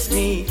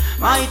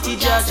 mighty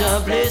Jah,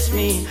 bless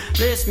me,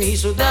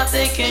 so that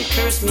they can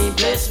curse me.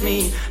 Bless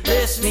me,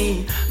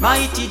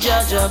 mighty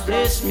Jah,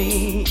 bless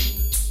me.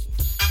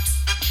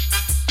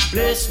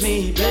 Bless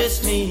me,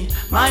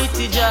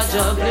 mighty Jah,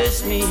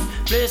 bless me,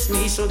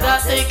 so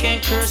that they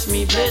can curse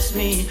me. Bless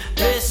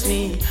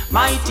me,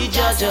 mighty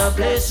Jah,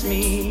 bless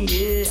me,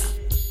 yeah.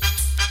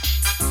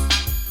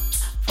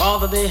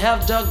 Father, they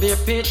have dug their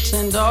pit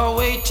and are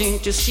waiting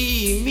to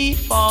see me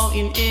fall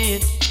in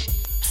it.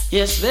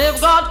 Yes, they've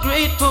got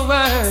great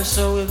power,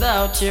 so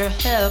without your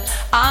help,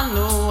 I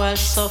know I'll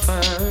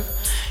suffer.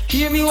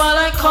 Hear me while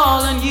I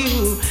call on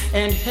you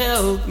and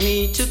help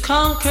me to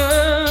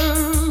conquer.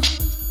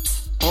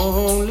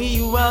 Only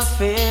you are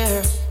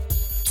fair.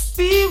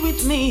 Be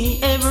with me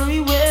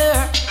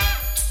everywhere.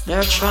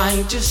 They're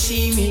trying to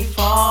see me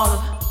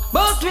fall,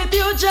 but with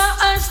you, Jah,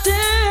 I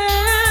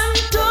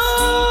stand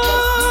tall.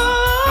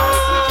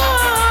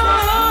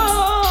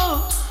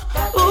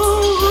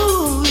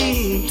 Ooh,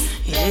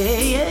 yeah.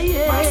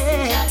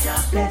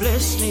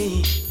 Bless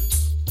me.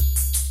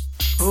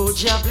 Oh,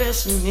 Jah,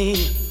 bless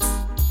me.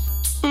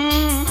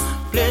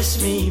 Bless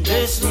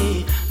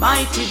me,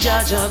 mighty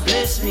Jah,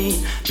 bless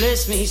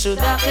me, so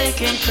that they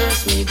can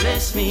curse me.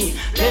 Bless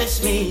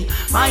me,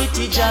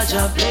 mighty Jah,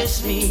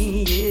 bless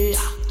me, yeah.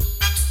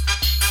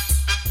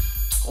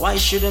 Why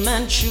should a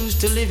man choose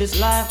to live his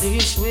life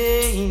this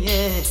way,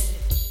 yeah?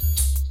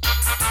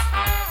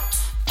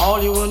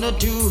 All you wanna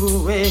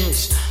do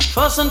is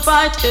fuss and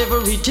fight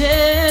every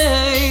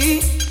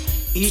day.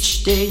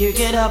 Each day you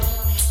get up,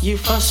 you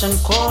fuss and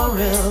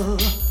quarrel.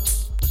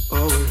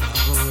 Oh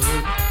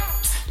Lord,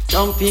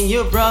 dumping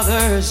your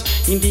brothers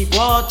in deep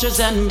waters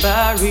and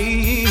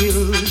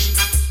barrels.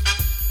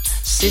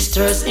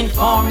 Sisters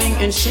informing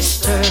in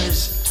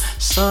sisters,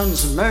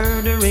 sons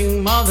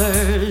murdering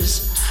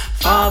mothers,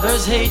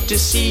 Fathers hate to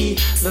see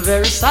the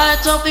very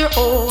sight of their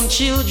own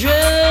children.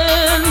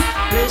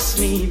 Bless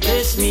me,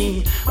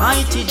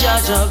 mighty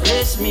Jaja,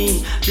 bless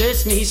me,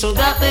 so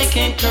that they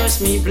can't curse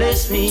me.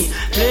 Bless me,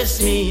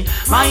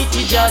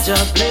 mighty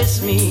Jaja,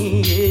 bless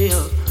me.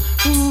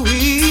 Yeah.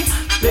 Ooh-wee.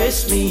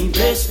 Bless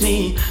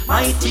me,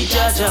 mighty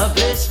Jaja,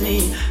 bless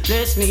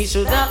me,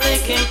 so that they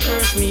can't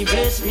curse me.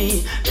 Bless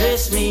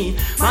me,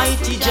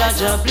 mighty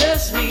Jaja,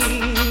 bless me,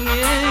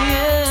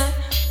 yeah.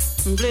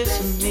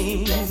 Bless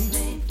me,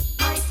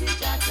 mighty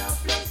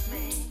Jaja, bless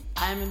me.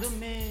 I'm in the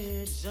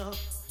midst of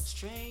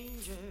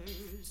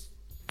strangers.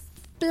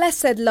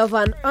 Blessed love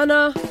and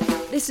honor.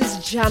 This is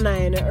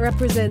Janine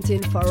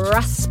representing for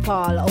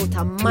Raspal out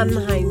of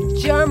Mannheim,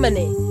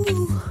 Germany.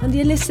 And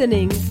you're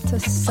listening to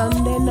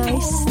Sunday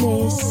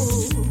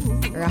Niceness.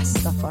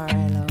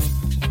 Rastafari love.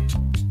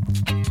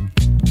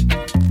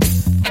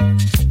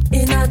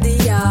 Inna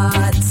the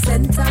yard,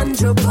 St.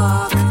 Andrew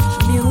Park.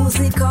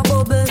 Music a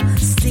bubble,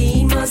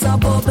 steamers a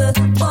bubble,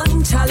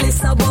 bun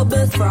chalice a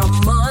bubble. From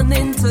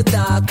morning to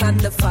dark, and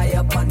the fire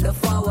upon the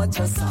floor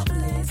just a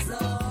blaze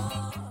up.